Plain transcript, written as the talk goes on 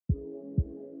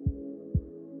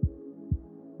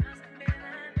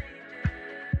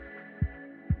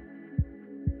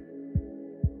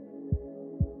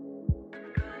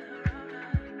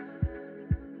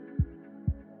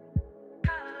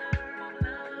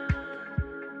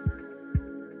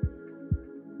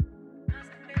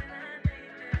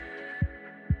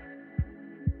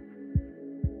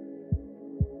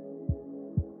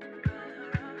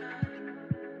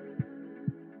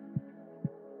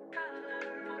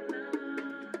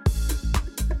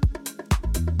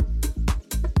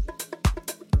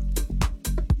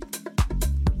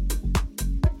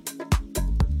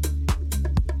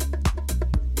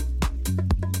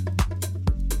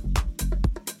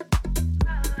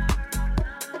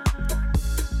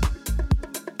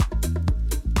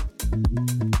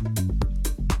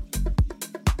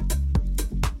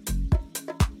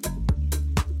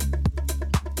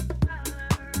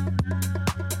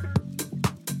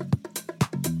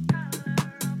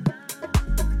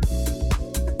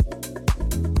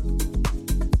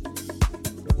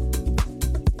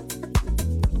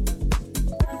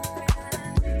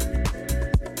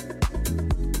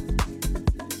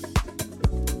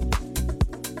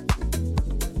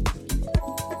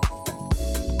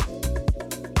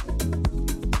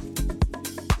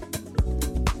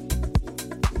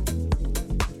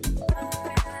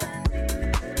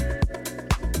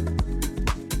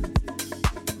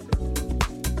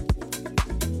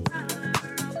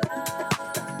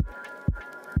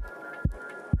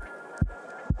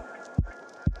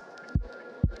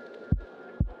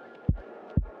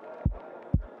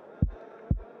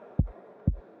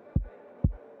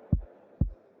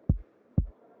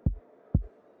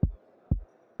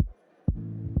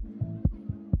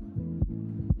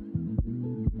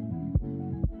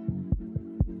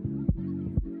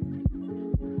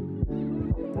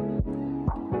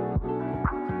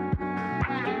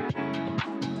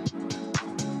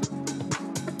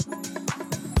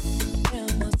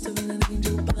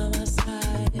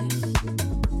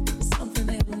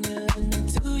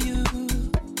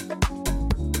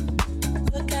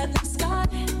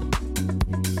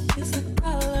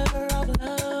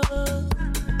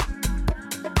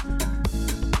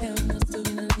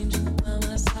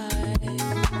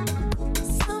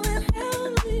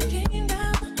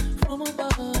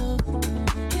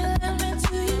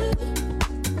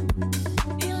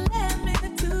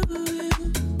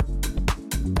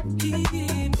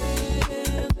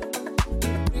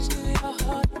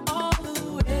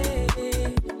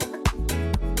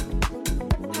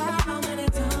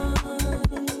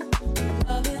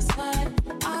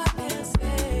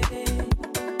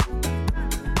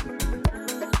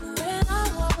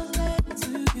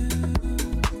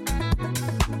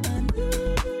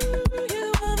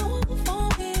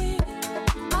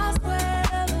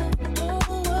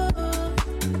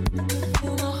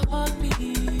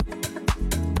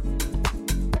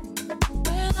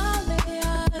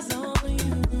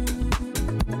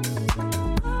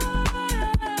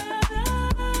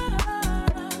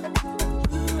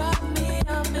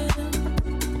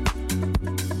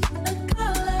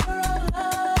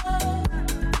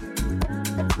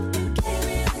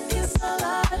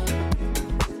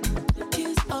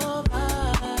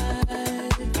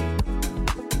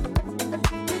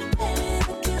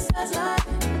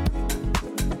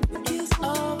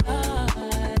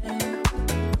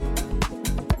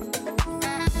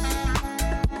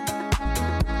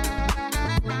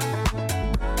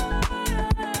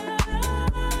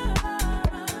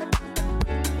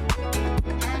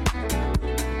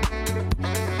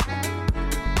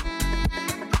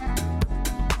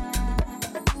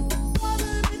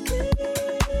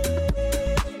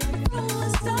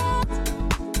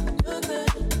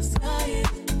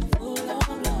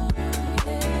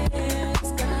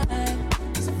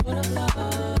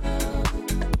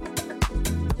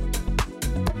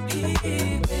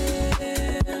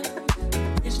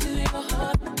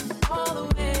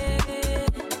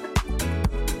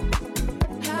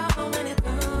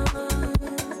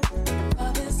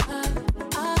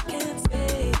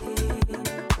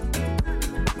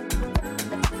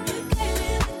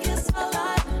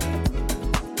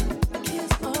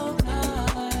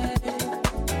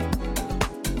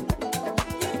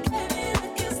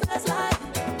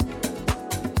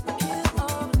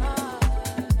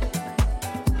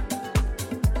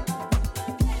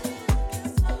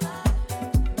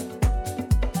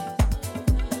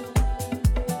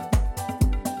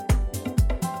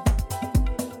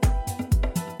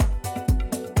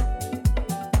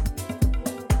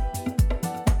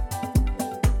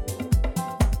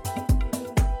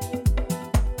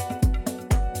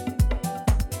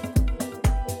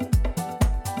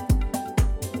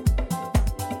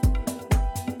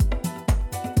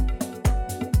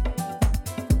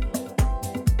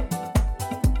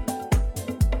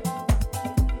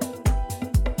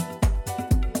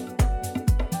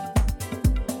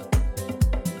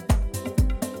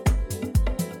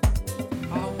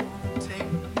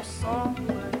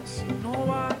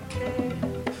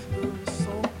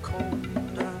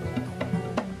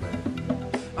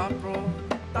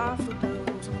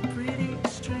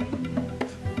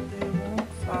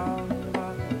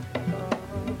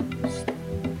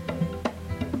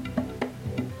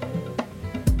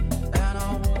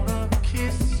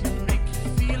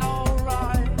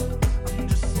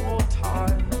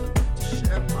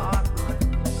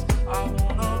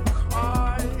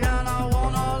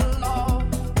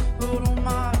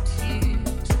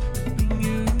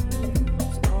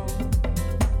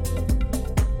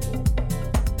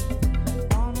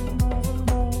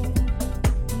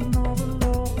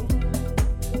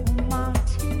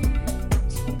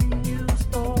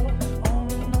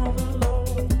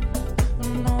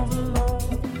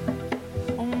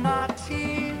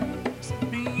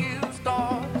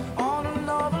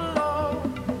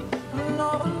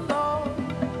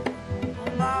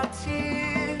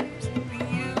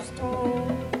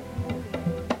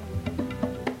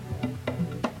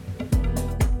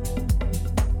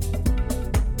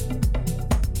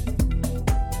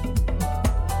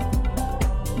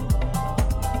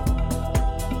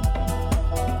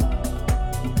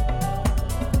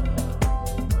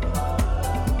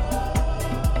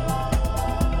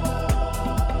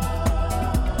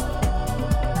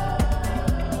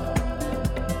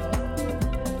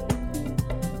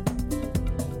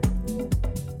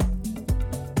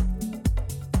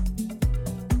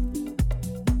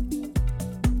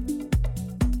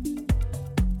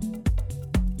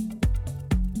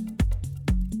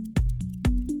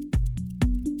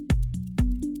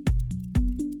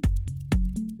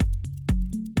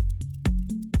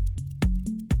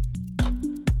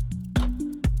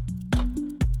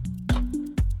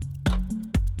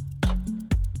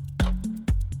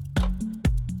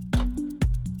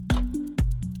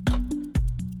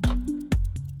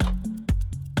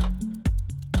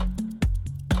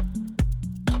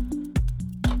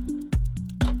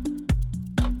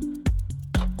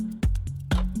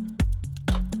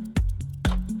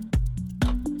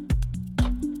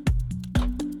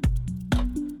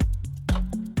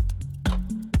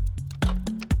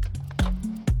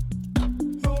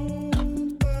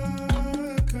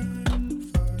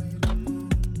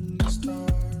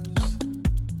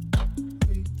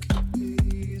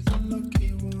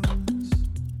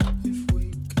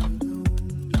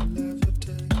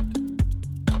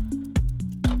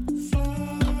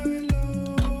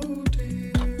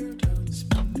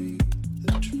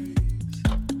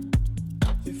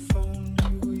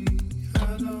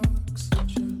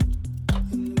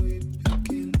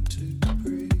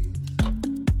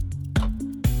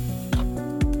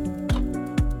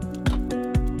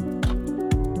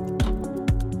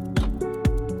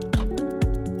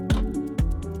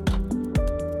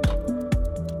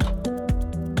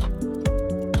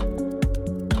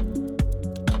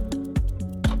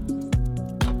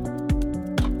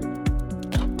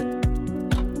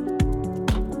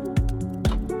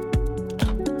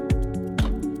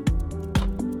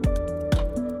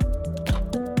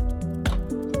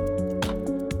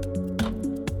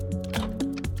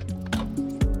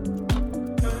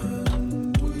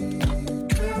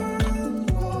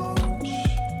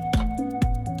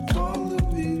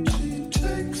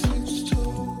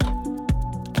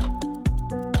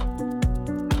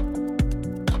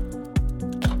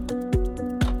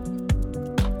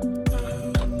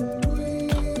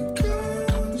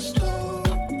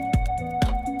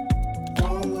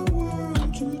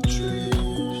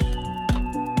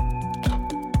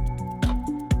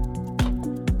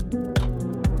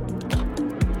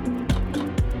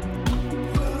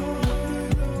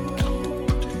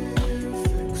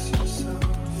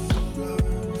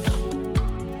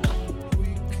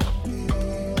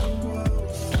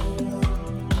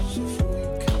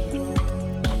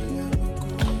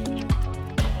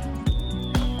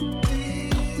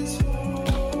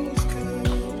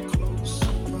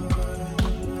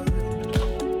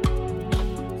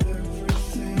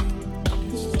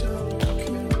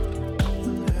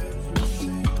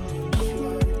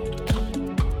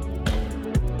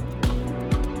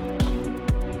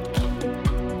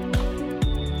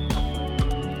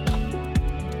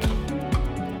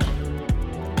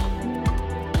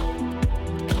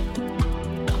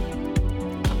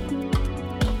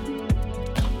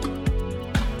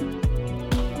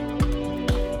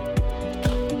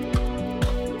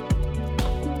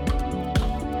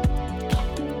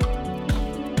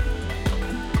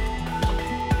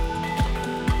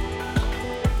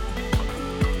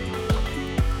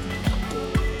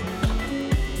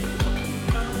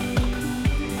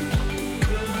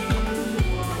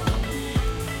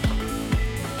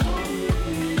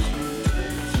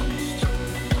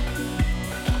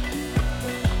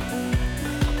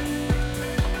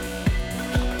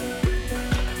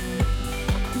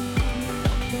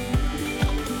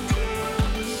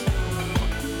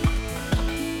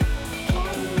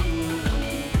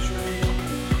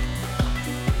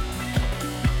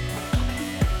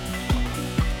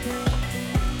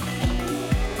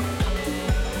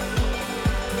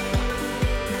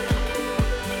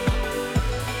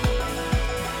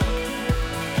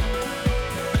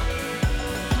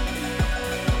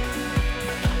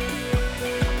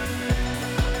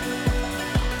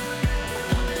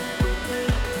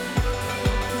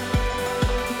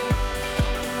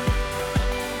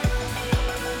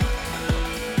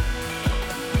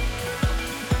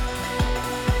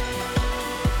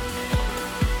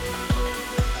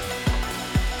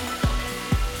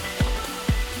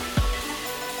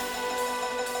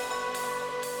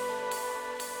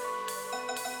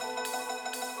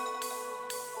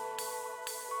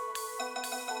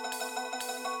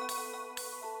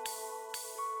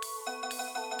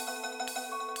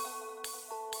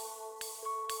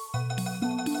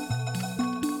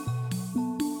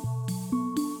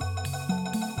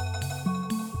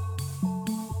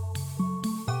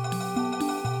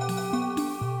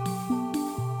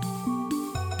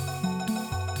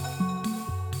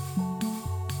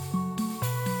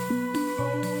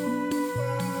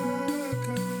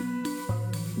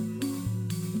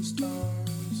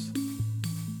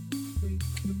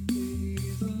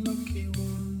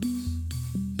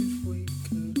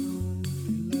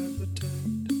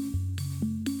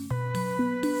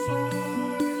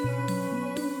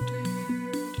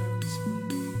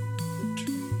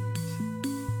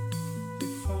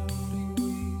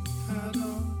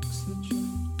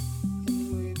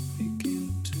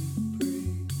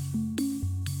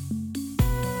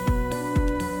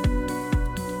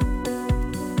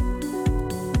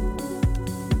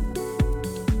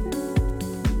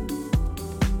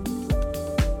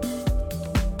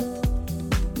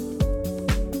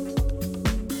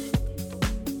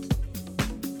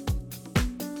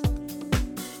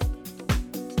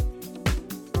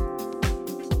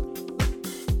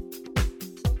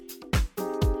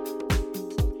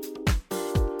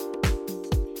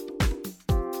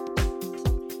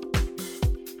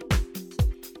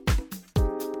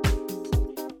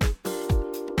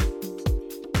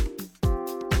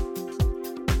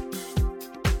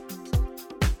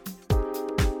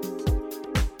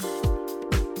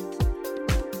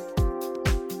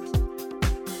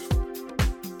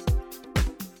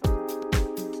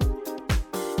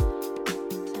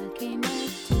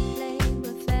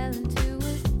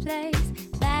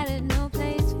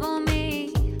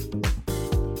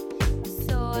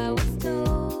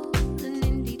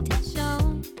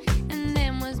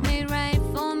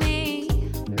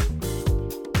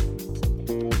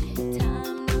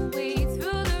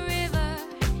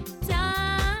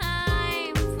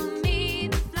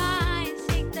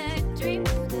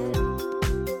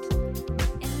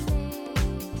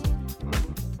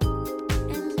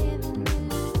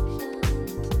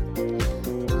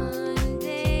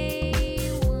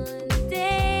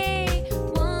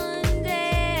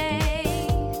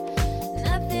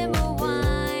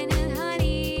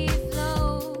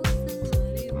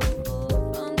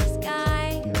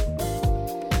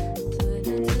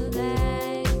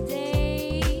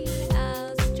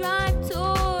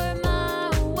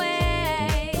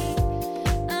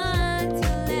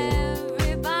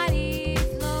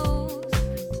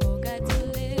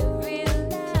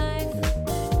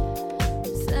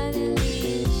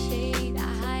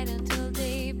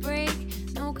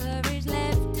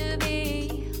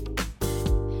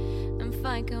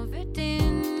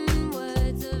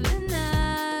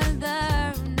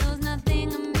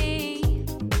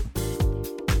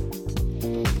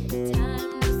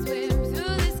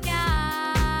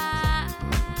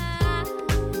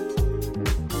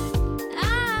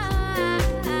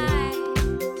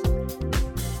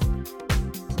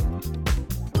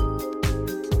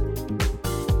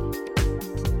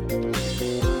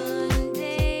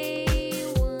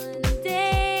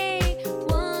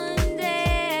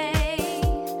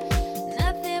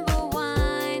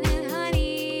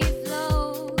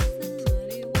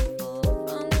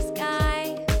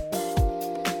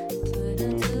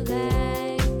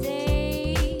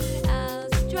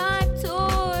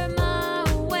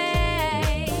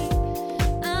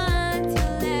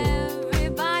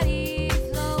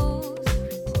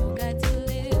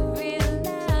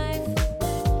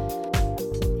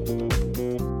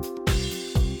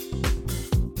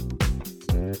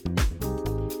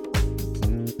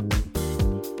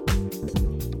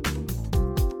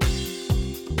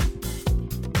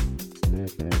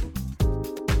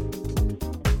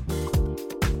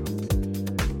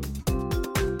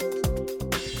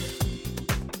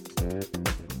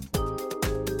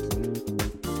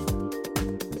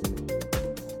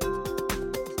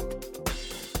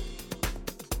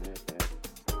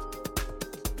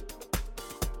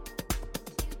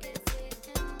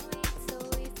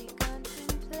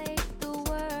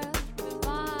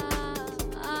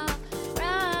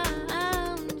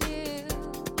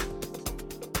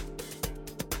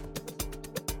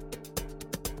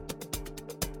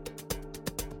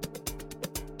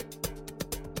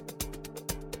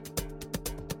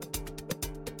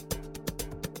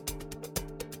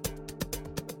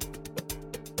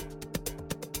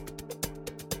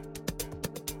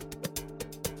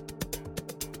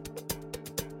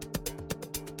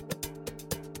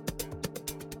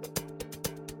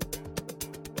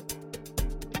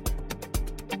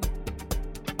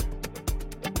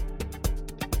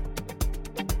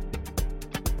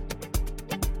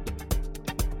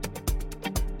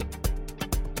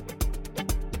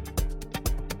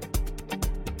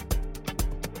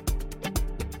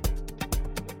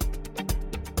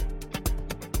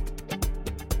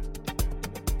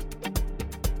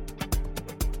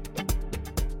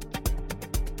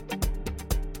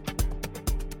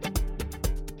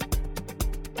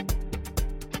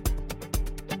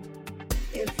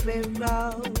every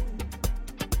road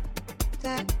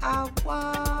that I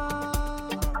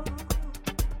walk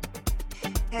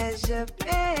has a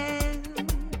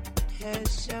bend,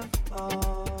 has a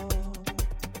fall,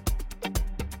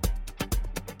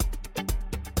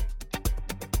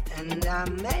 and I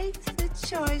make the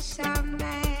choice I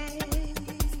made,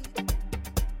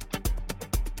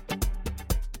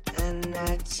 and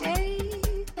I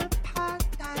take the path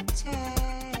I take.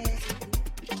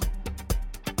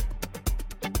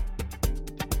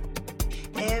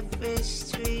 Every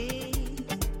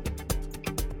street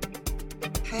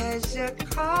has a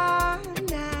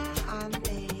corner I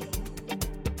made,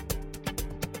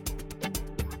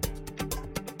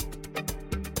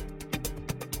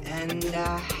 and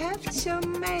I have to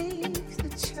make the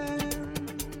turn,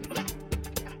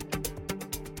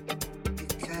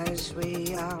 because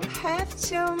we all have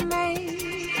to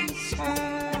make the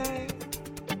turn.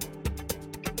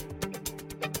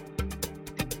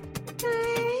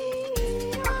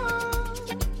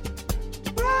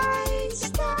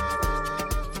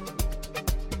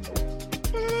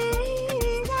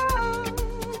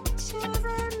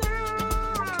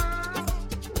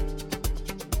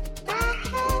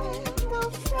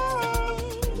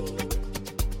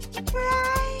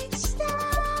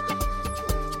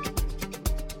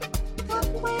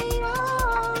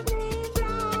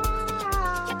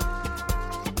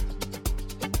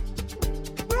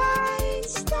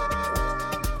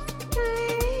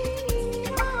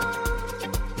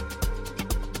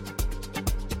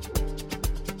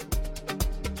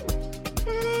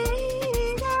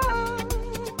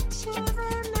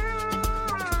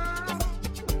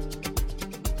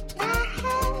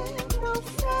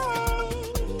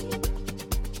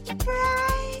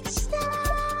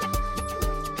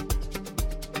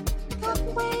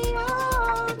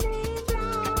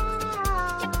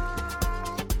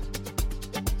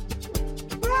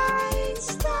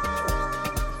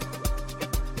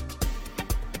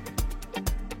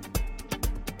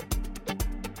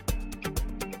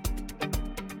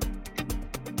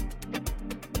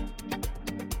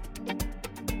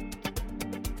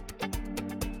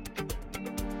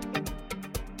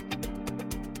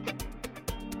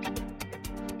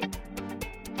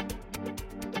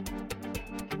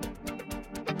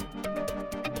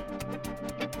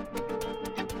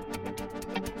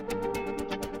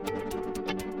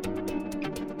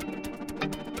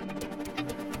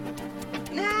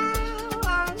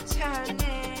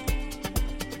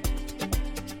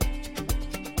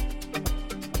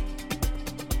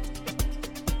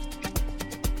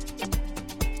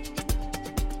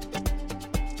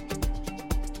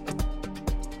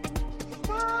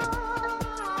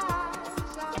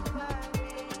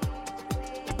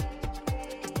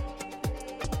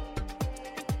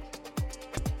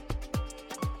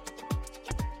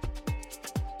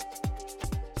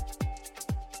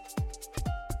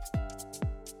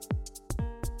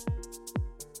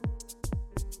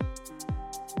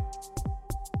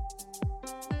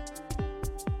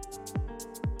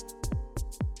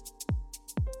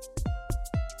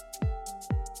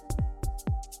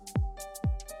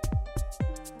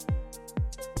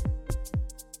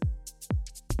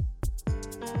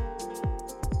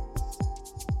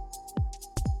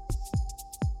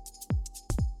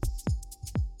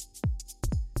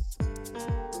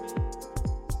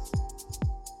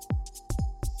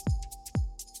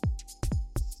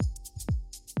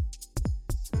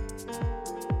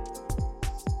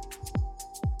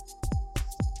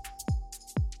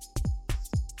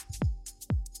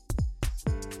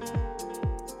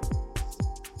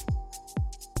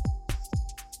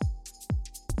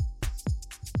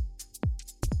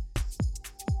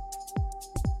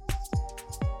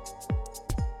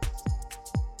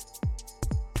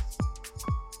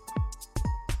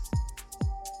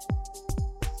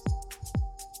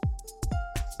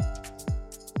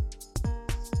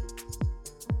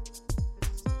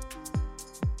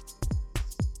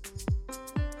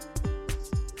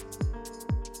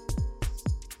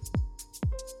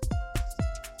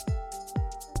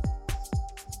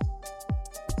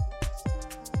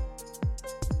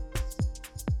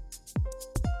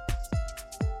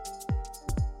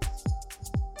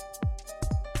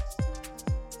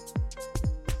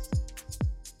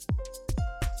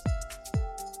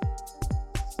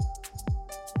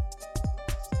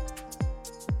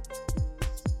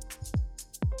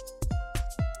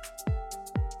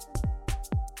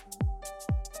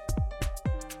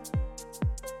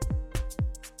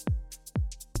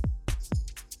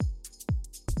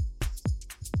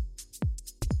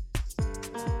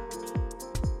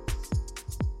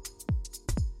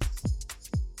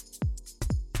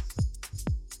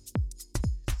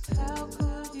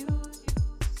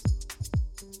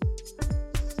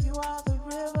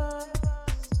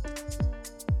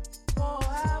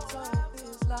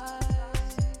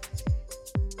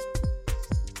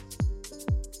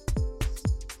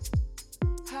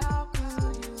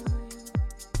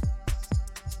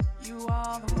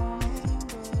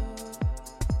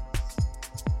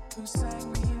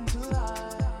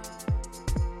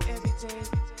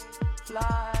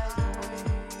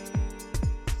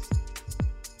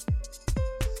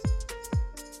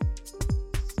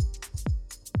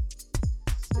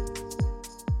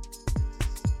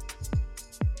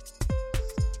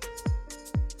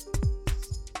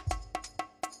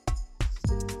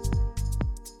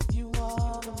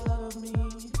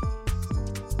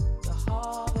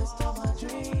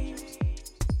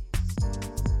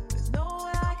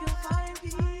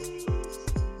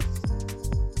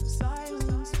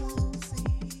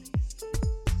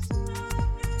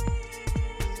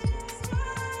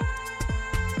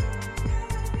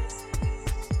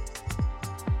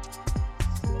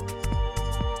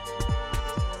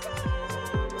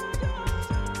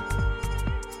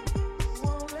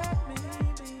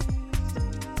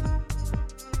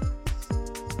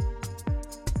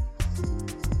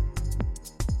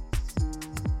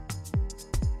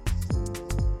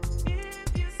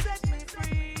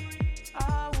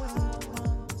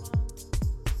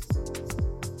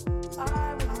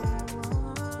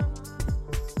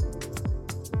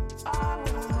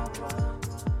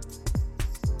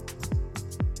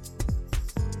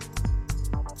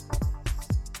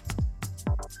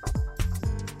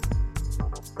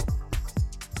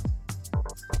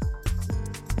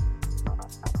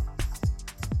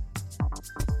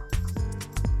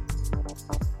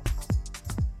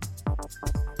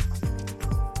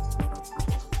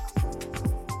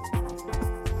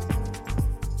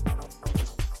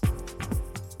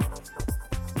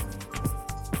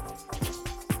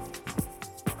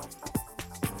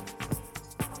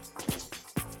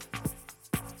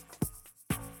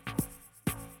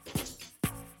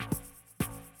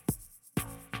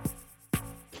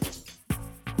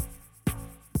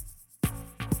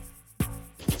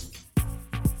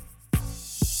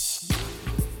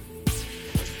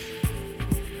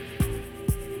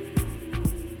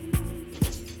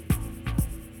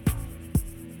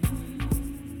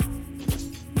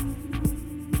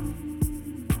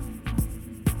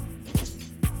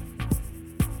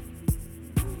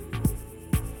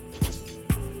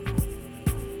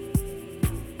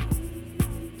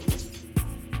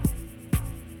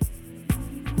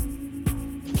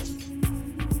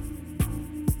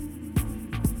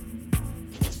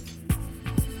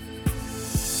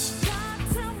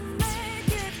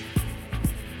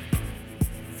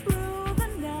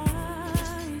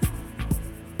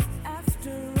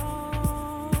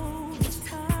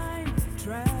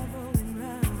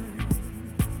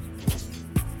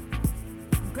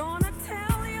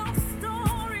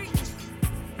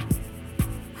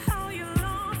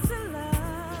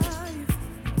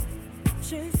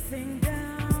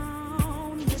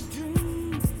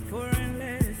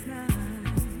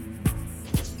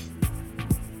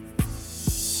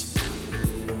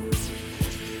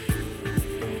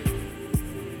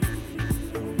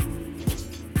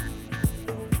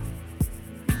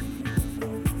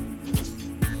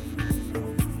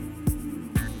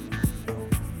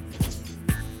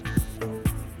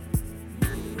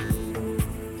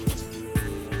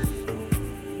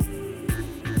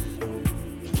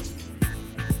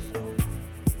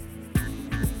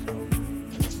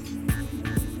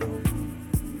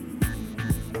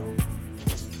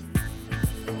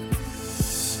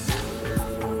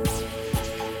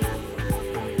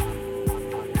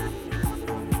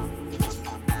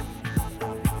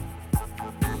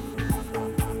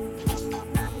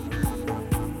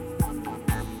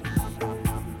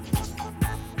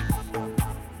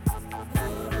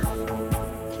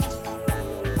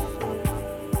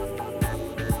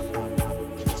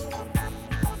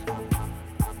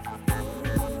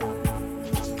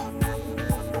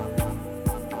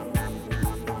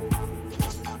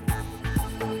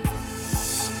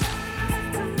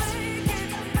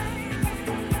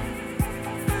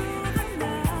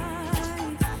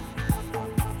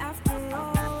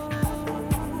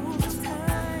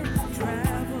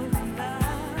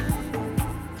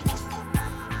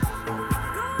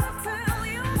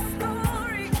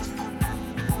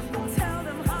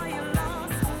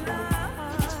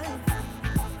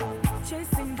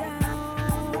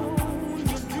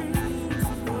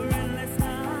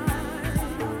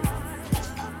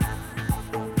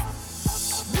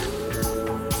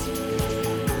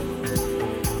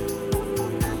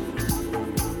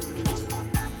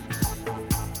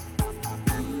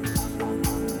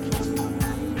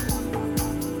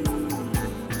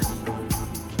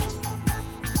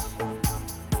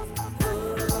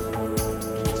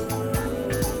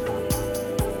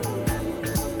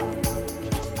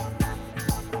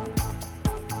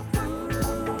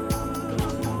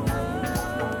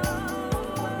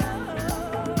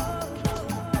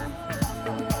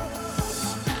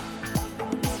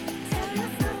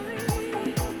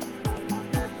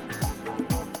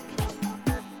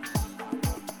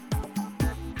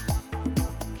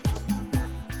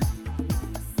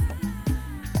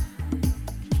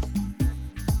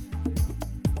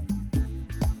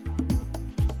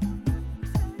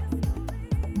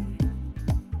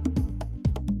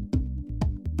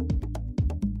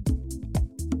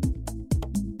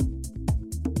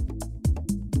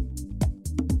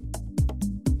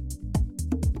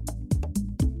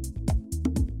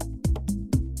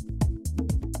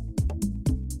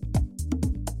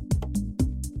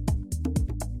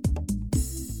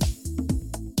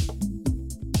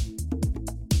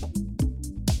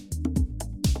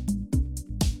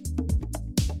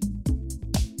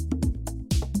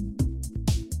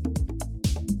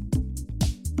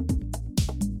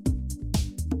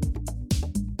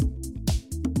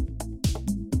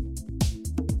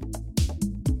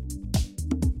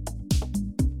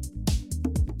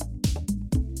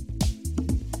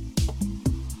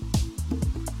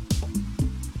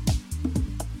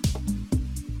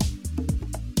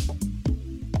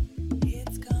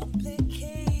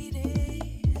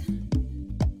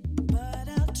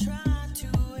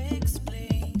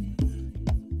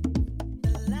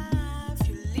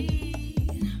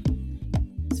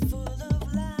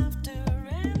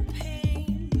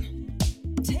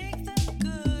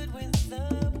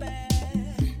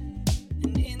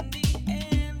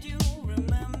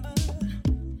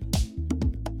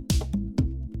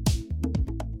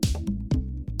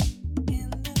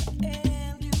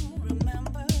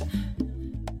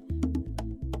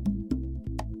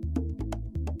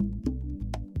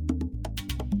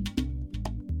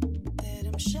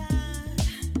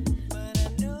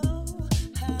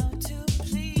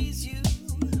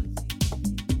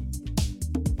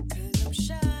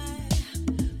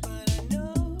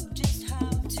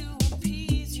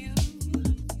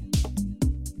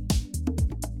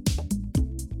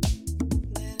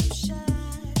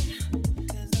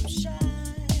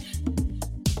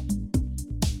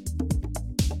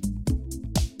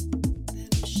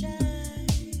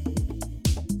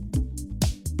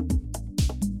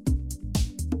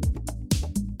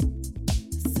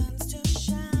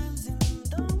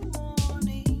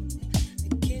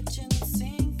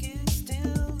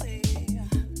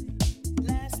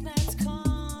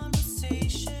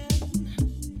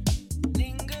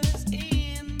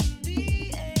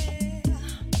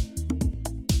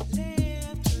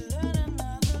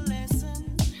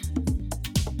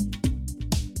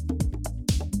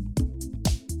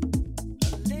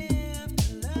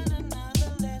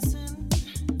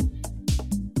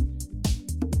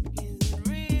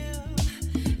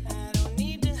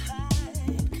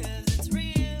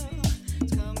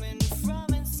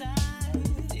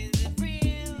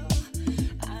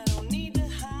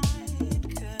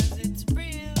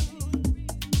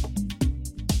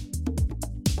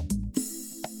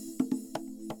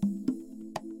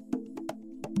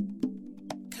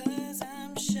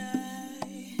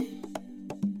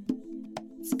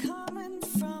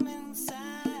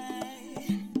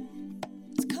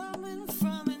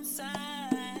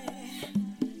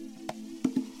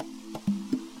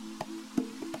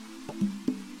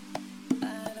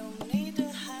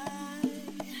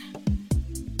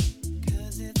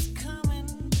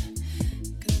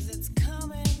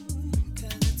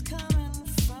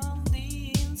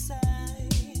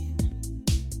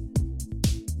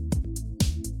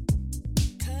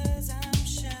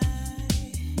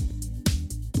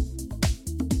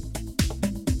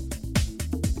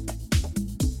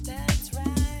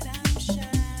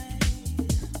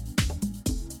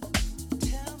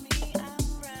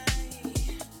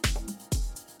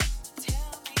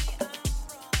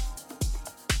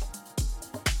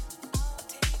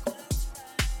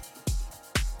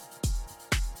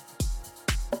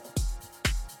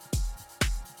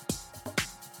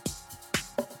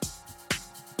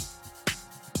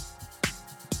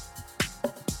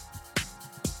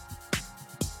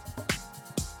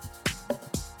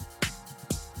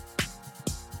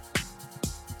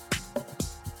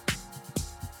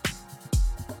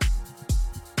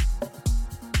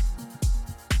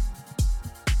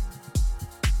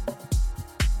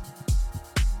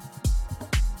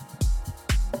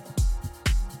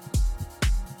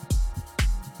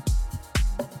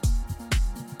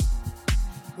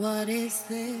 What is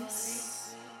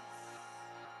this?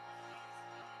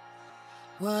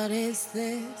 What is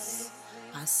this?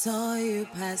 I saw you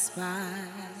pass by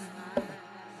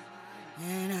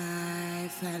and I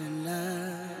fell in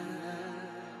love.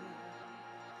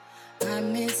 I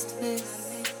missed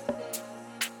this.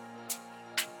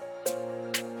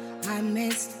 I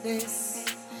missed this.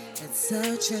 It's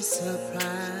such a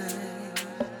surprise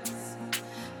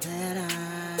that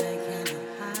I cannot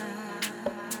hide.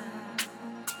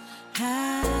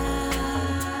 How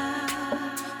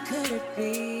could it be?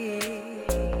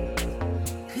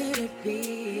 Could it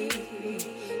be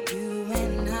you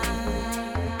and I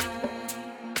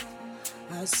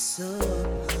are so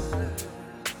apart?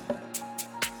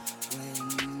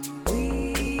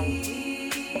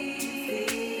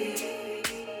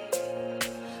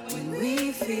 When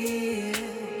we feel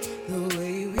the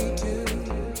way we do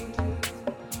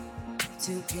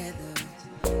together,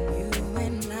 you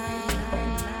and I.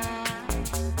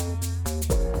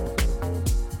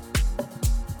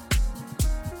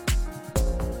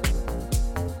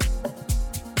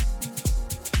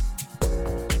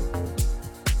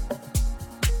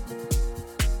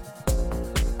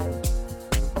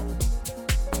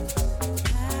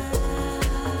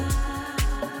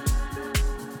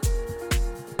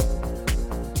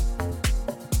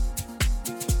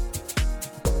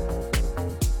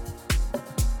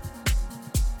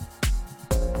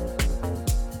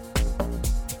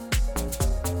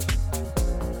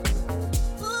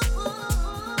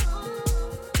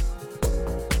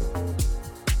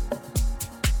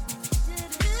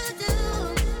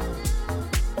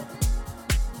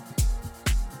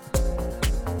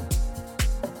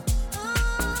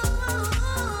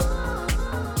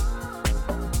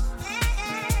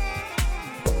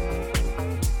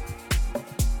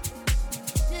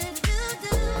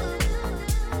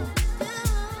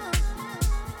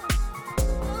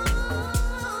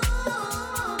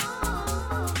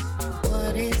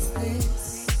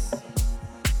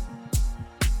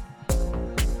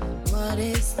 What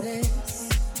is this?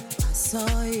 I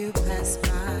saw you pass by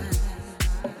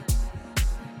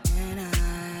and I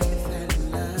fell in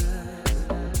love.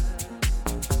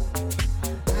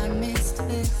 I missed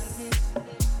this.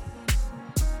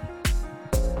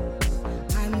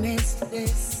 I missed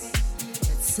this.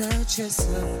 It's such a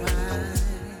surprise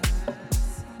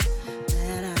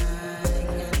that I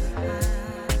can't hide.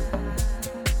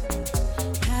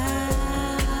 How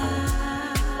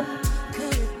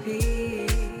could it be?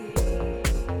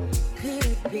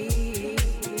 Be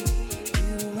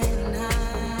you and I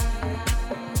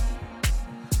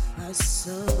are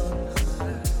so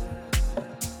apart.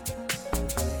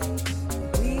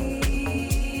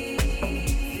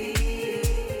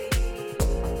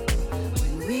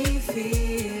 When we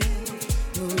feel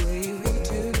the way we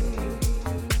do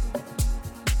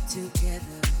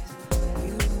together,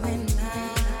 you and I.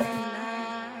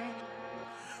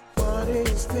 What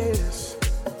is this?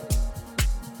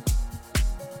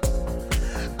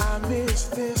 I miss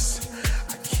this,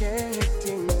 I can't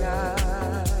deny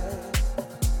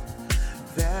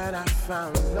that I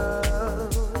found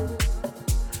love.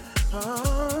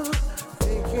 Oh,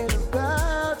 thinking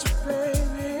about you,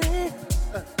 baby.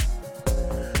 I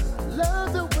love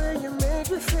the way you make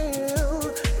me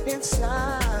feel inside.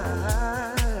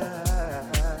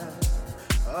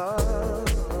 Oh,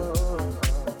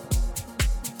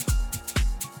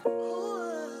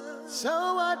 so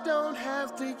I don't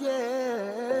have to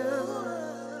yell.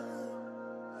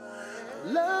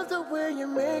 Love the way you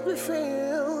make me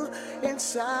feel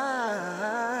inside.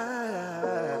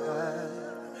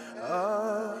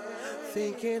 Oh,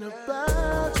 thinking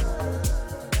about you.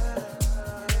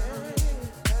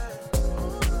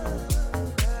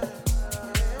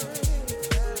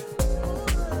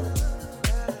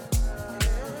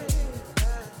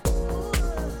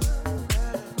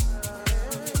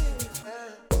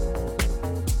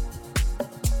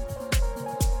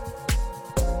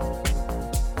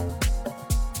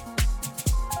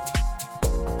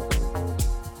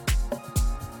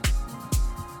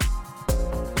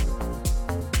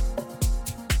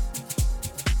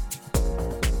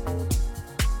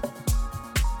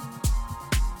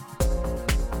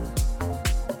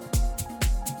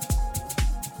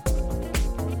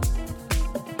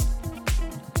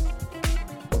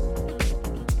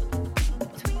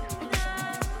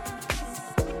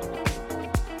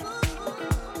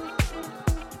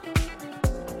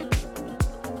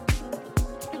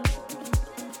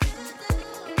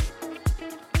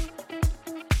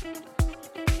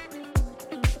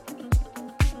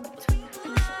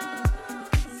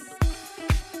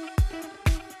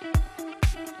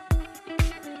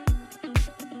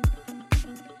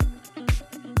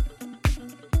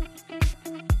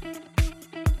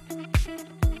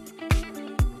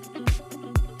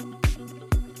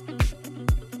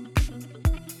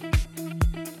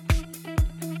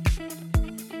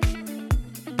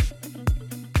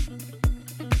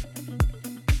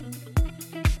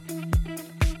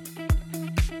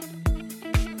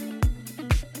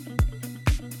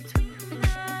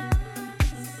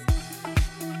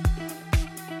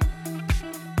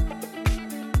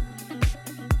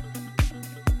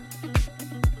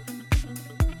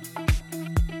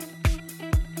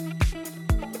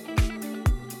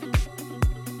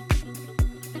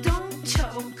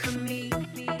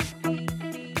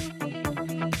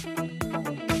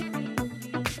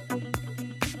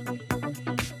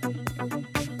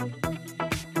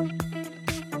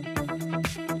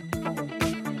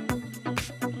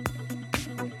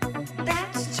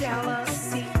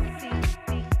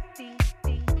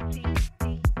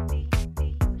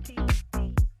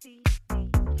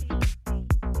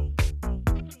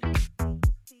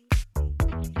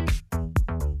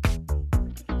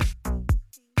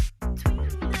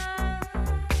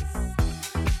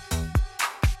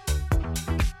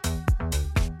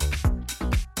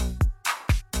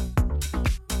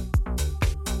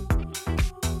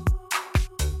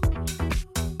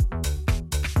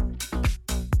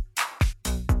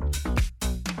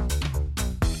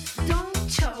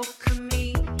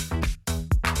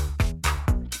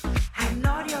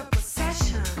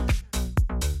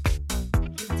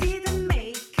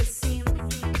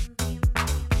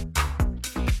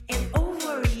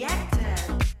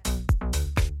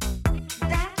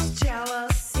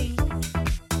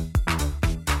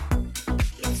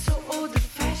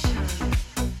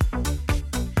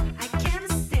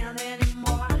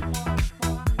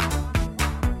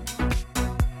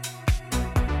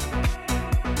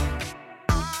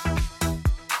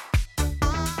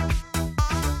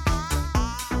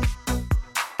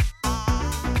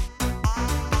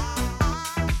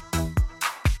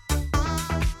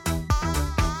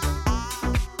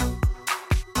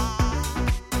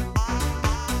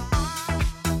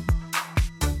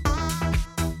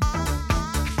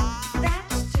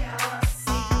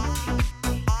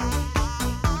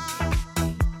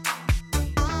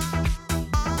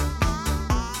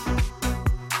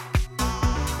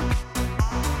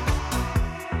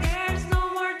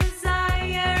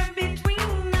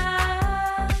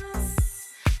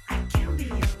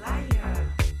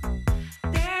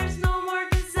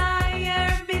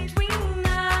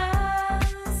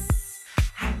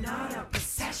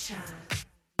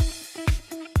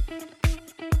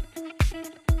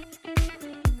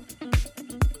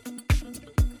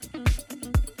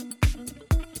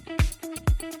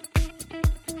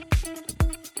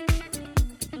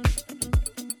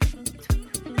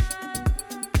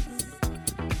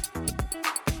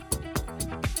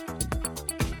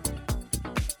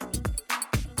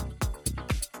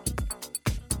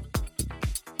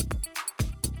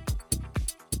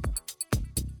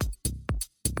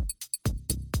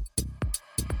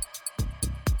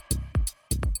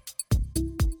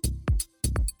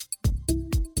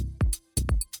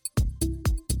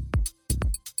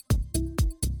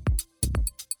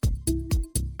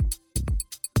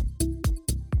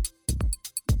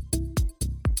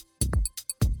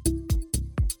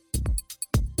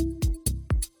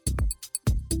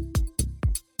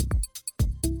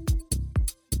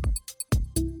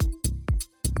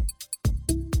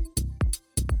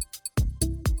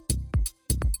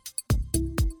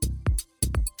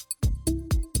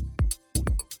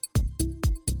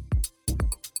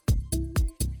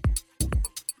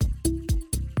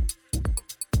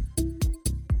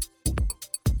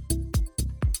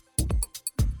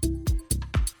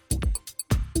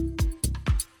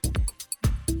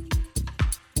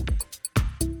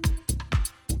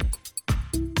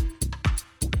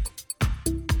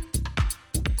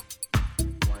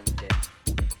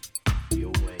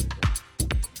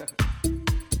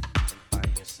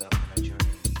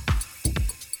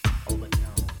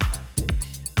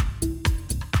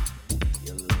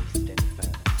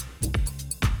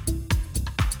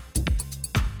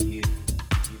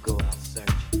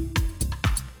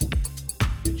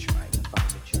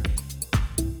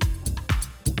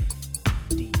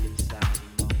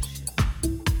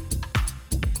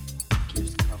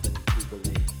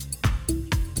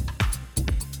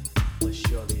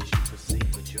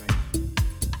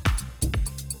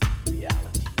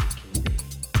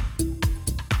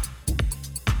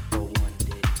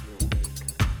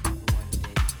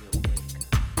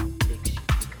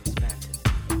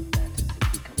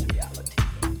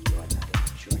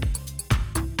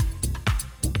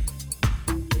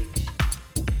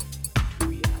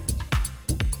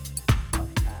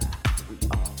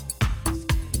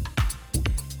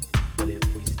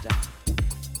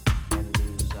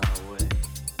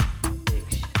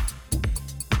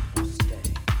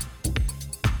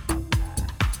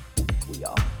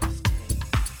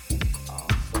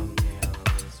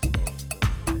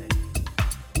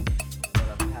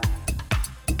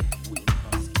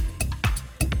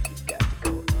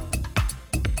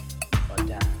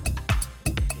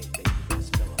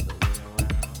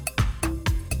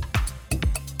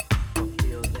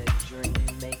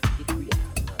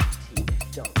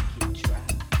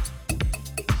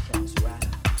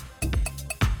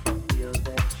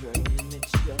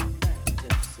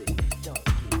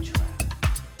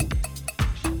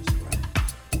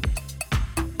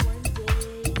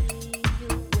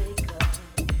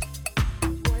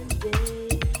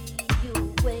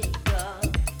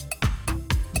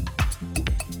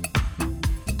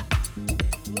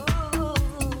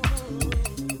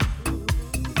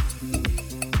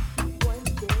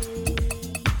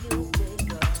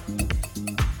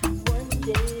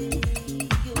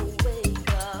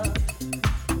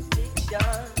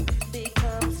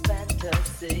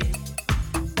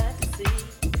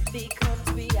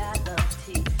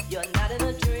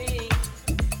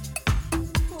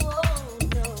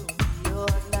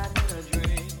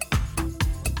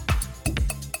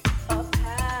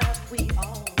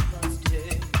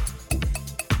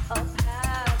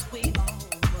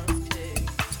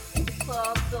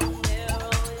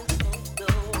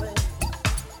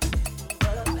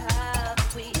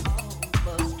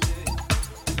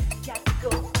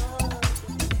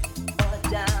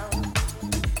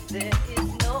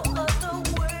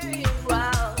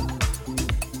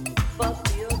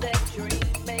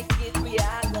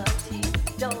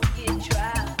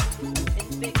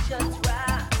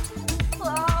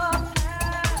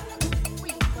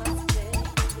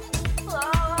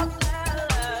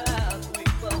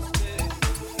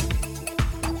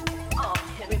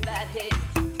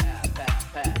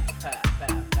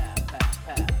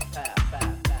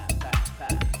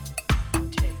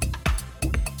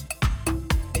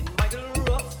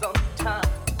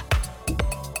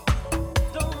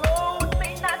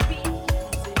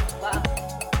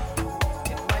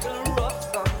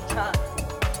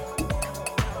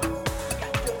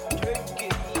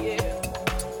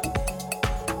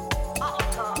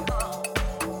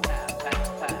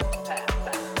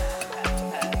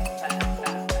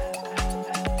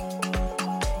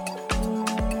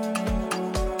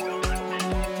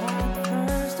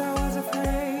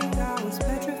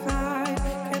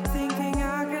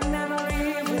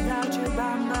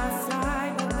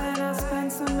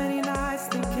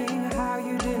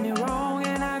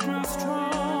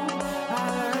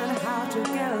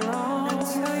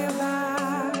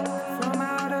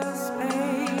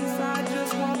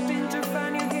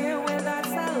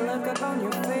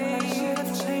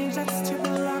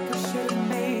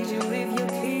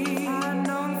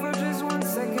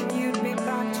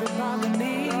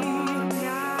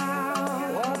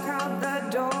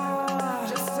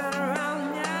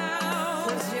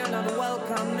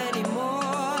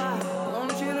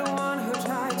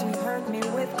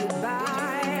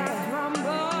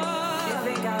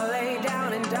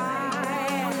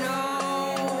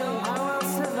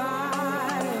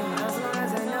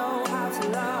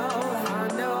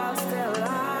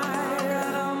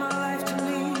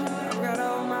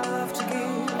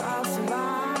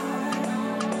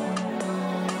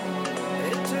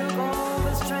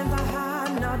 the strength I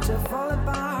had not to fall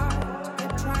apart.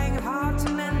 Kept trying hard to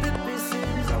mend the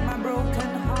pieces of my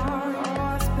broken heart. Oh,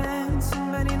 I spent so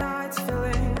many nights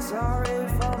feeling sorry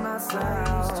for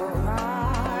myself. To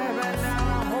cry, but now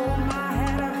I hold my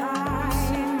head up high.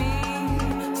 See me,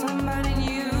 somebody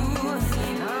new.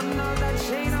 I'm not that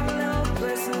chain of little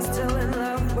person still in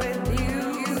love with you.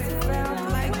 Felt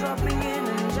like dropping in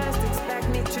and just expect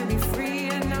me to be free.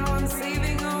 And now I'm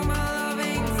saving all my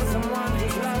loving for someone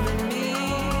who's loving me.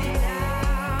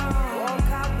 Now walk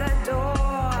out that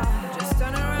door, just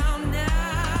turn around now,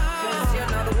 'cause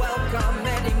you're not welcome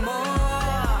anymore.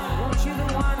 Won't you the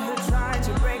one who tried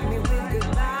to break me with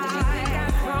goodbye? Did you think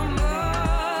I'd crumble?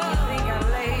 Did you think I'd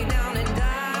lay down and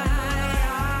die?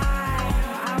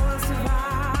 I will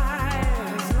survive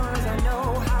as long as I know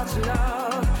how to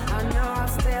love. I know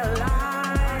I'll stay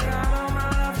alive. I got all my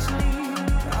love to leave.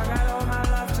 I got all my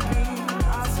love to give.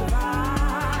 I'll survive.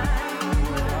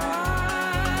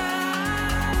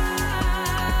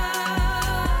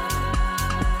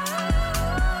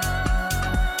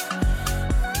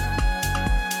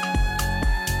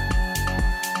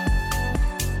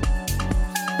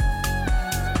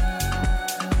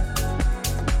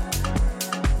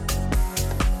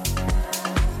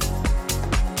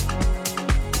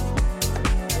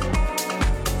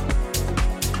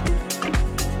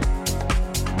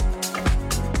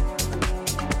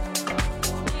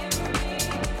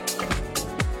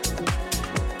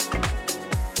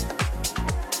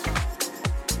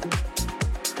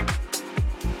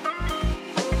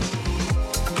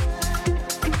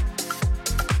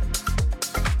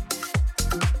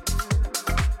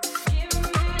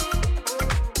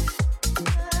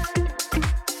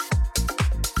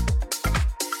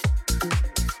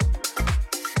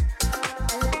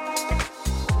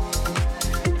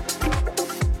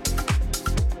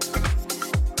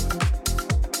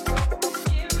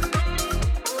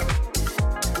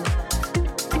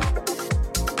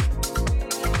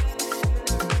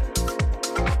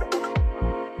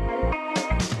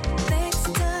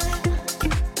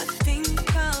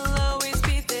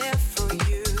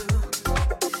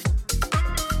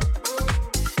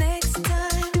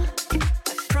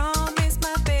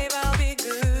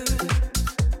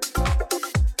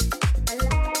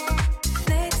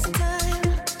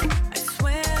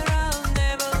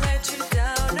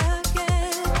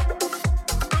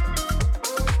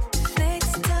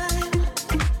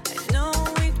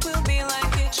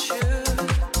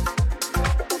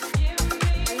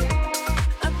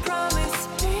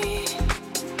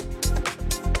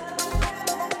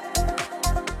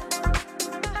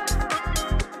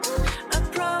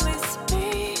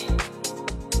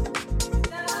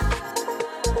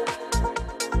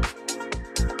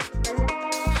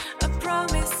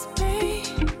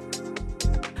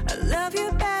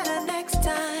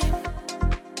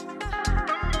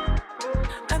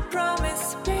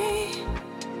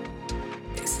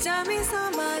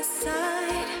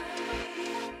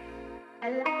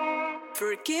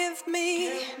 Forgive me,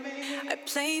 I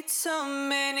played so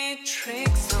many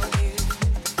tricks on you.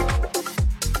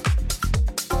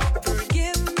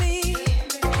 Forgive me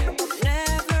for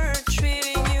never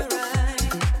treating you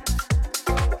right.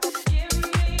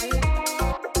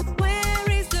 Where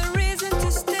is the reason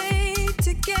to stay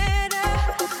together?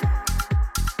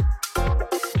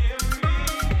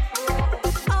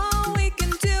 All we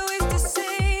can do is to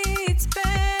say it's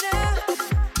better.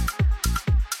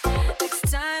 Next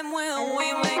time will we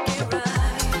make it right?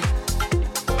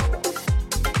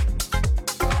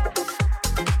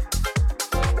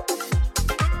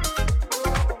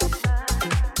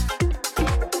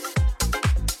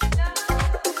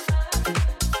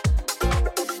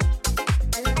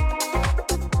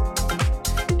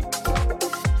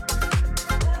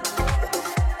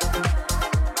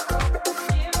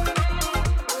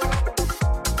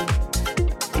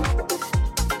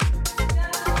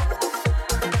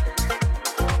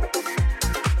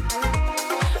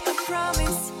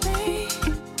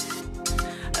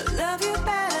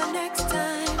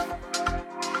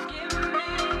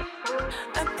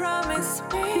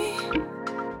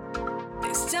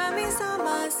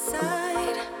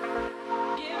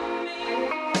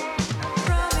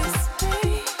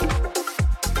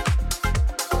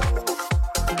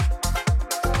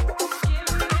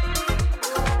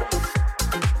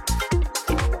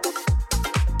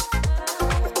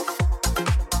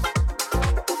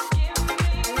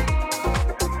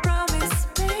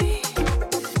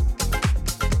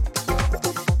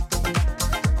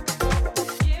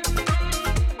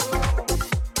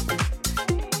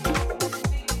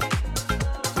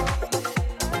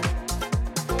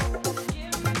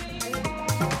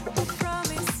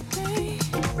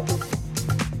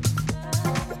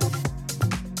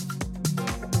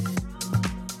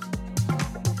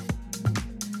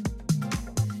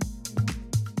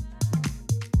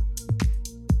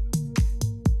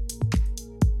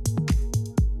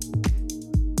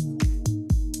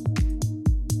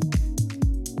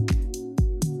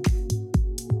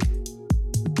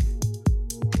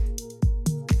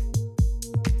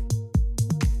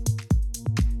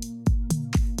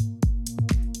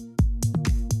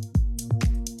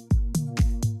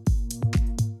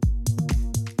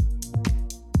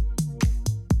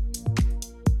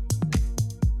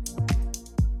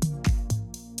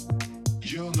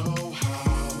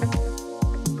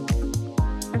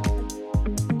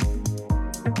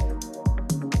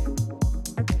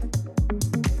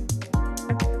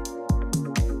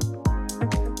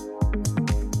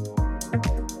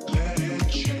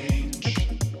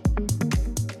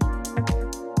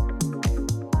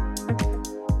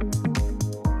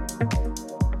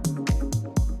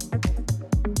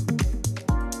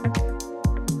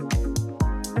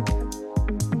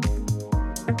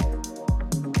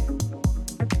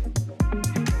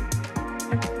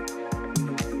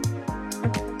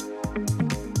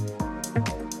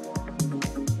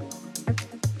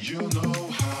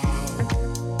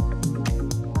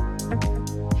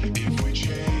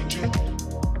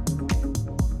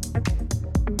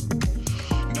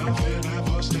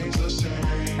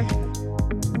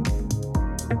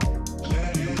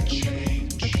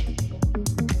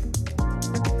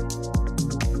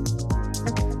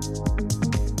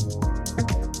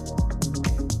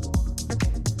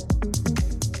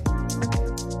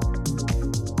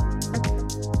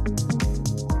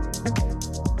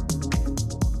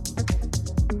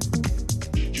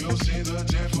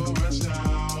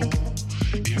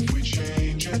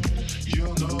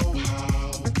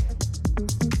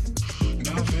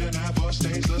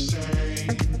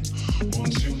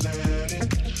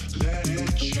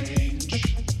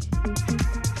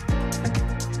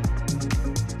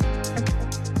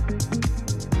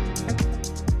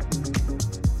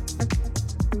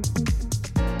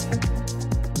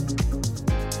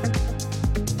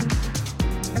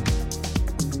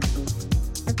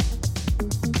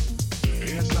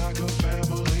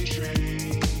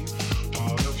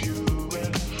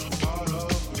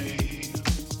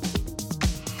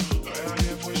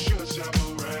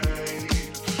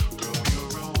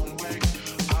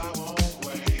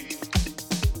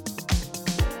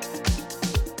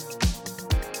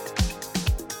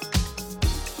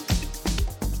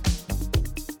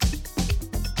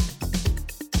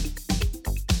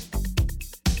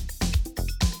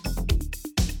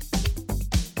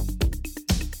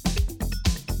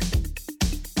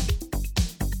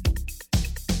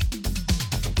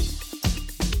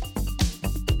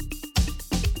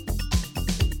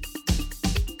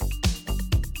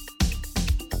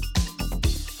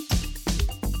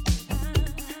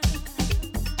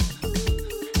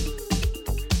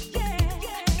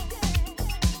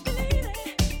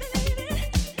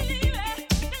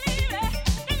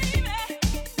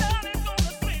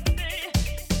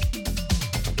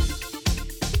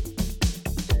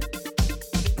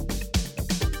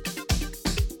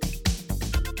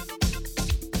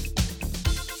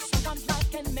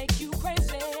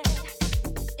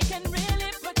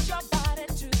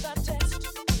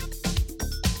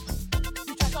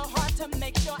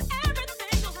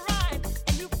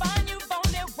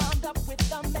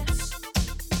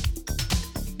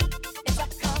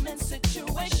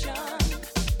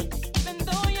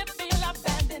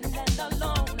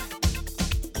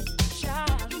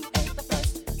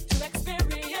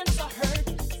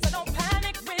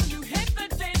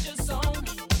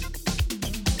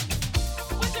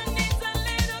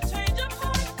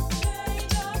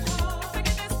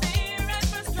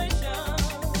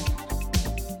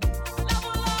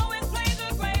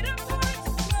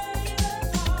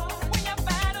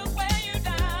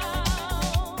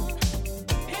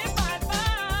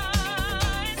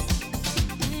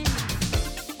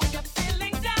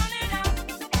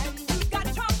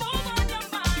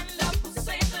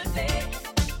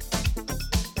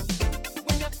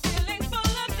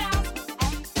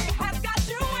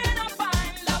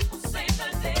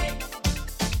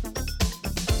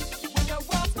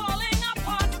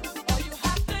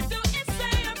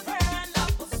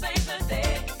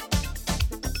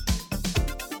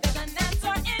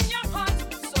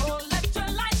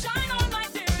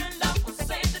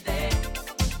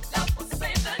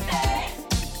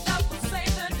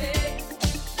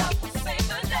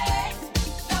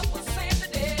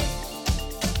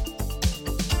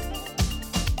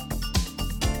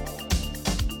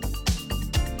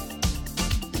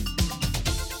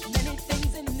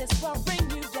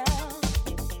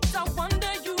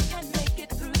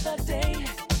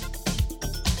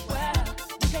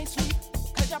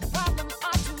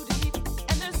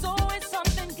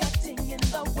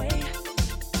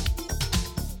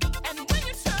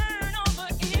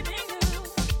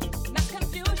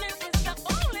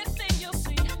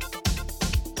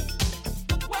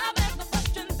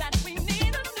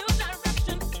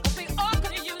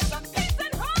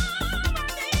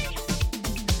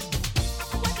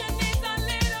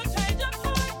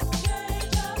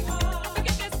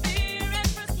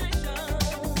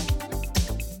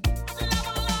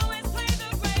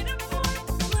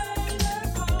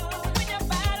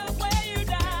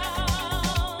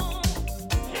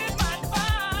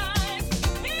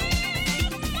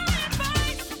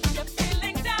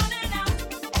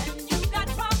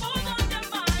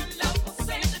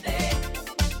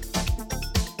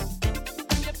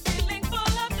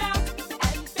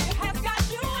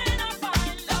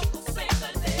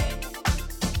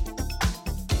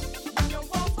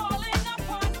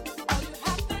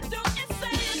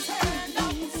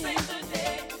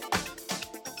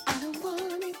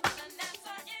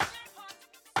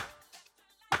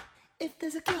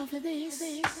 there's a cure for this,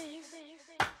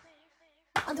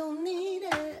 I don't need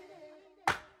it.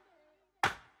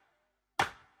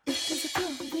 If there's a cure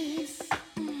for this,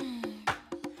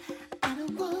 I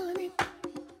don't want it,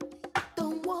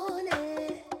 don't want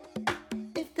it.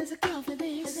 If there's a cure for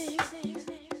this,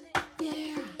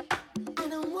 yeah, I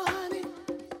don't want it,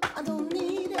 I don't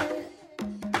need it.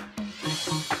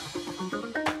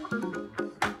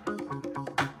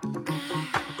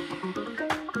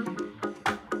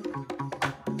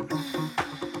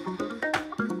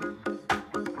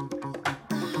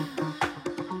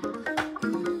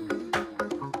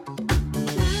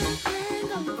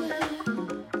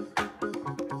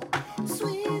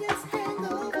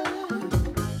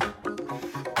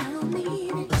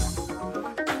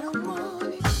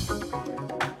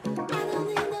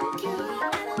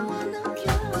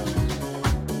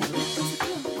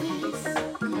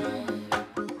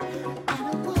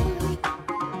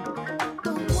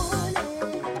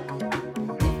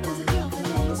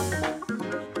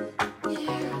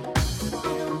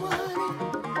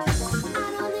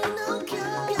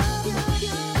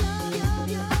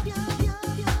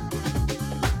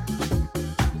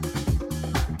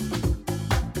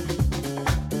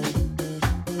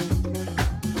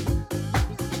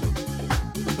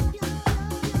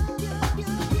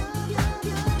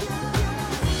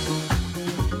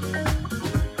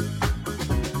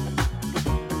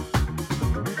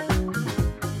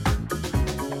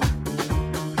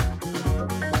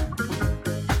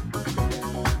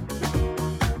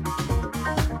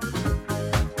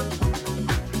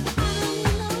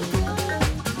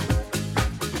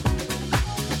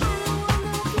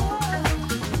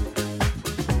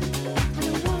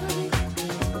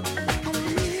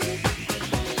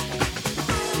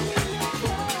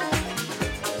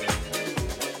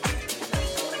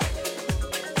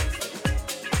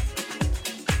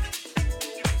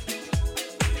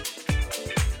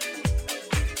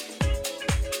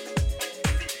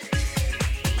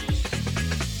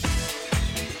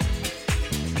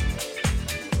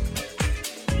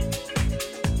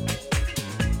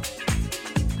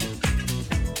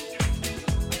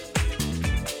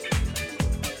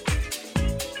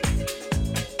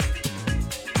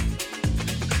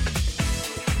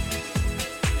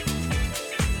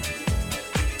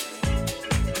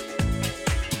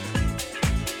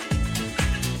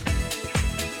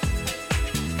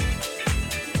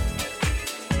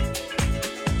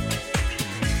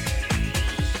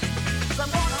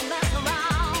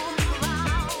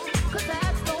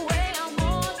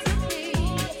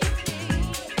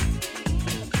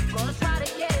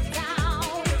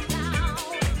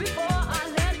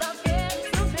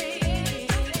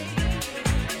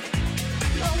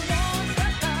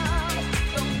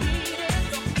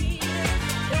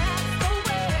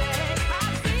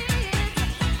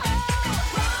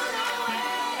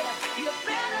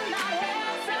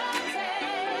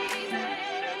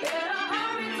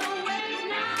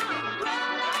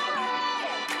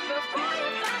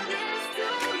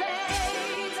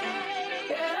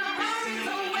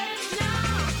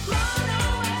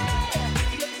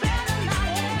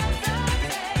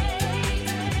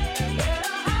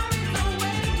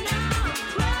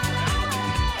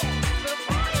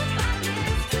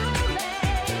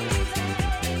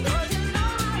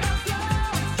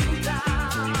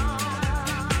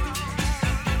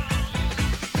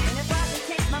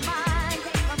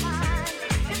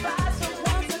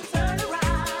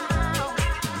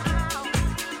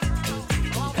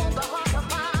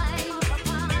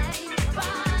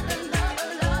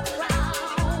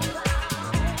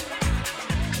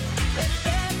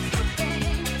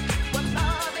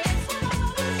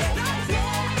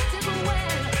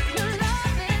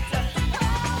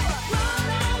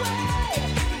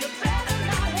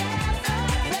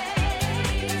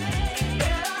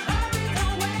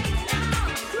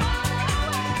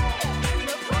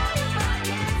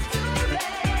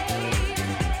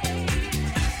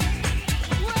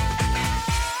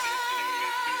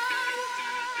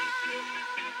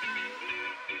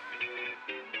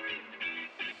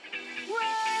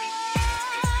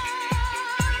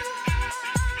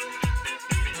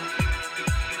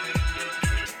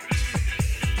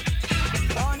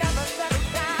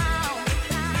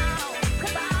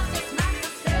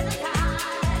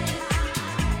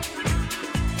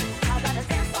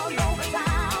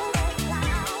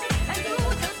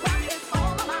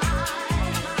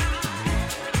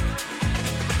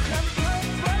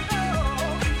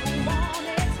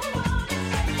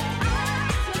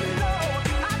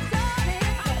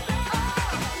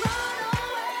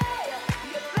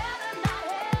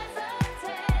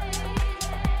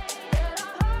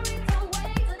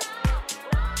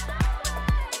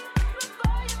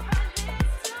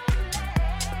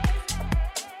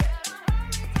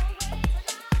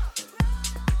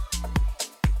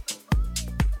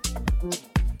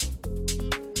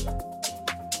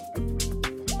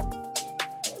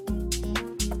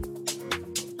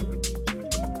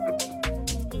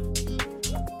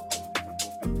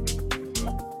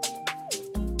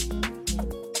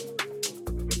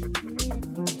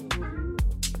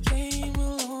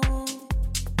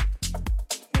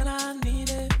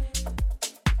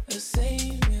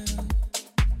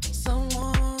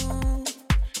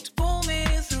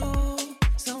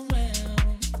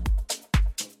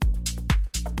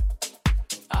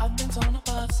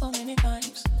 apart so many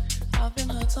times. I've been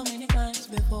hurt so many times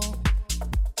before.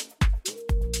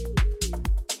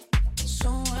 So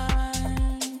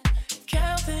I'm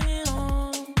counting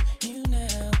on you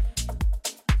now.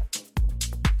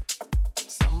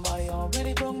 Somebody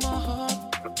already broke my heart.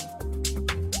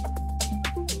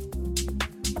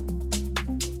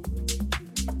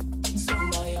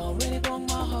 Somebody already broke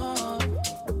my heart.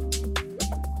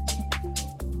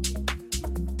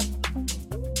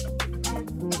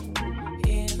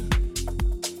 Yeah,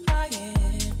 I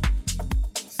am.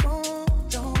 So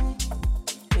don't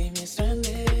leave me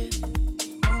stranded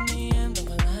on the end of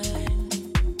a line.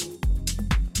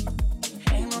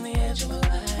 Hang on the edge of a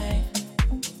line.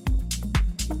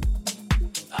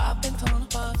 I've been torn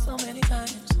apart so many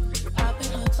times. I've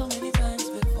been hurt so many times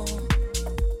before.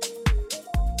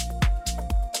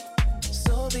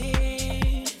 So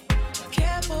be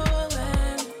careful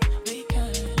and be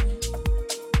kind.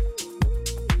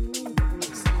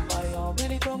 Somebody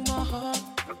already broke my heart.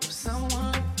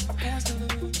 Someone has to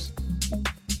lose.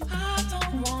 I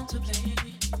don't want to play.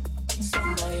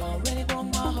 Somebody already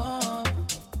broke my heart.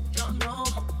 Don't know,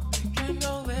 can't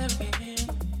go there again.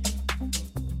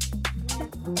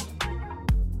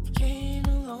 Came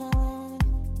along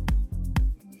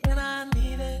when I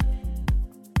needed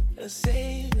a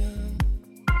savior.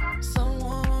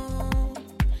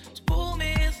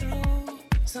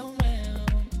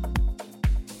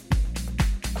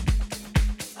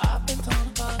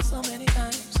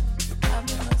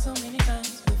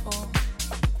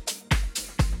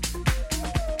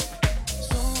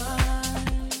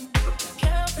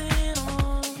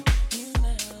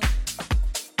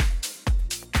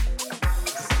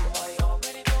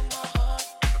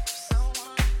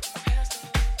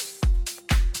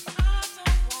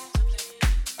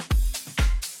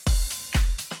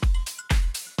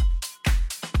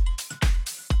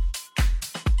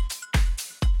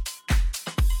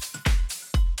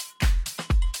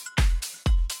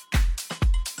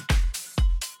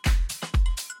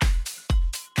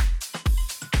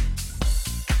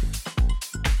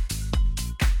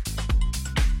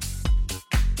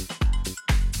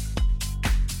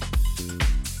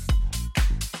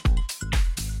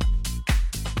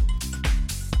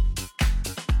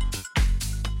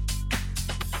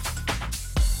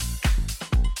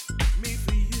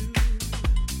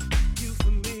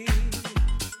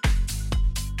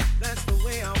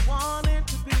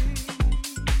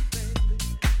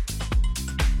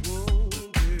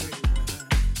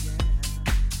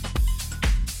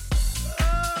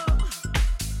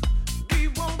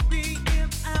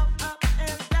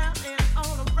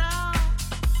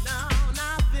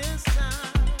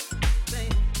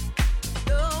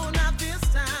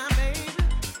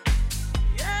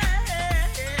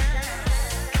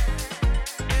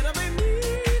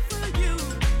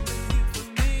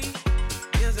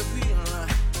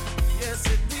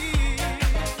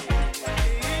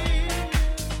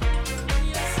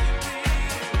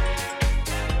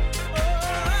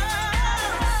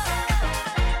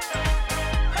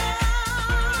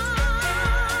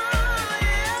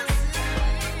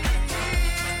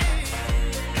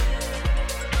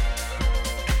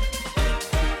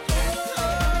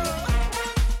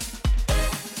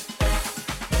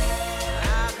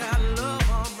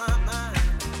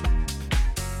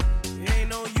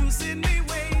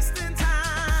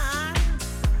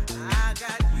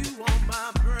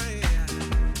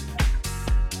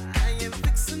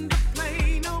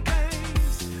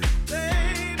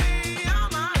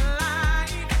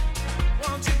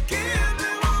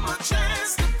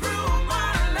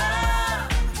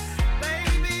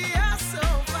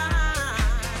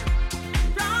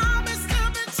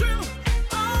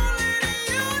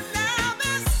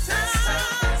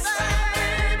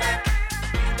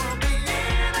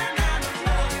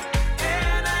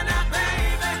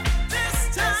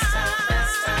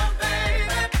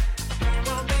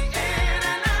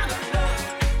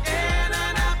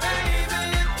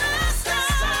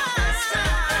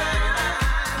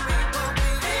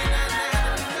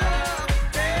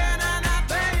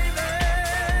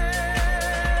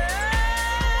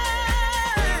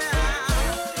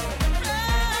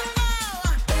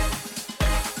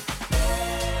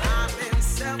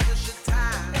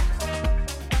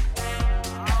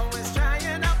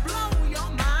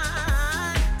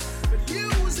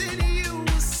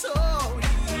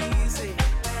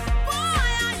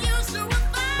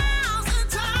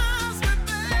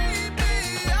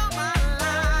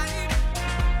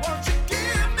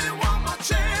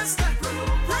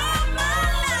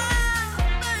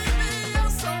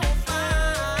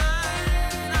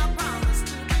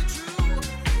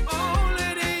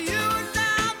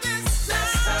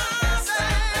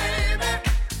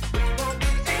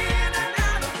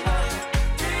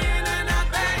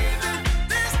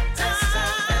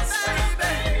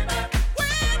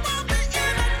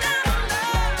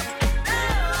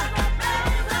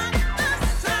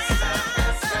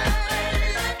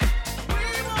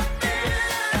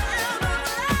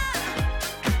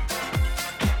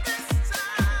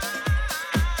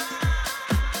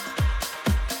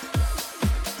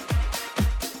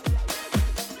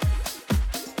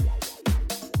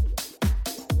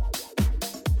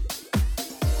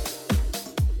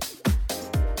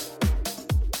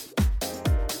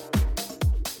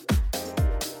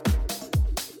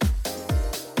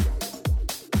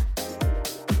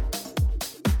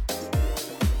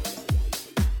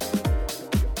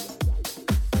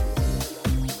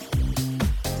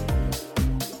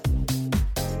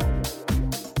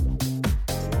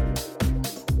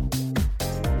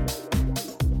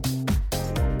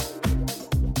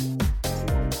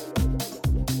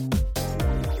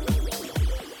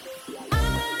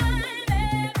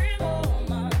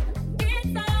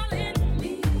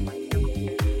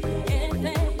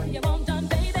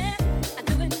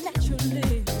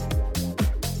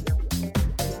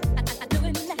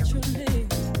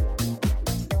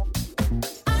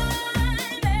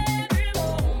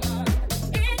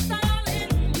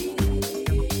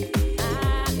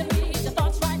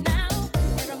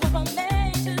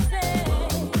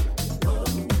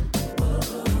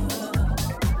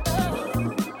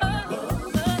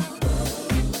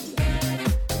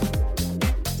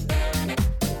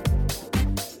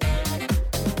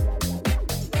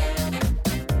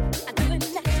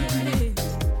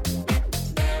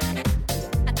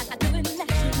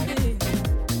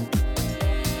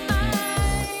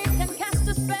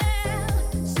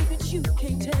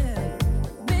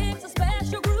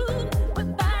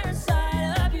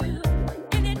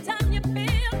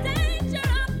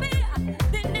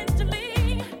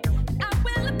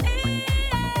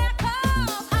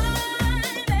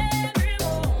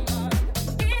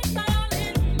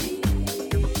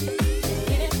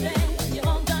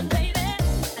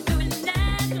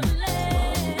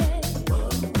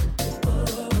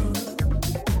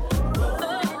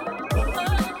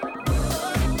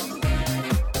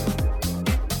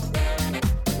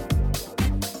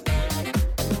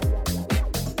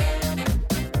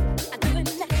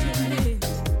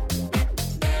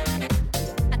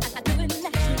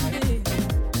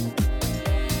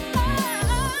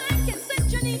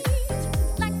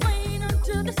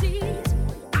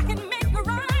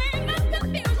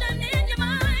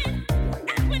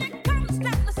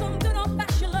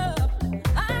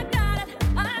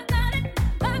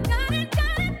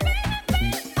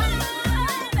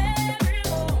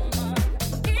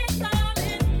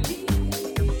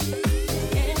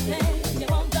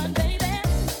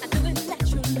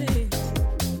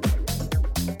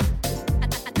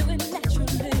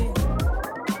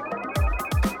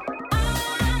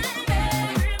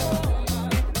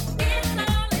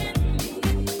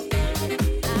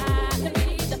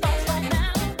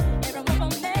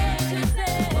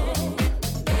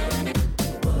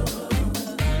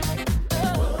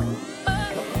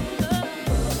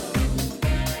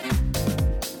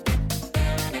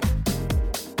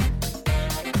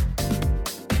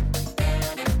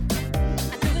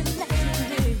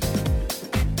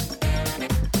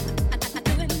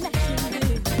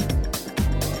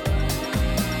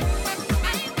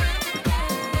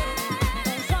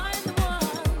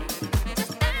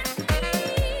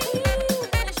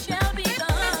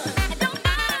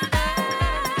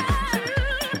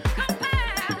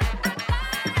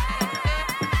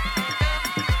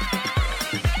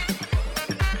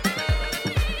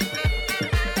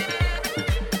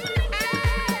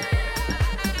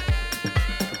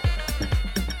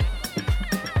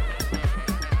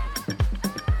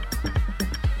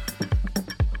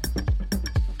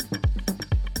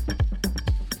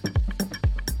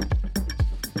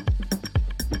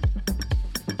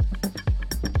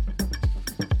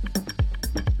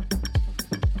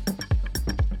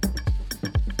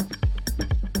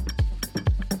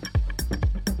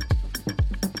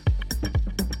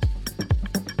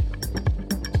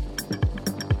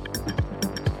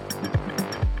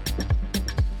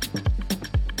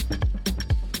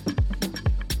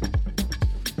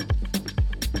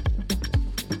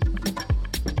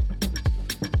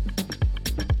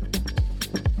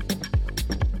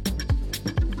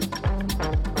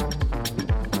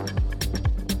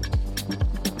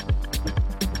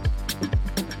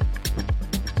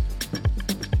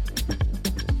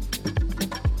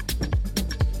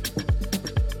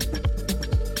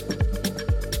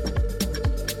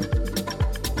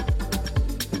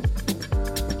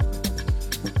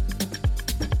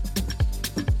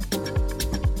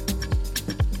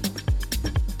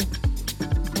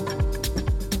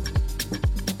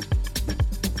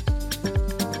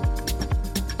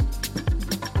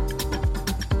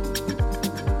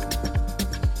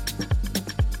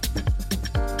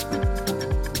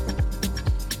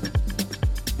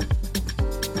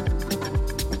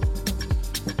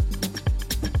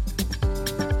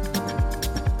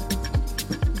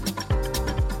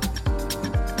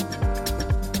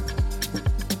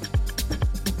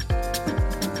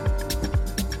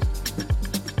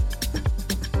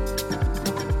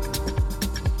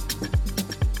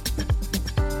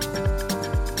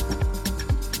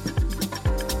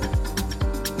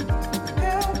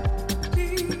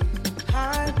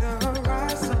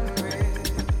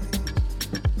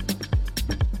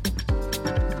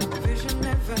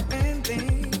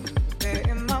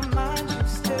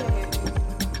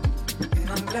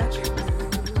 glad you do.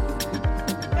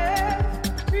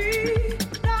 Every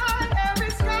night,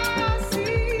 every sky I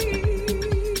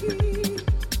see,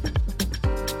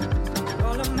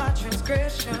 all of my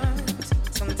transgressions,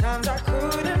 sometimes I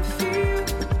couldn't feel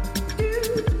you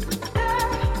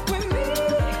there with me.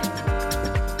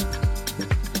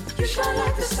 You shine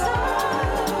like the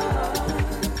sun,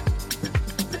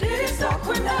 but it is dark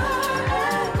when I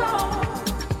am gone.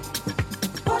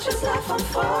 Watch this life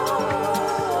unfold.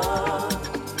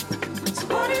 So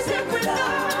what is it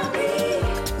without me?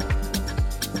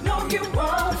 No, you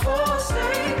won't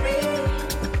forsake me.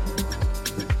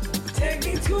 Take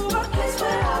me to a place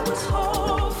where I was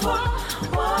whole for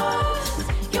once.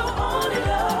 Your only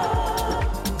love.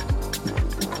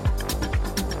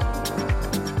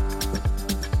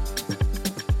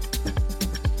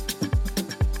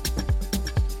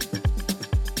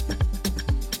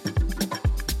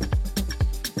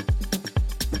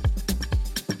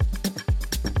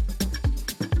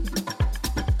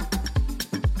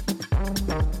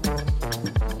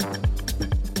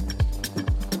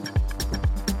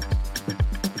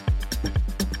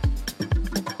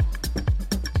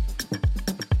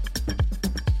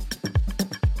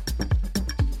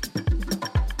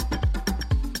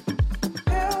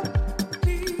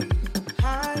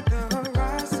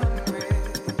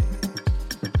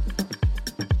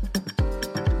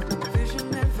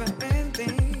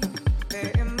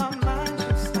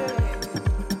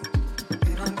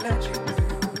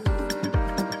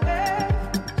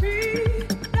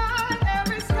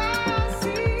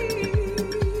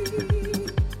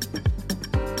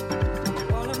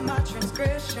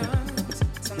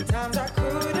 Sometimes I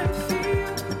couldn't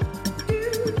feel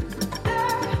you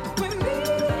there with me.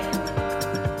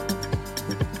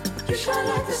 You shine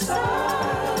like the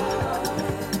sun,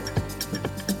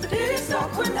 but it is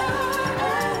dark when I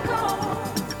am gone.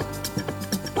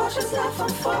 Watch this life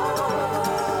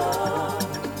unfold.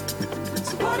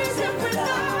 So what is it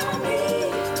without me?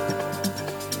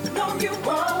 No, you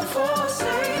won't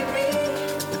forsake me.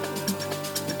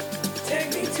 Take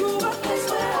me to a place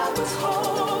where I was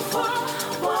whole for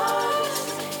once.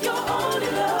 Your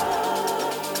only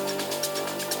love.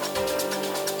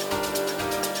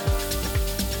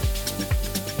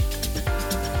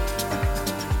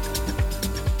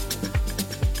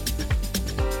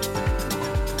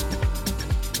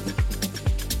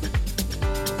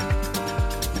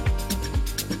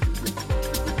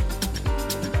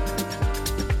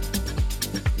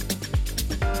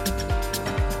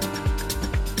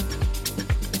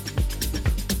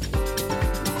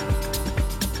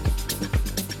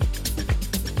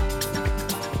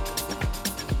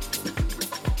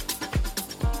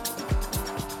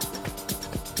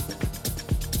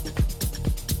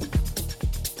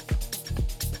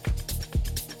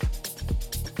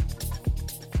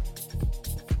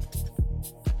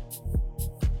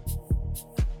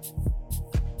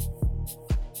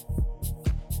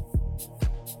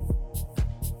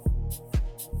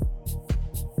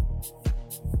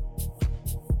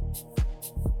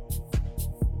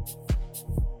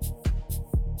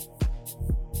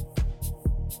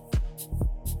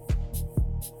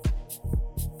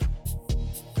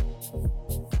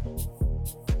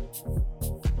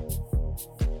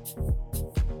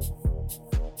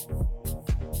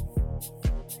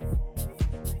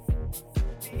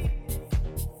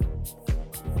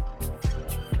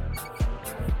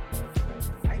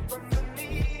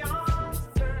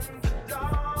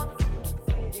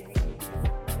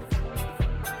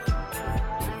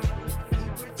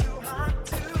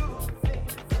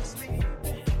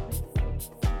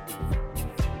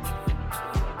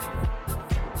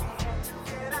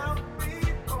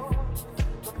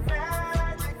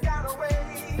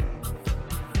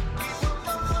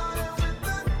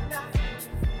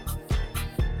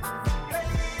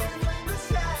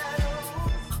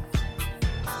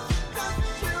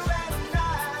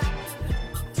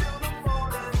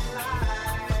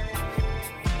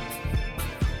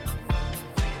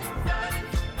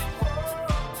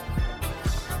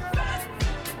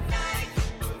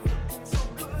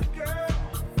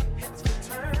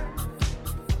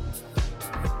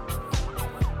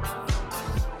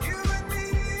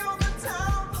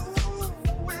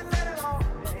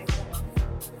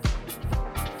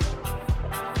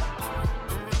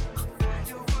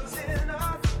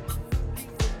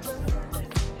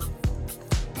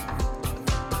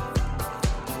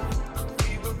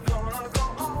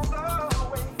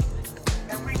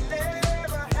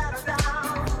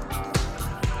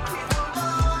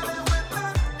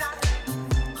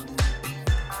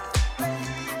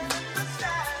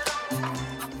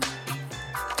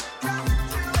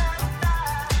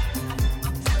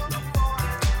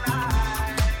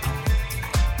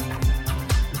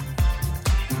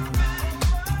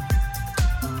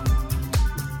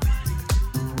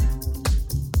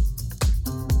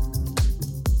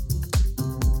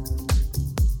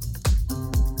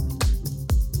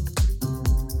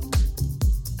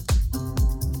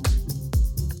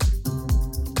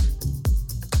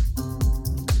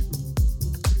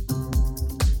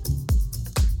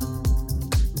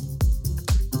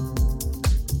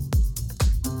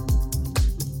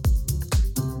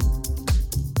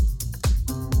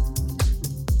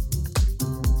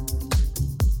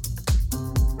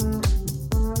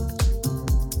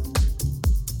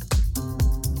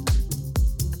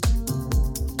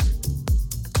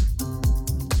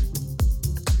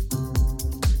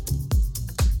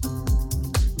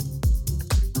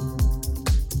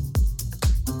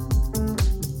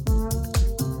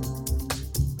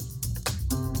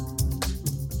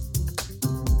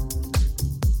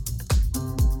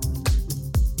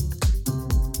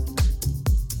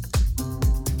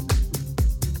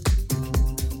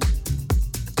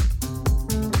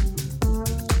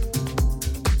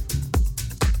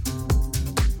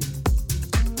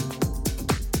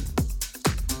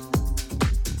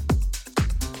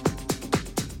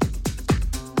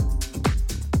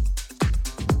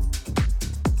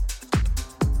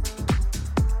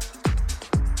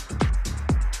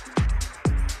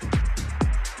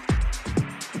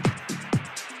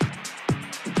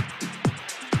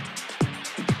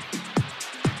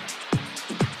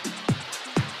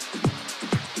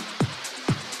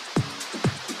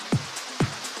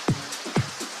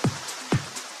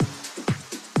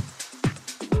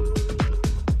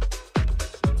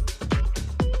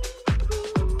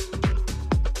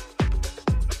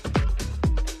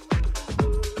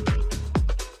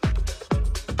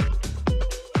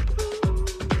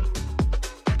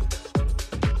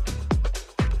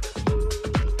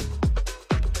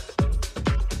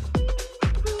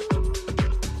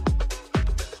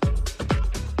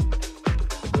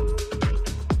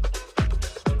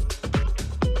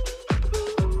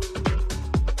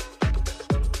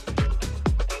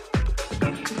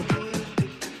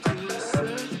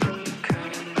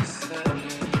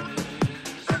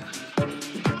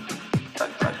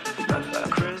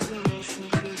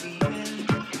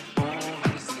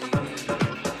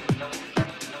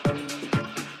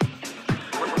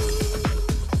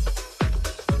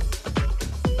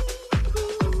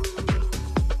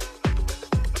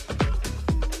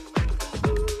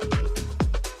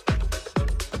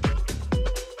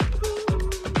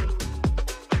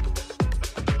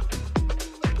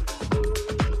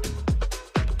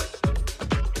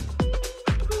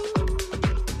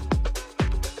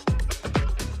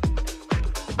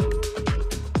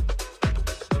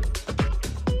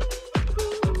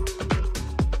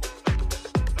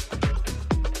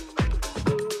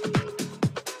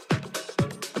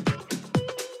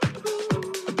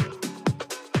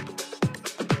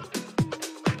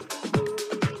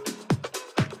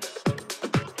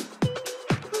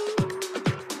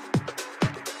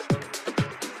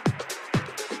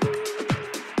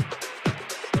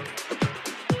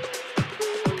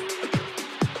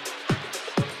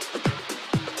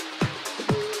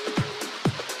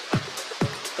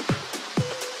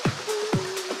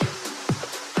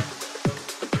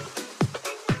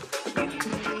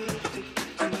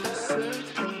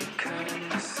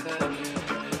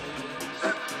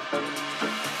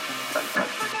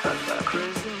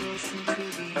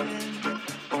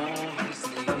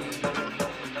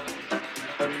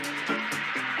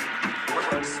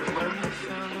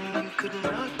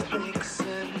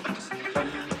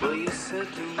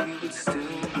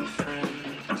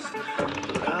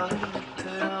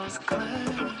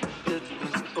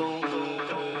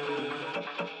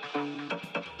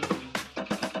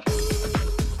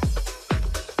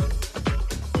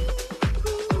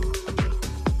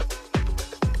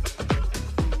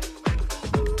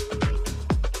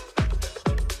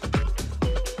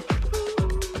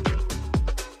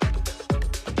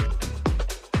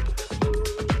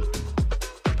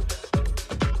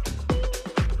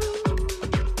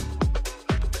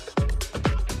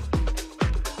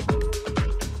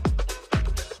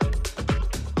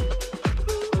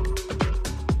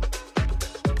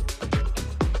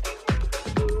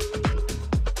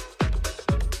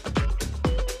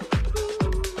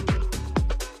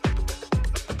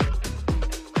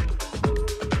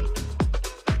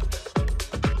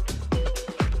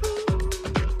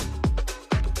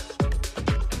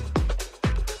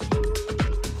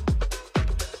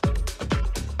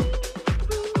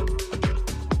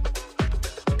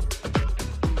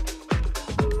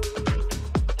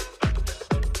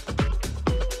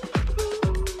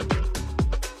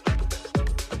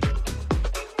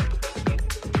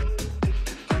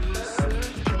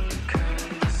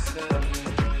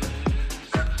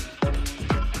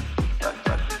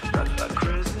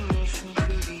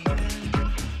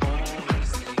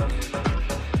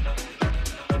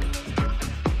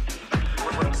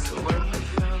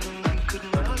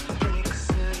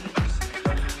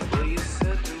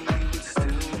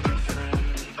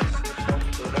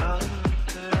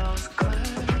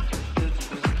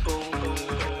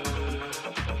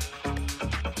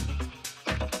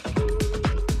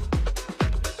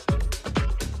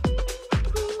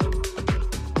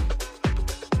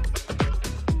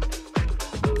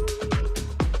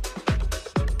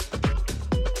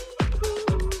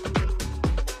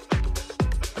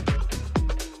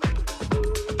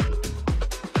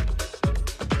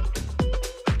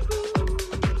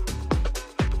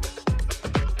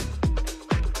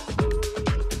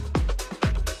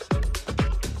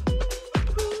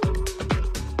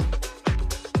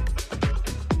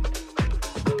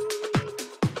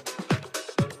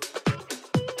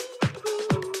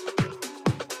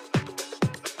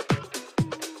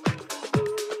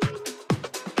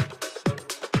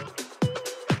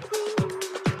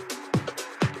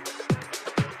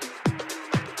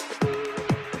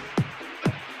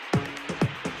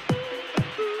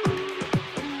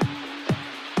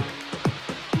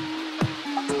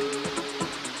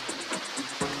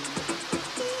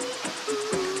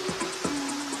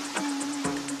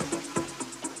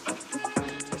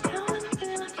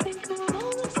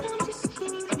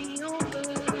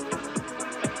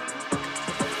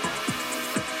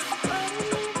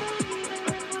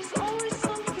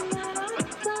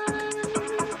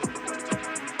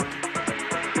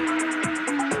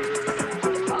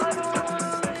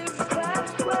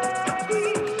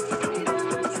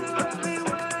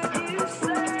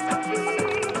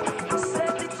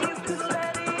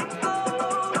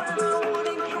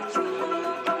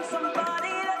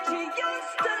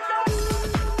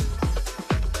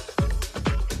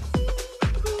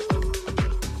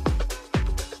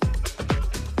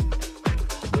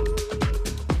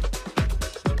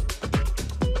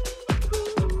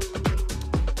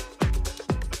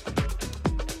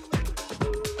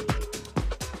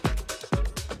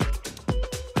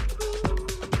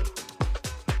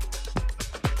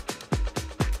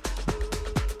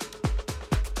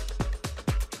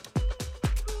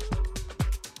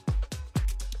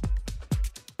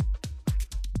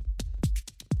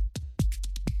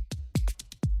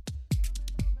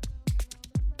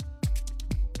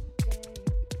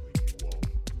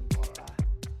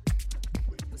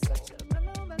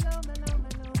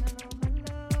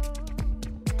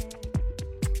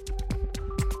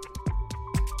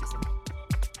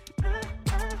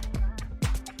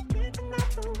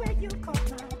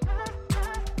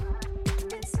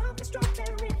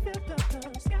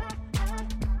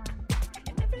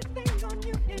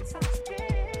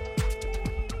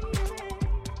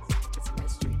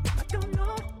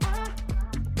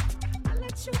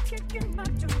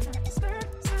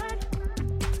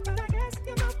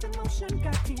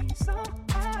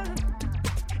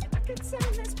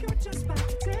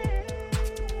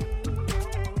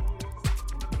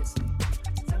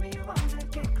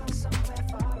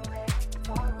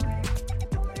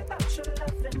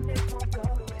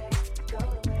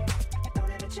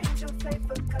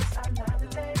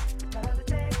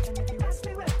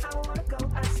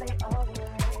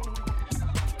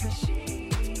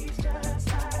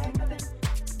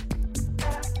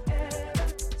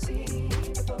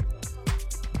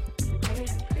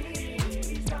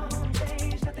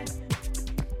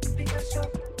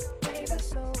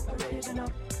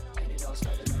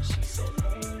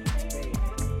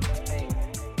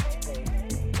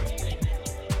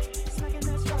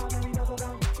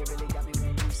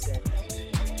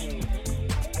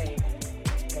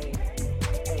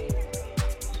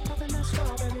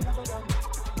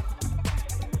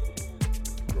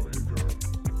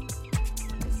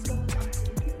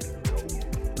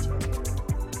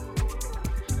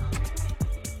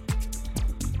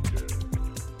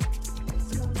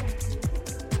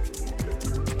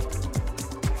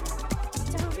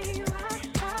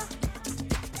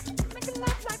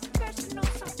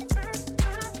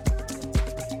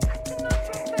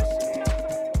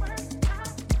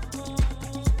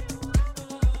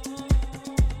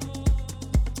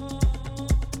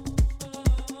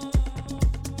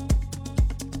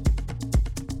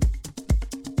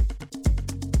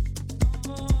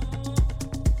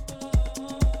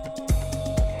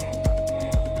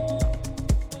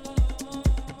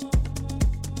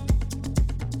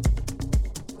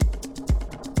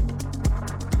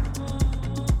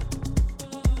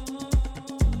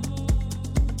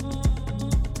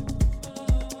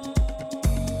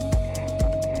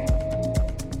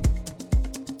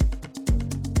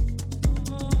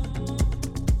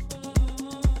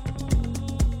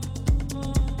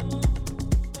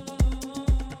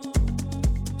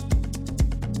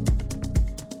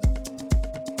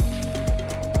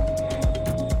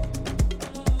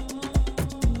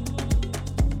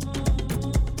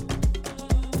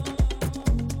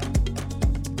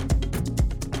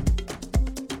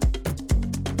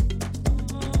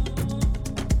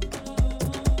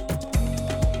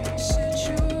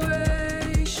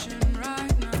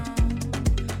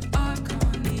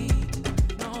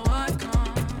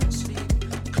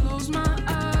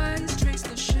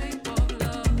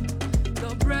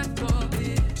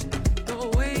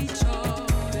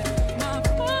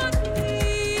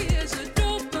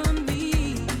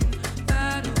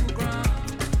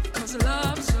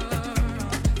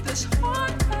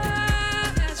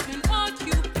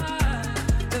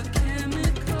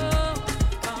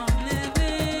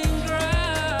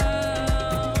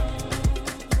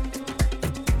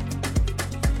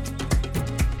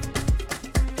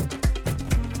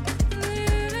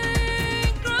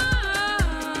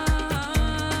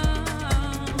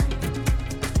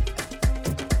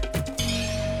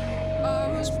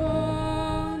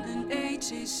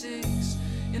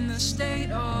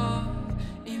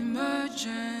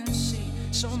 can see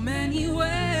so many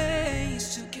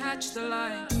ways to catch the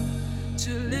light,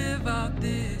 to live out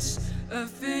this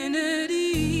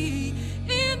affinity.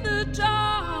 In the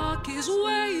dark is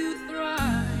where you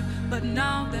thrive, but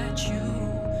now that you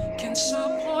can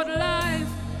support life,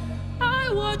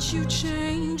 I watch you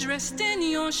change, rest in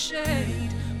your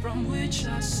shade, from which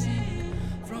I sing,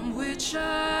 from which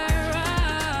I rise.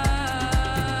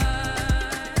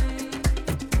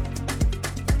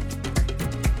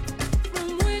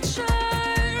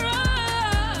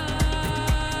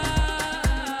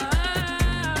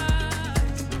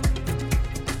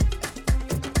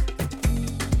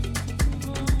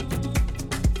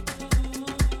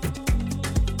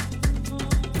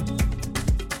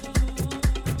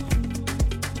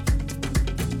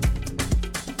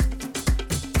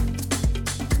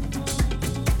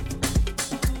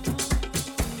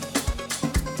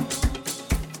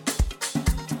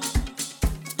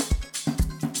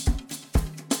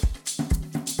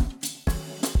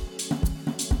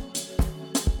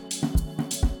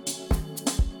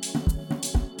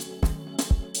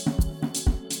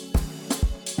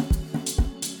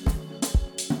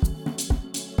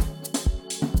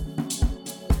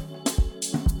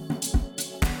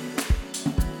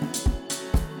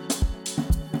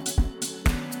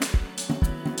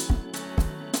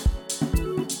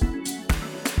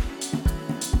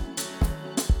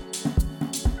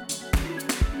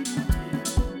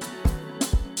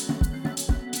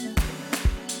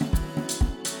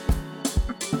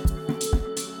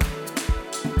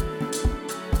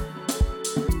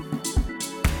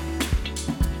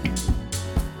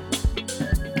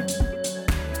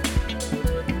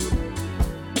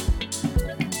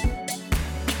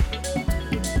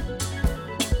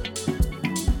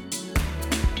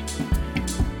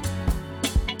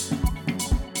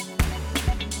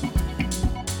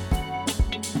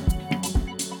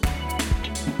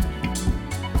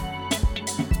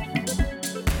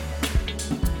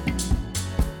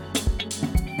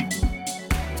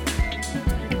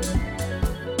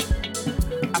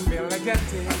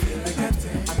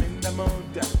 I'm in the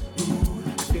mood.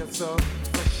 I feel so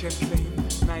fresh and clean,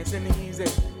 nice and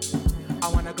easy. I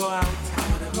wanna go out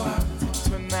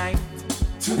tonight.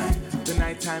 The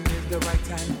night time is the right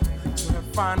time to have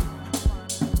fun.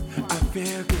 I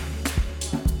feel good.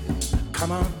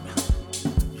 Come on,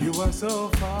 you are so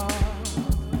far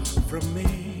from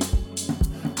me.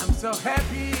 I'm so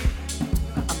happy.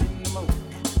 I'm in the mood.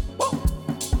 Whoa.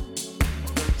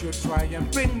 Don't you try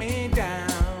and bring me down.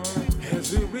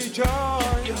 As we rejoice,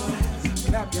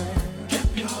 clap your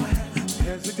hands.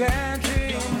 As we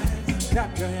dancing,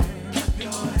 clap your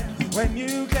hands. When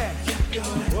you clap,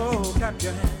 oh, clap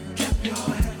your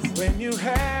hands. When you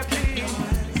happy,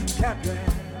 clap your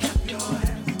hands.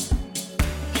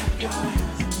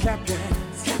 Clap your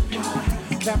hands.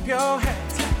 Clap your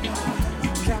hands.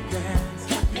 Clap your hands.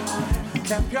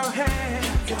 Clap your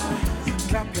hands.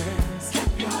 Clap your hands.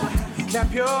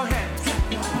 Clap your hands.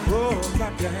 Oh,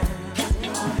 clap your hands.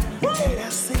 Let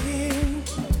us sing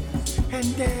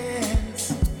and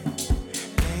dance.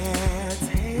 Let's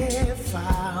have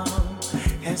fun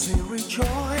as we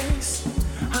rejoice.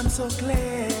 I'm so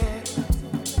glad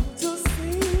to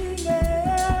sing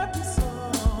every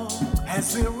song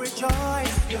as we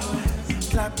rejoice.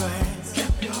 Clap your hands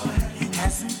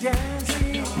as we dance.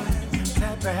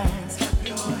 Clap your hands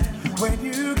when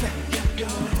you clap.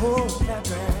 Oh, clap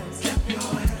your hands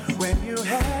when you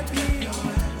happy.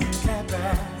 Clap your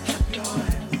hands.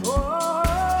 Oh,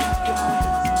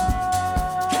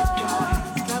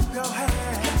 clap your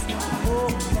hands. Oh,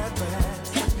 clap your hands.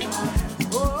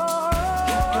 Oh,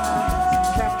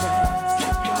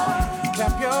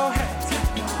 Clap your hands. Clap your hands.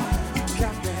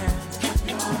 Clap your hands.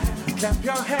 Clap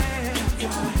your hands.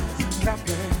 Clap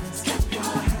your hands.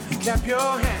 Clap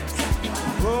your hands.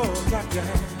 Oh, clap your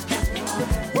hands.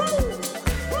 Woo!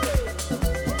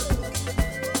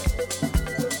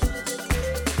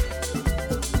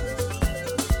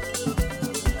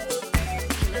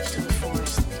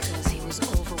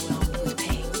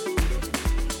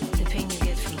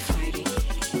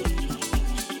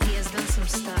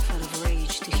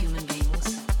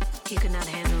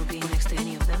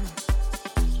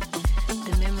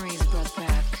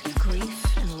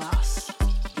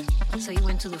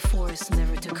 To the forest,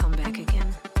 never to come back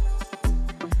again.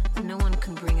 No one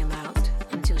could bring him out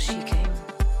until she came.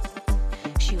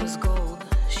 She was gold,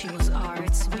 she was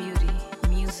arts, beauty,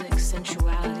 music,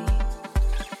 sensuality.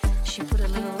 She put a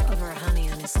little of her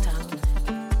honey on his tongue,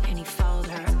 and he followed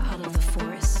her out of the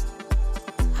forest,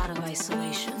 out of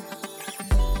isolation.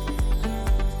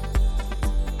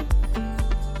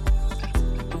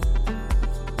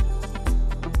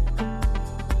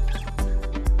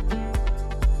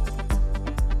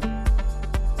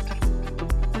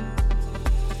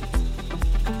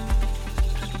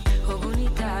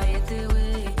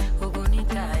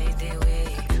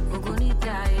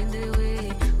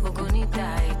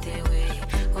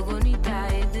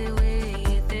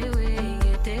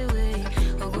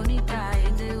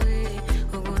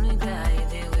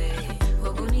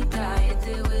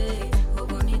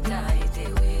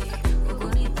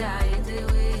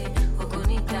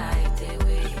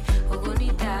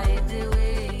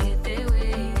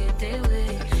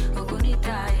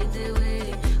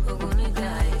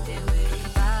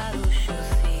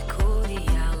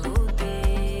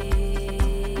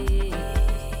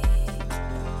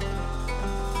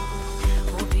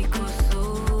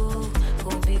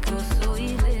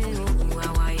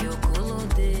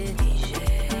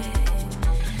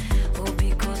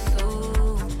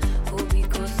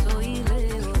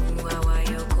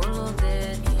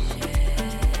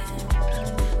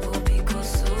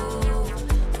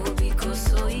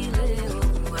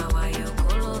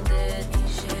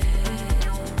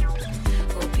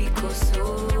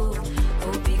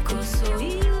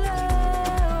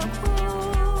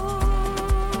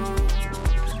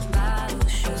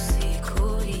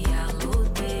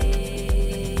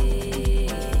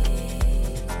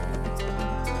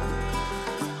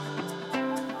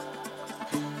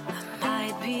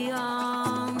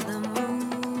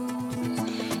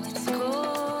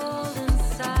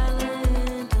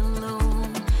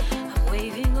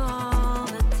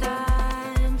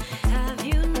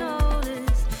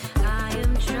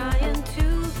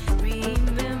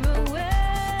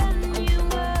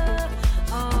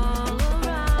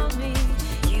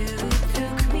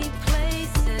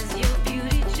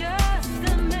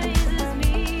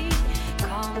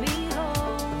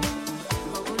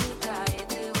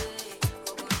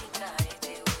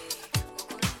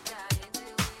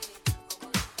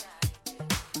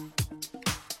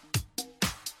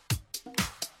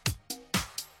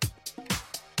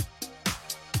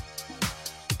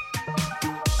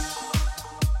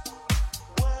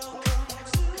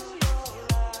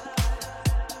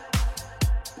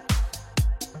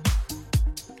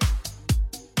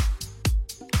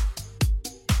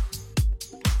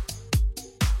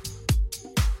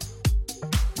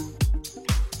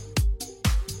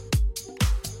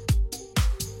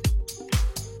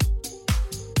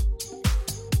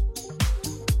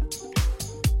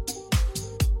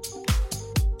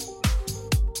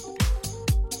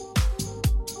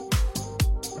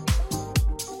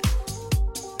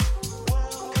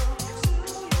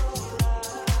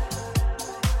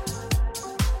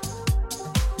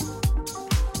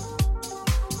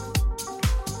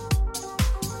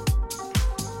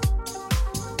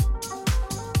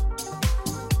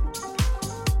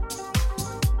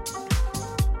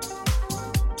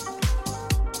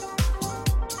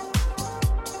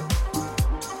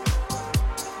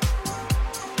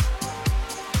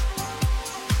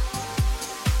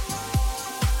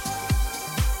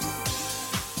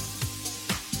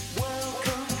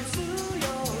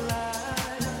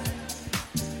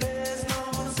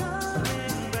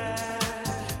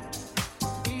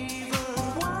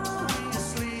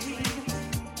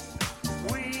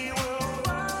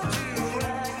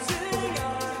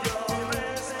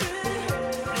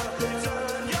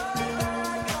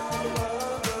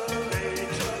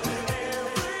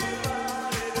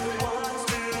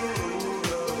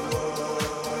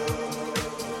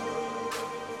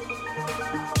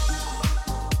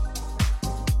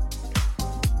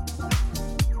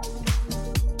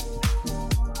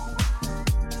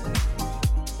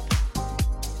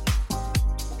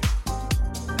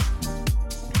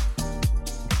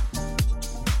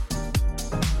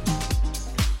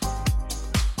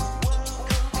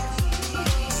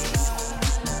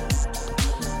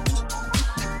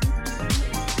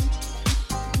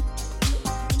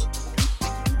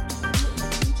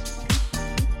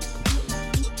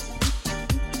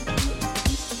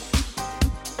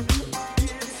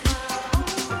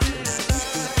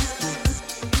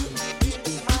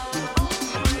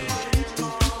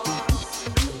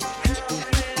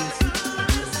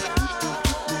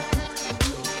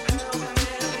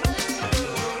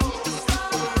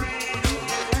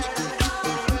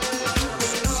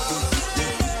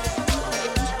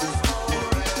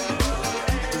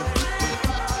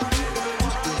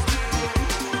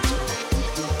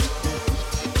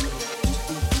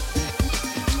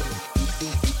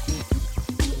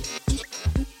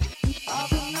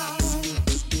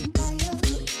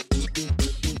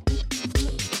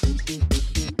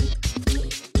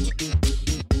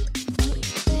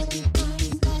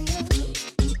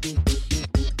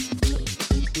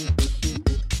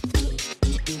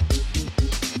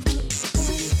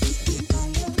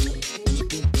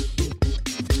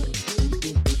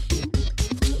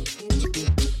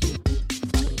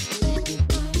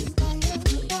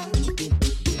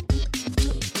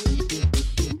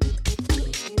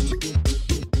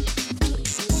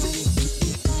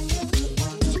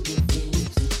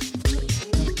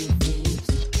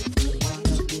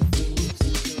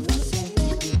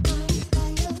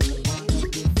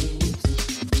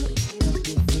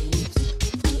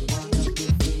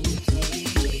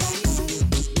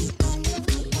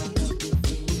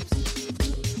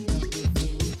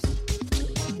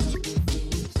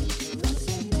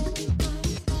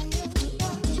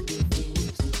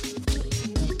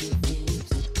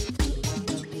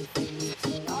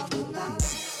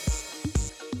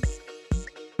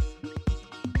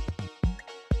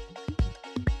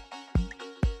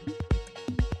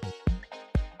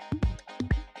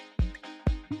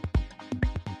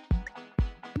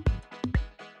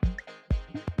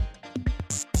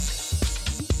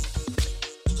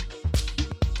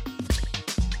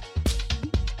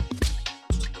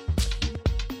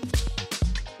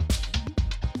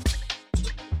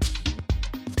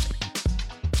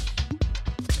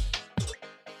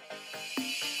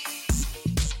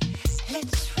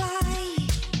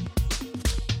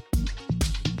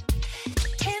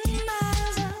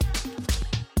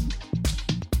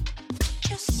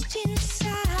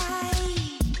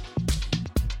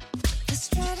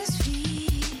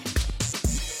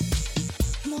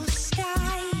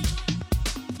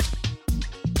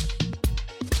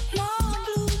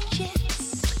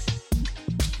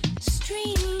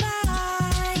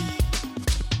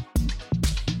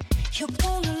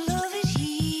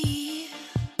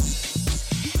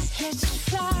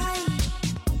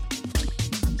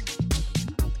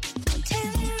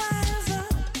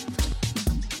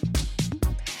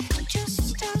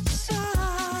 Just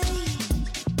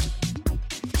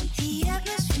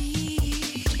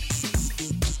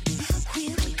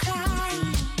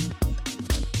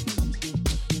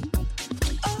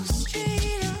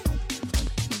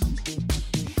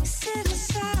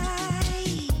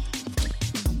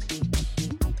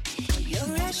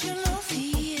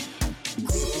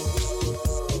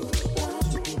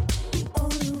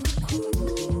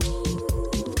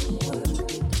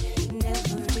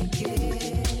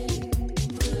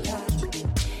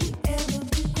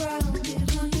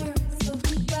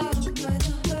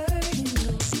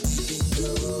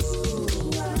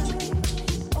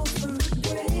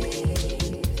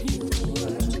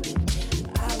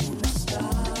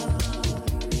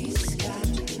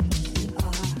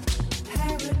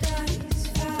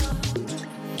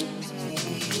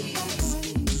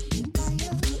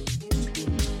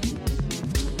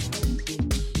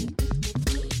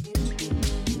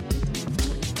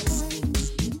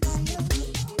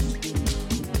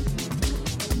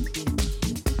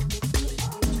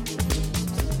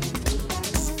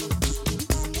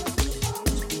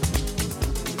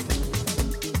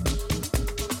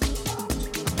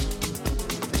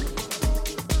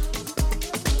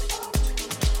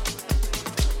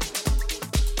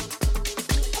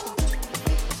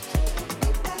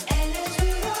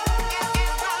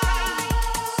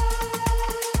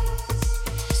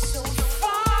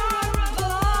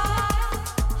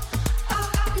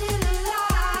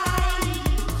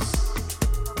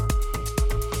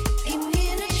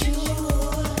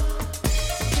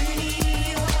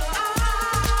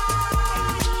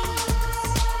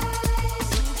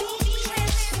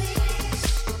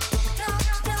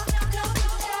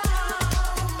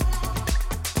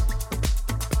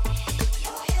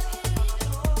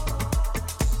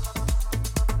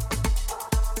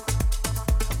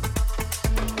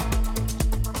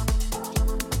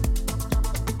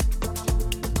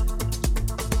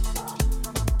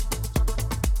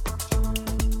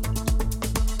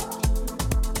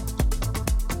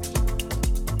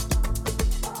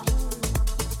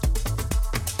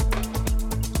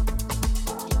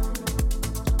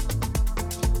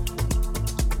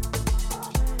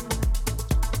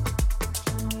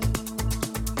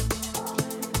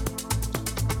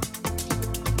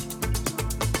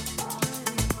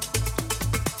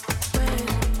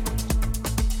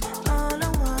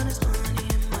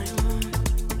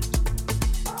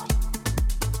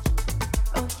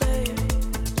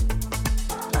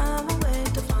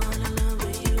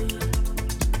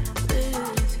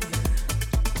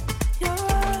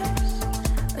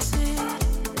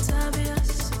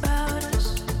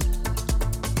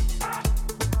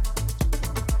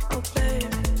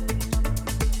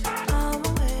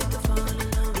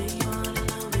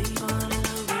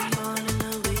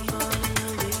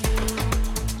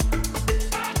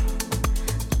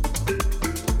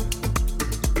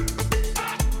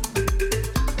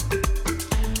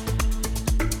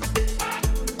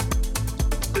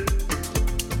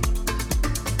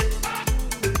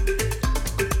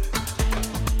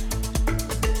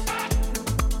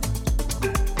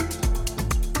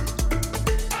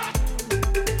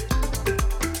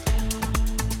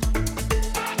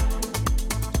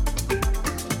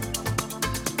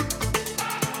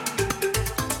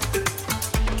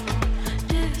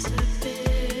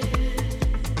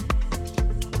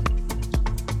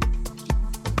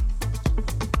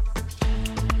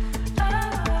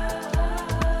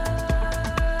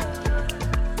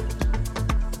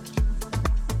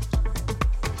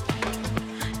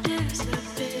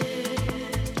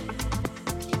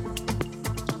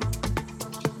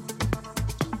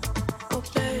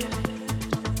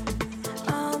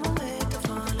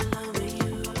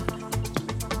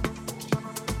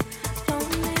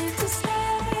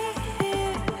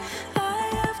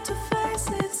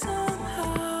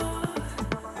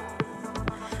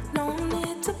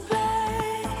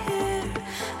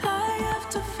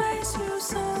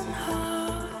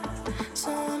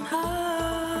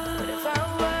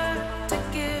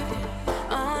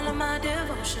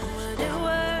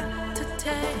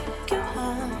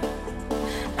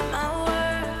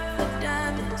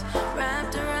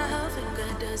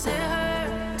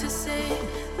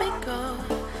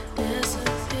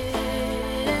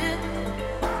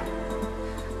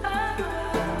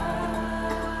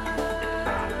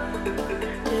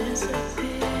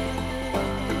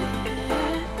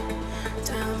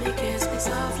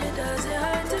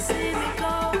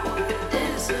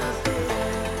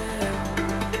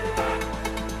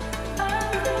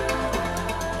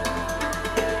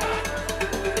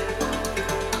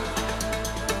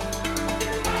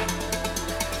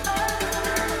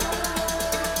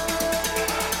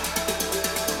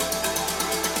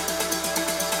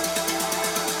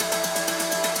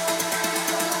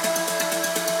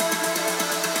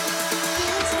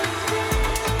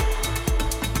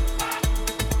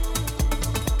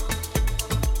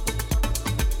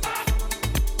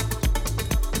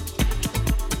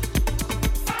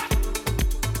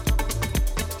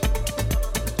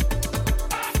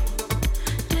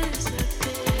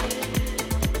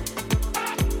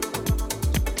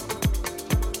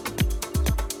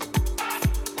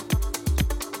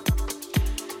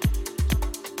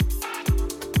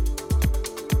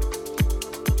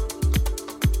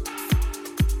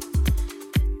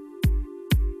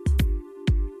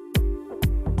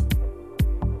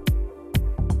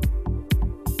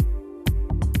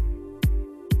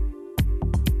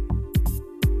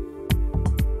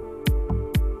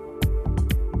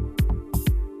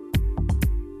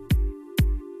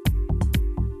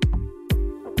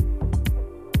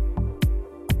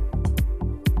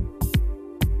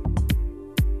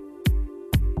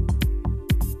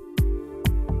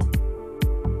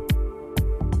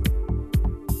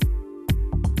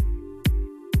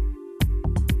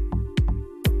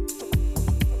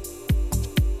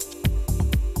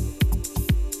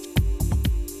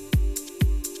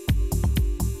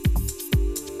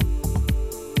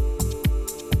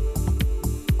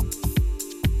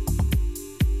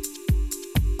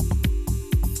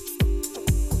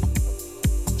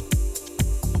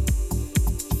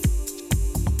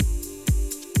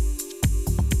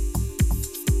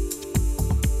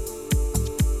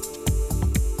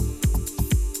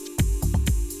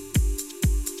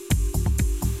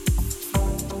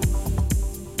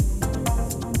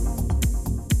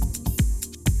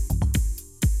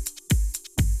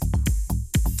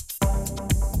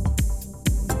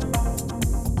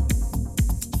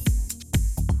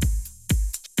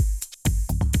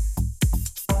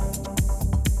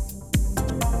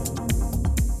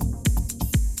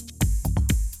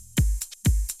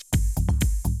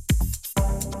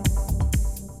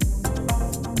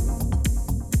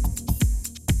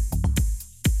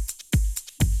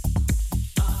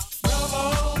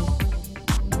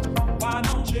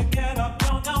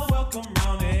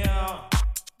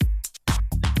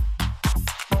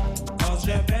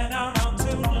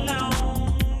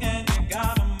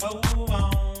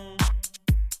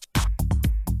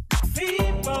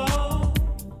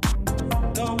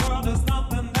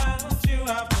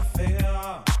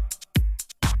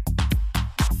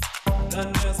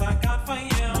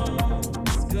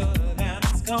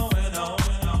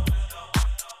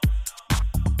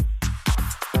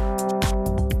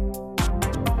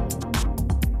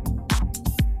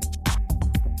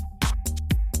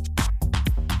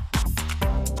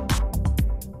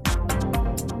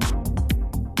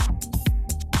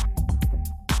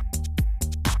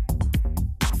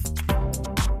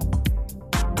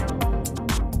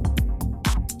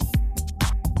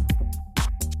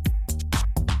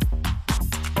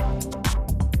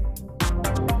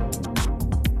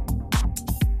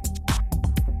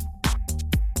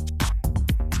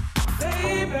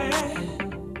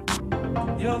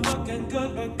You're looking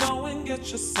good, but go and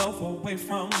get yourself away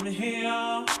from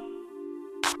here.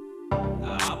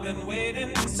 I've been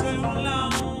waiting too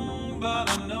long, but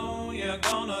I know you're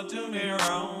gonna do me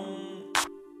wrong.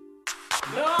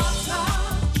 Your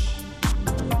touch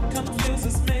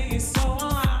confuses me, so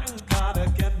I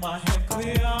gotta get my head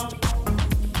clear.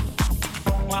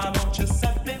 Why don't you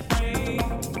set me free?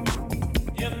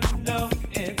 You know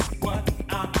it's what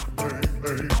I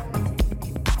need.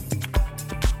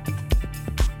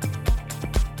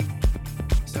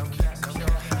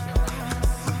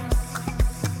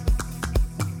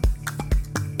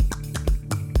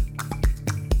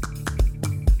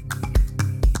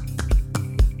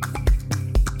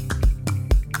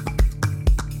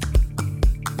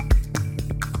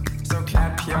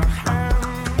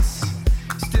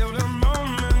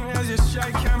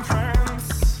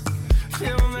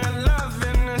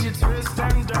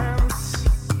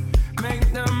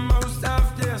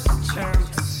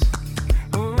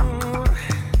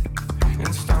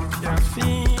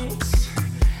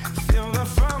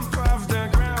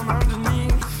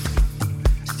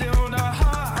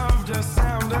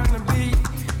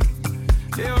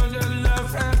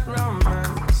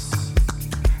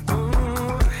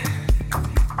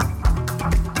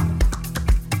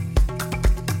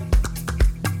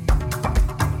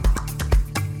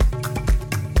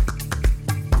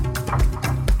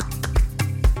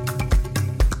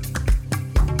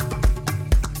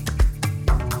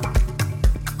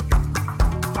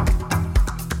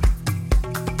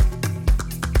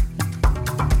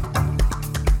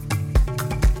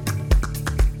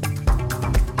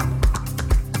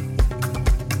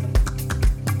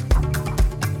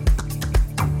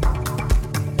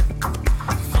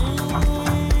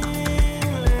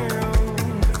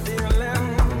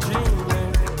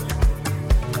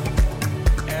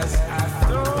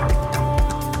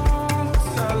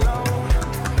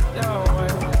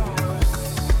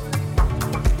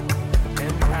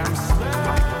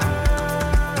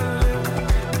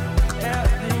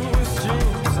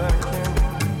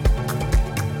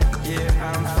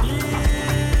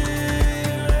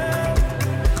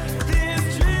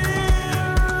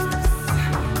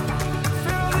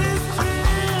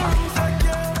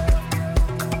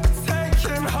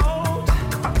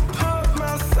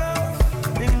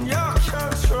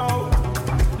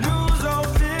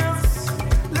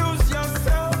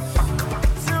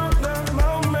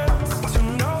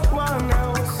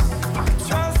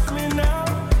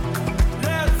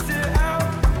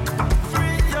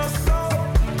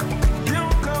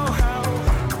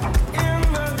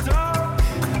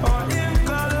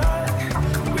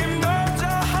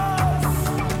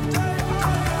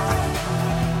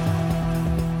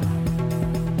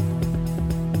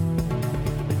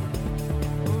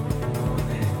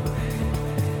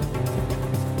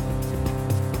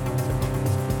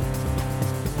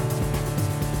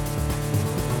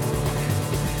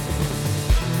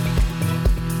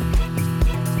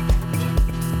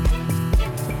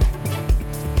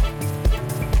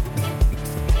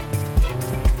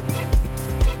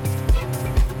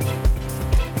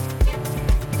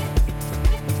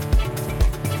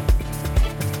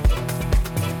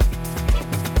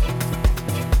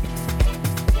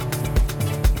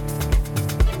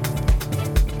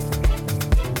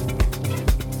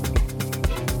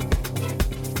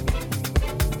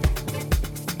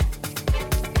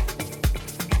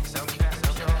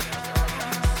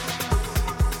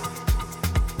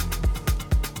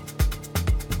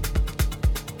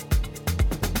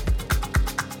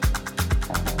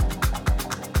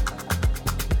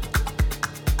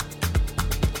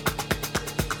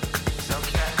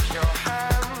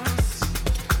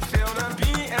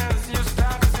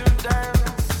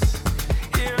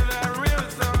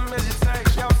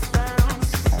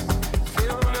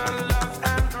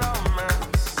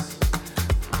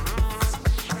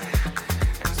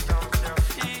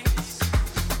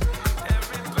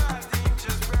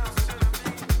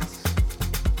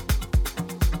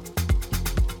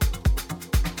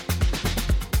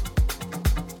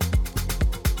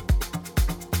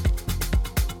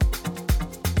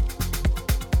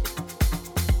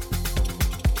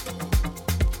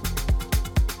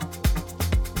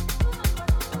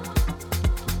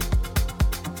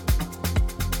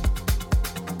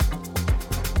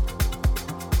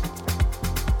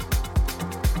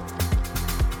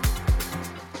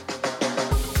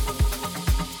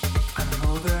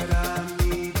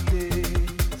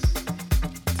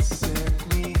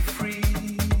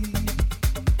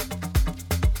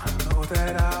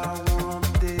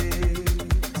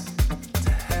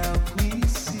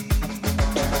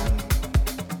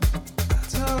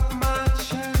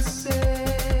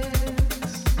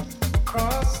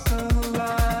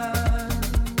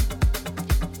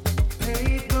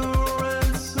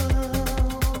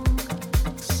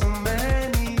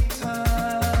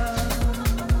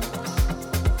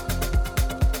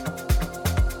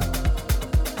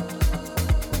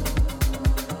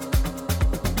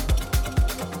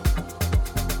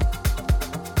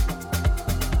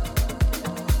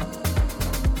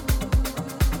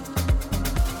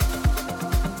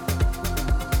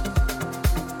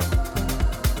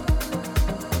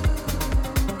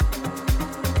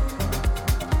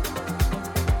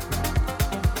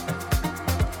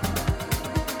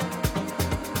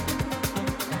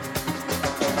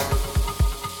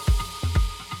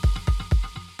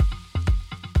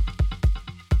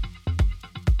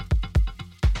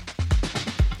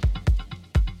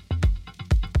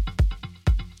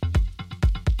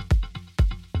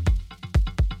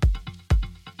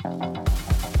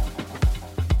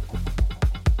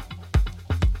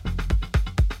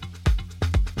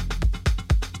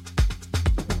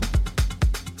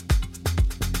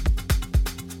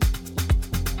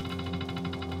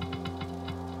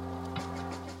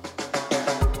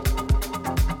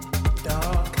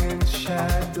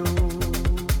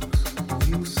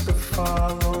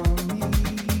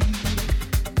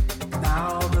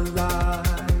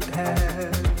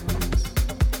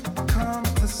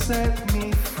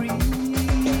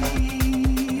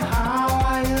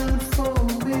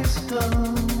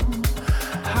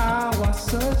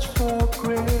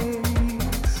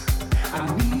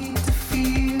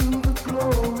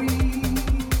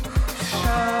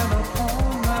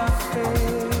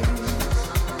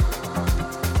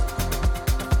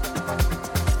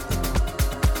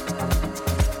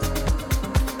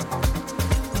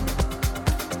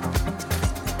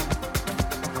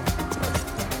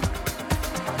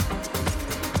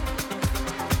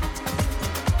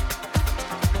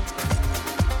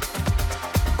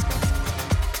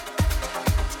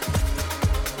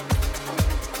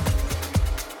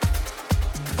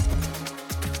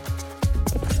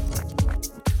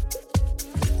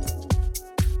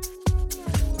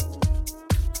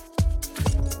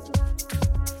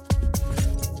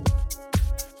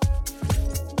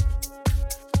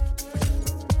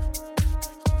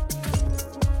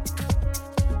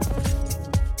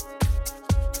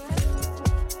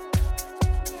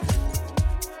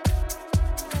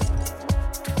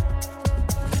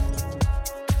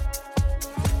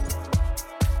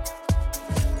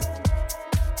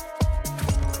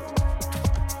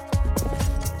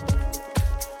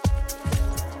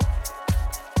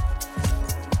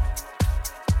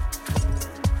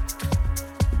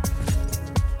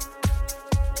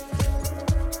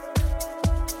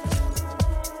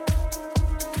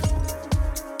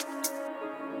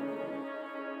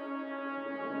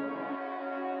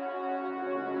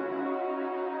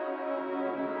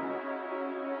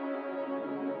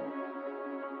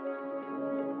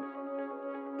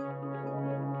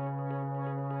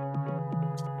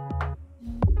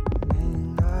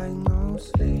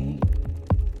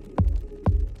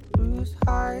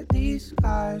 heart, these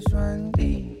scars run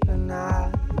deep, and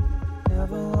I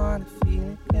never wanna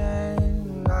feel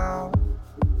again now.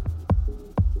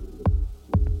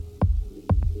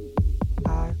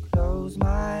 I close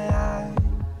my eyes,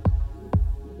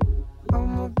 hold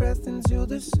my breath until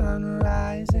the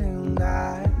sunrise, and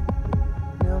I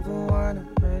never wanna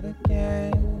hurt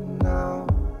again now.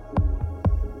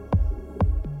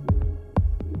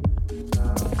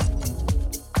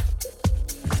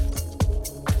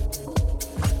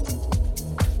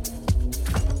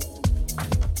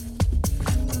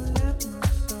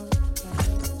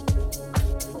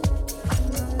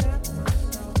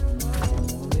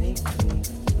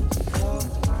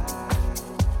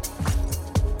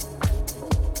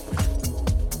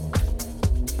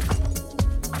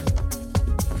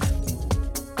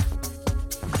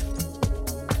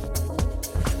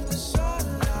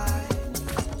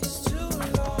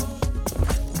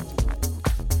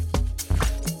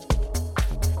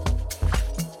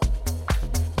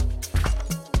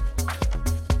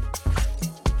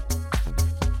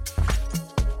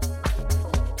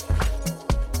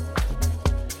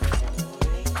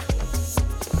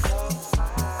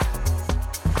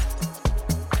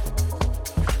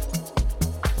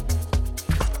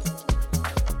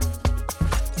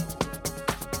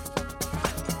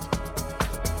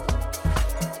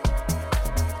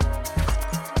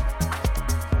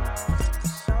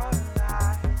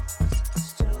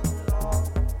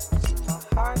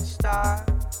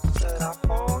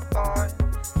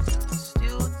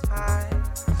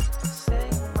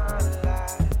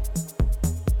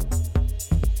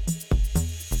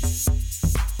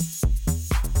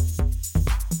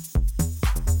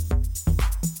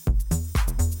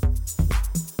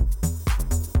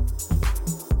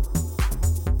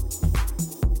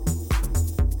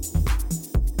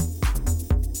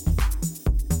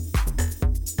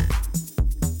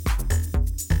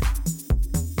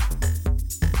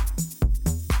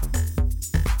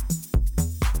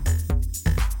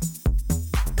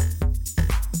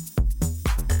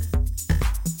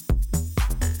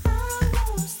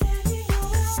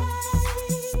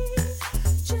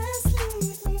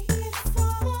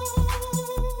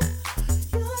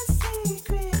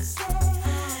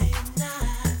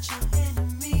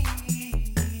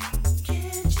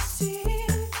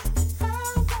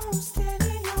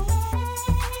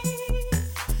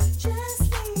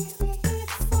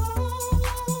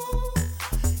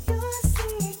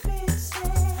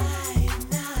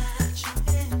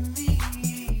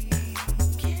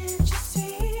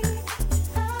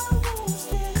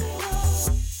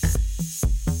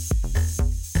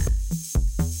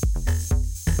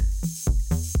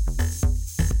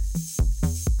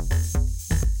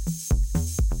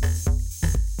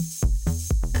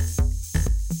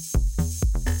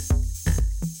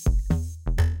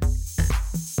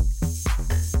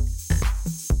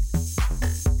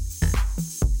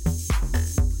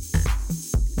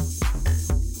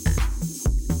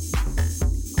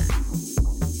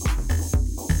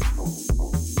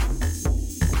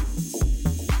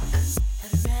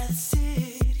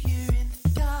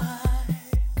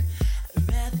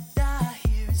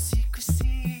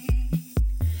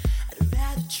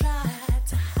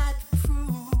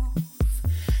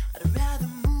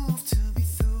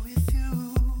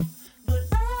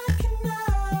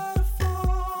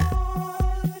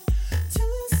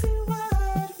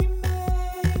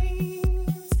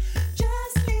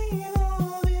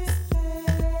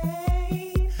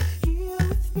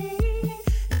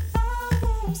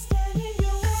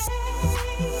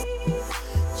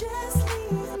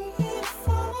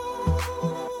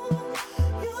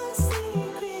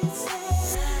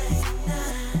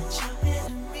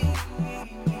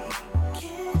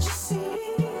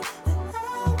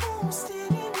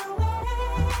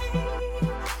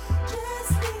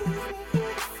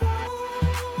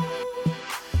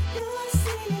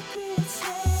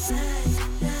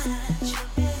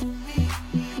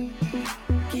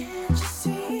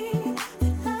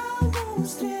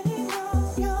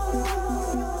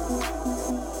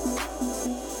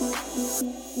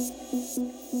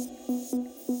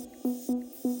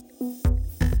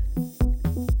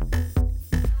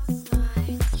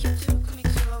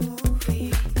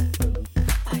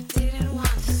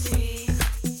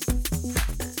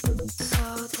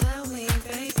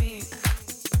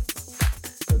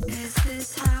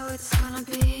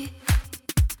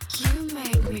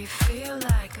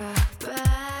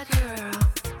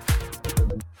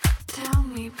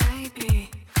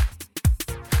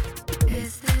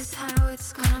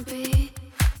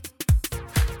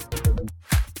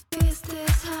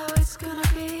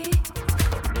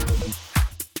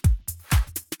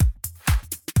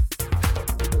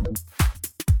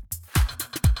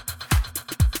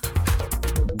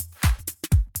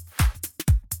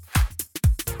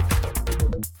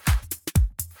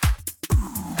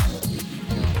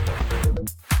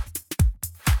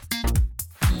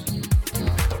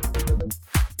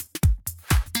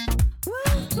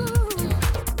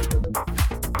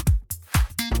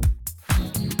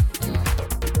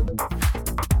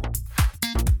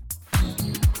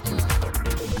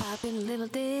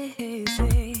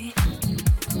 crazy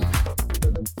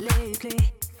lately,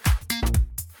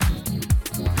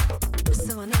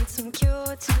 so I need some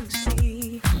cure to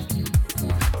see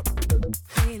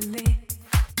lately.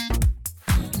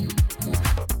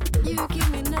 You give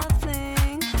me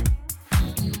nothing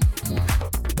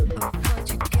of what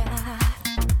you got.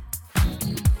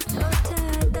 So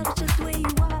tired that it's just where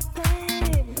you are,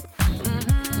 babe.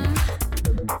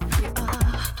 You are.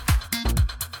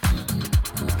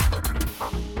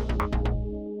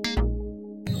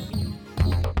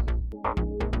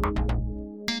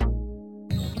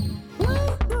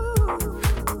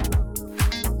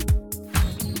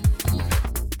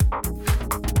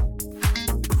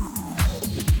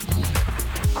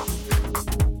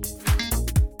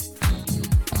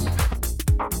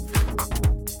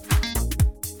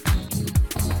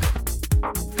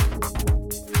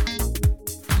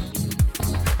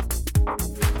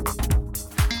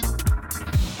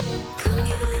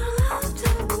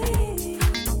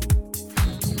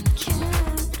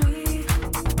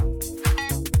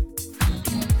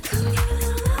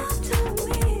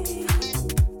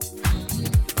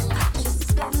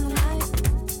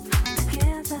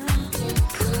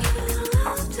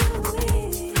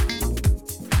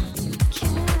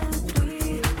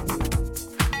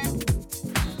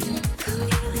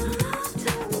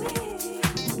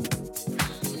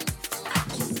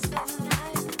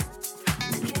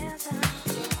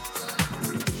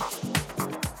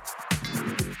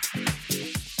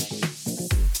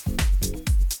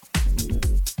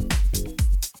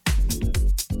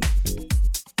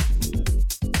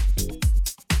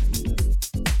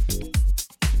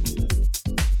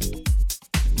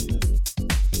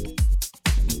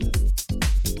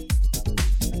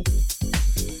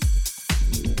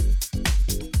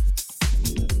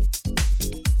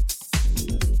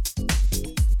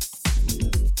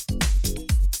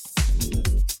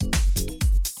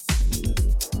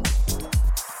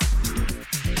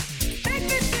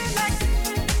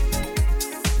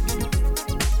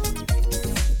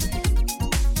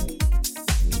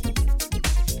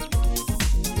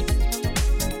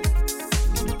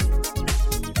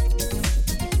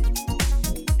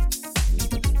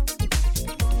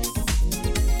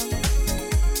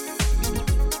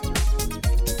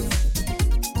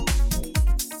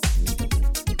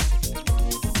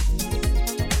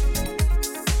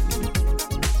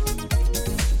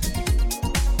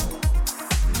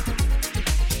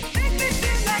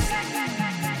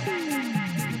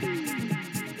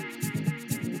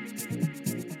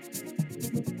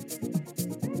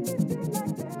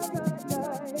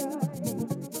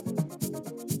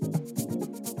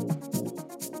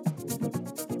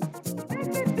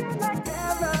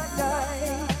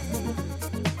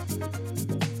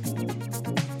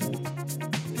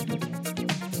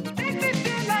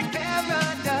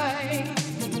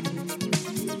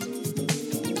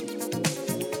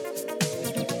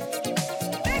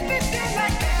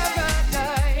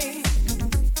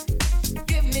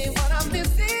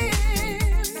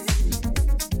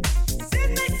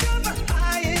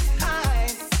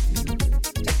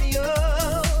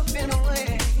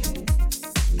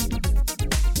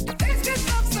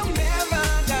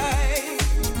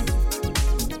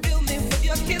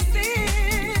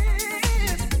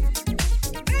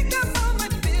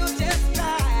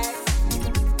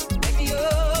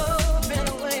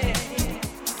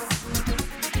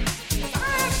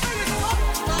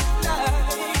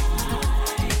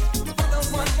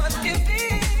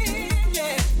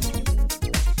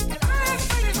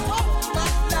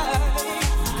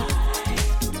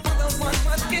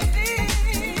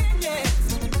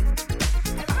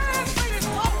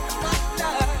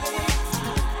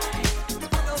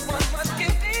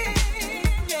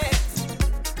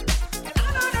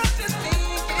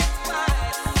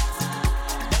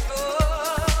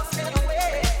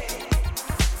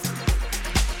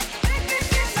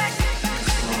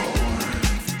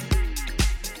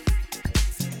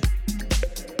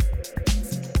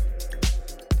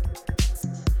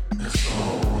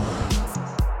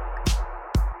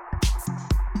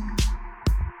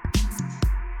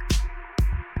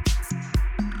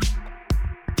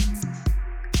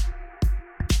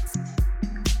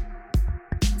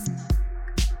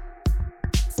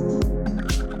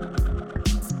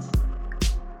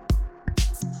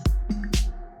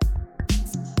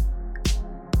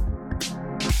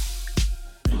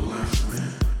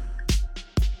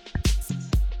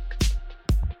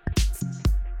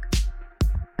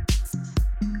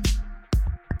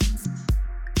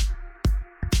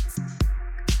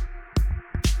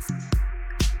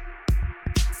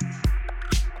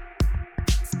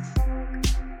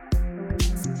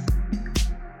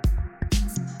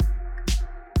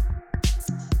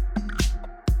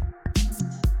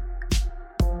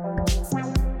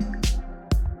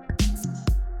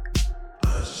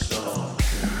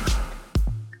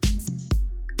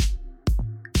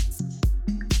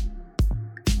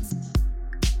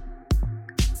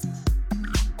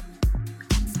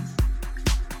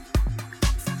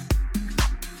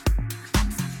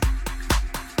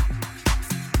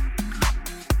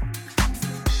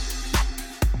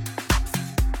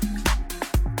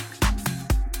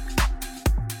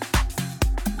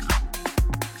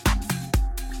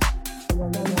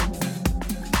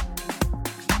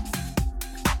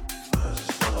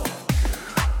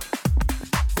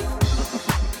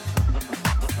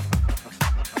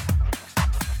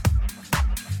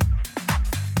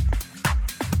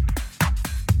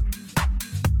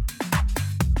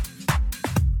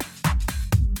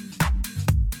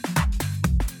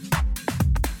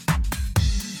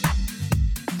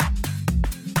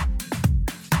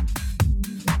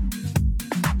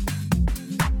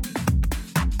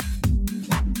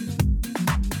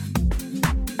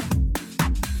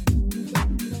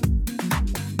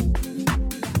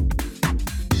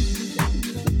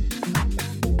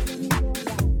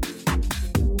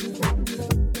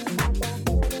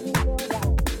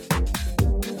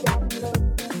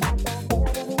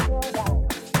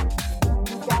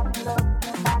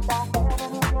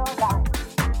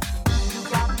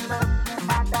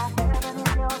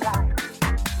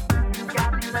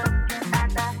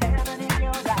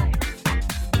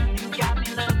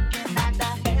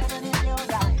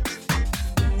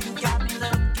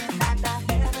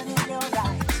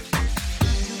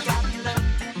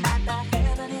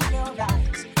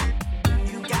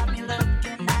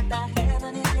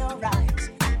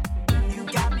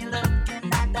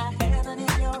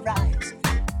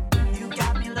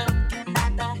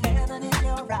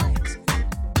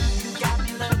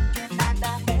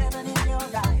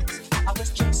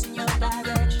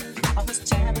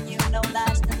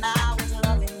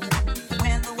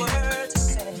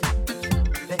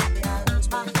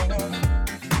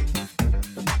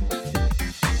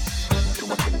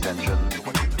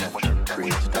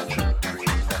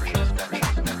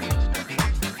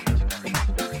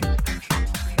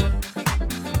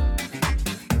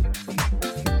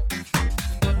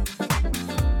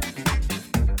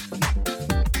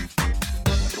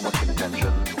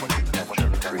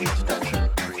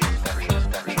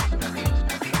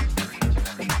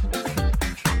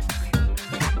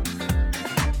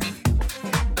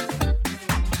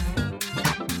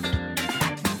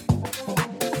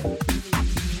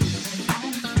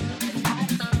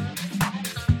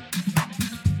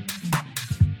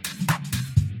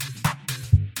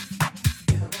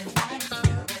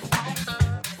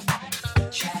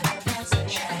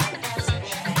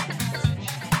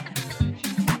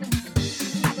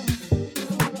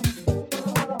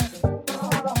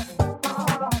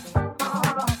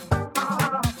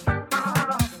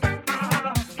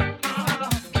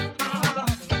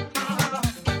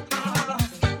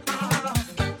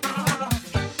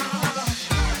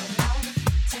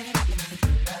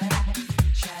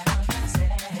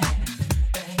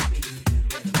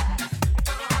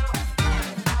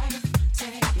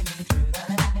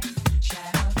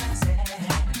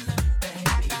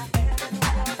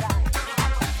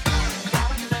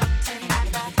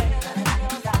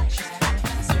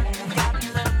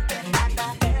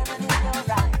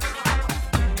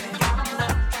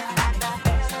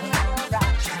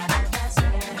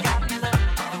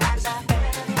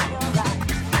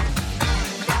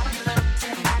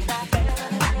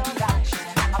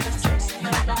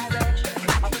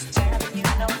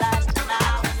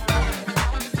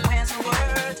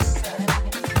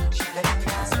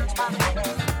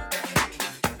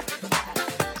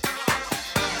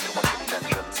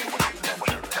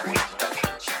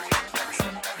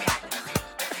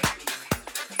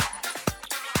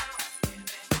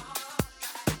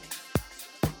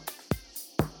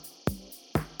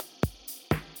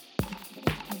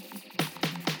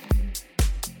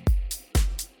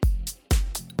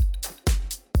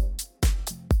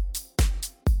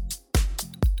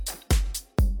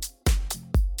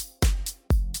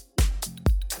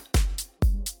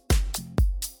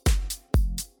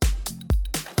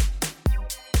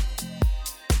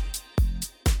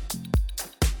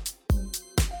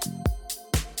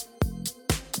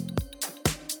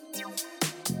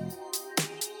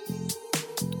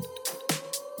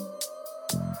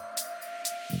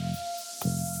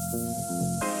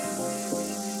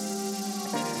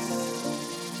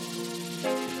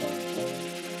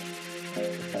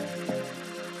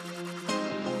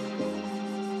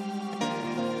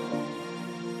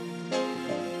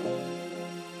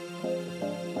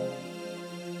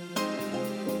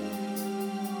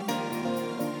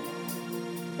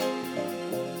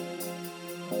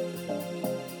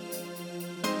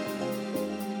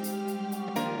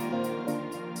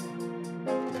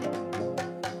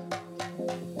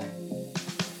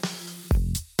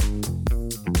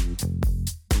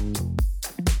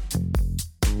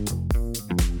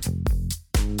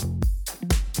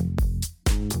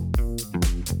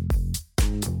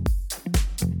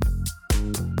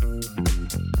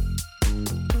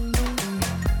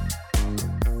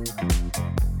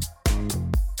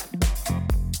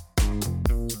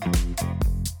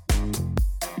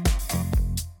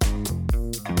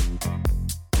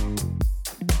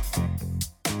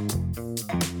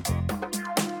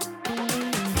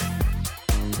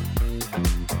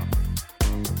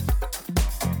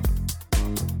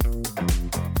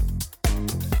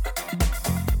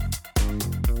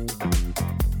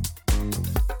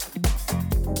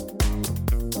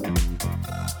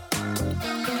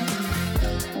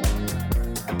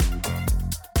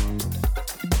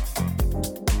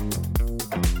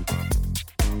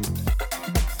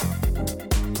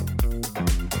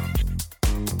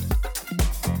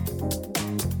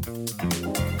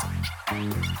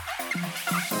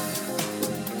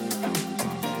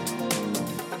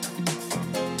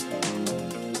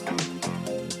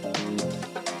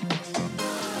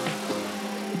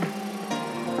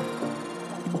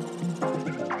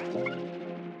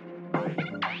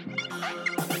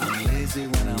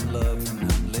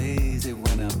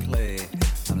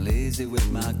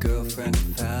 girlfriend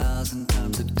 1,000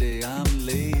 times a day. I'm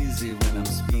lazy when I'm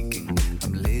speaking,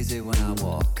 I'm lazy when I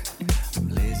walk, I'm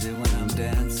lazy when I'm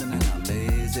dancing, and I'm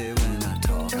lazy when I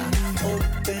talk. I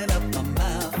open up my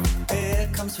mouth, air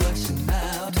comes rushing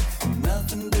out,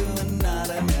 nothing doing,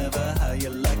 nada, never. How you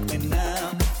like me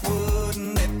now?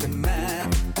 Wouldn't it be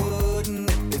mad?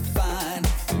 Wouldn't it be fine?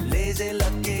 Lazy,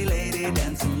 lucky lady,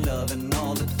 dancing, loving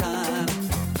all the time.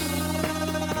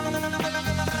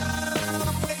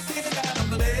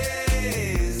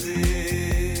 Lazy.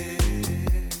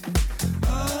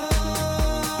 Oh.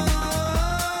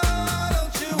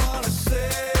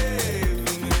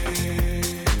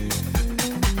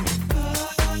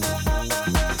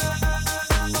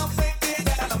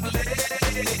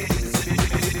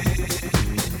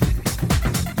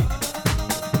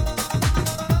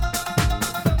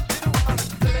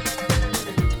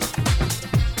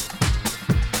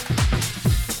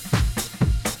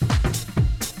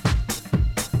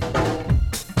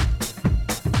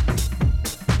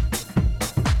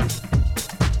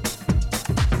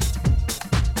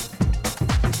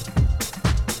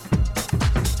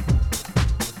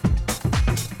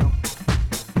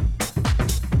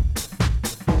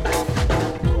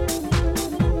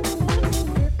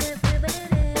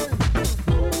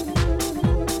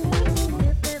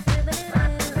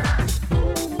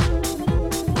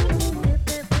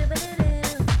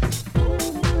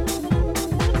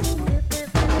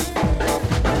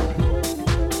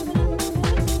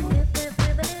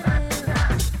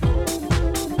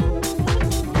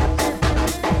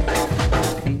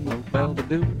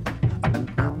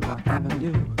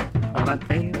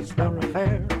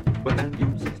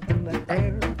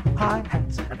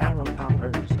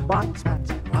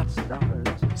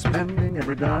 spending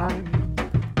every dime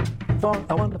for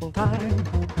a wonderful time.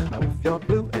 Now if you're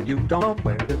blue and you don't know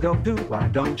where to go to, why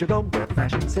don't you go where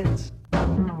fashion sits?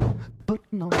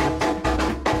 Putting on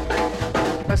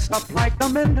dressed up like a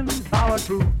 $1,000,000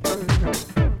 trooper,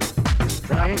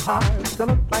 trying hard to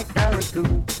look like Gary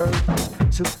Cooper.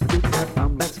 Super duper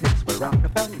from that sticks where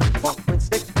Rockefellers walk with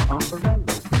sticks for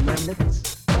umbrellas and their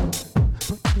mitts.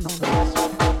 Putting on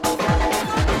the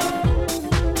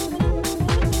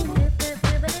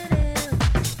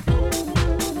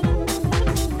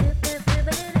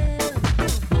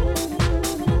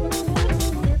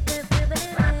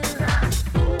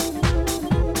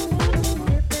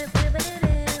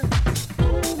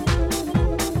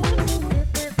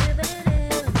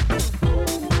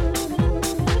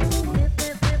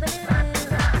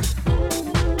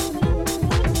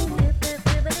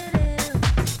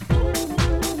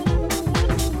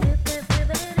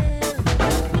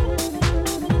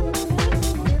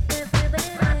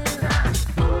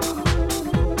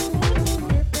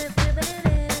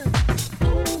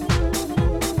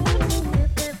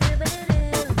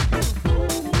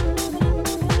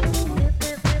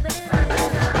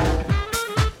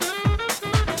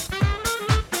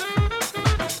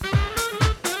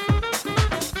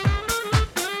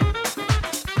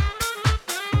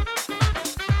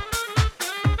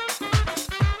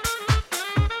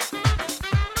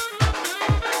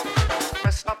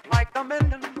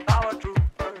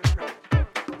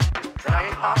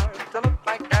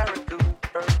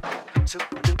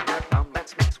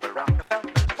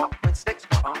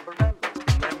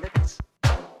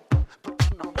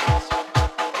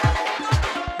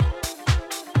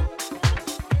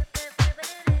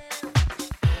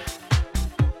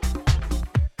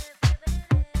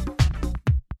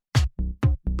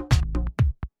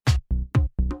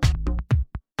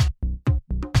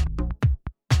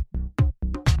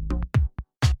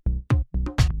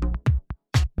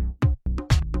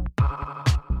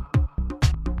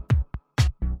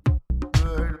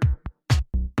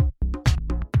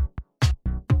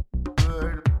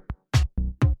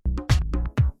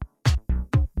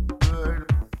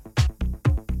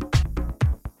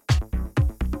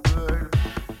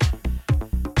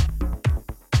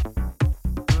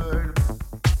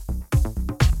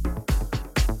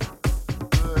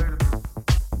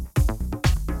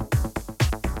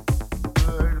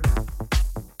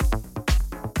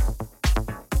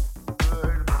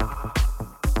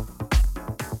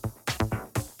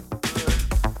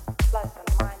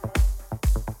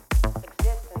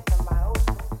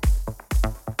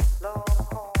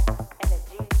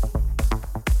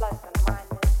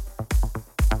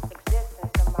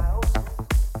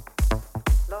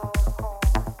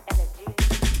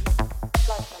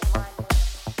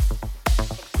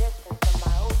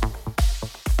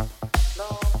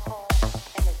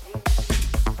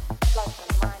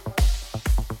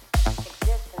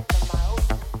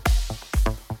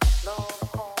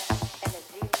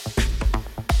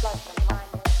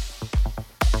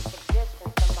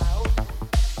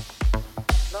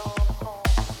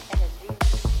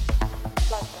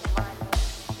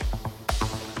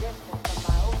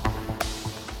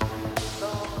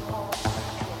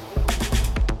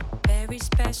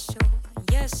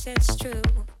it's true.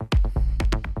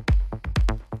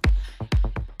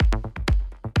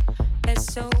 It's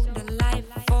so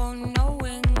delightful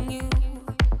knowing you.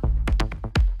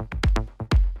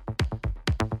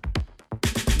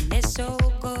 And it's so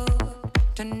good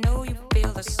to know you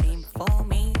feel the same for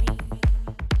me.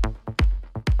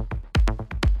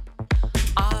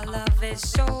 Our love is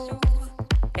so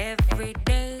every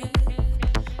day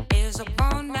is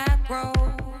upon that road.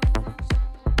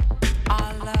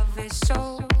 Our love is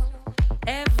so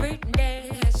every day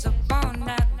is upon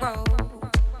that road.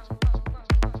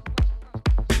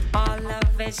 Our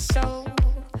love is so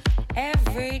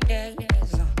every day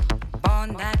is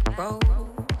upon that road.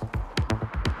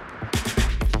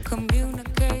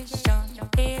 Communication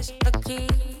is the key.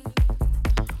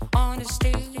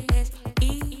 Honesty is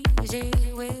easy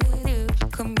with you.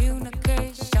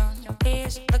 Communication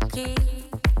is the key.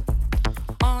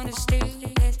 Honesty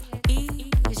is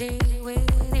easy with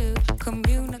you.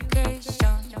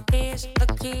 Communication is the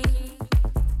key.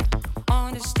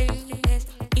 Honesty is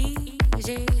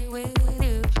easy with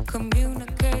you.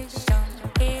 Communication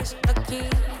is the key.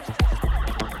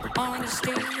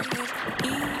 Honesty is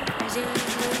easy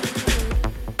with you.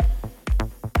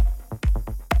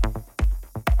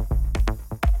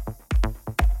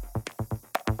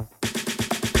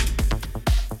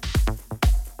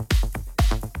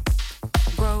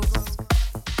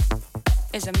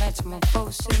 Is a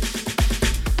metamorphosis,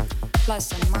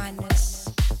 plus and minus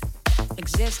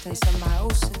existence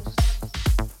symbiosis,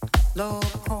 low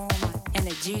coma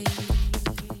energy.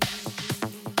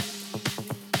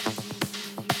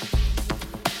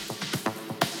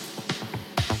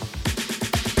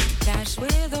 Dash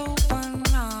with open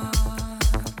arms,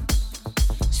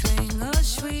 swing a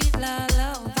sweet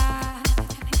lullaby.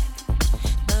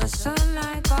 The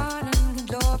sunlight garden,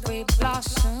 glory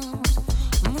blossoms,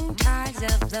 moon tides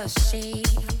of the sea,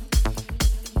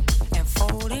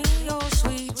 enfolding your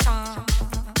sweet charm.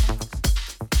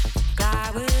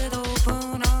 Glide with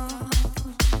open arms,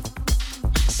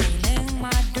 sailing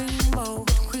my dream boat,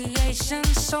 creation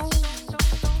soul,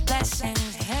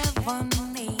 blessings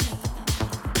heavenly.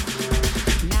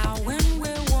 Now when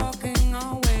we're walking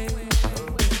our way,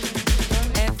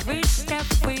 every step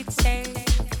we take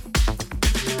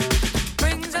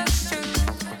brings us to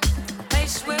a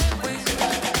place where we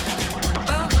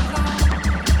belong.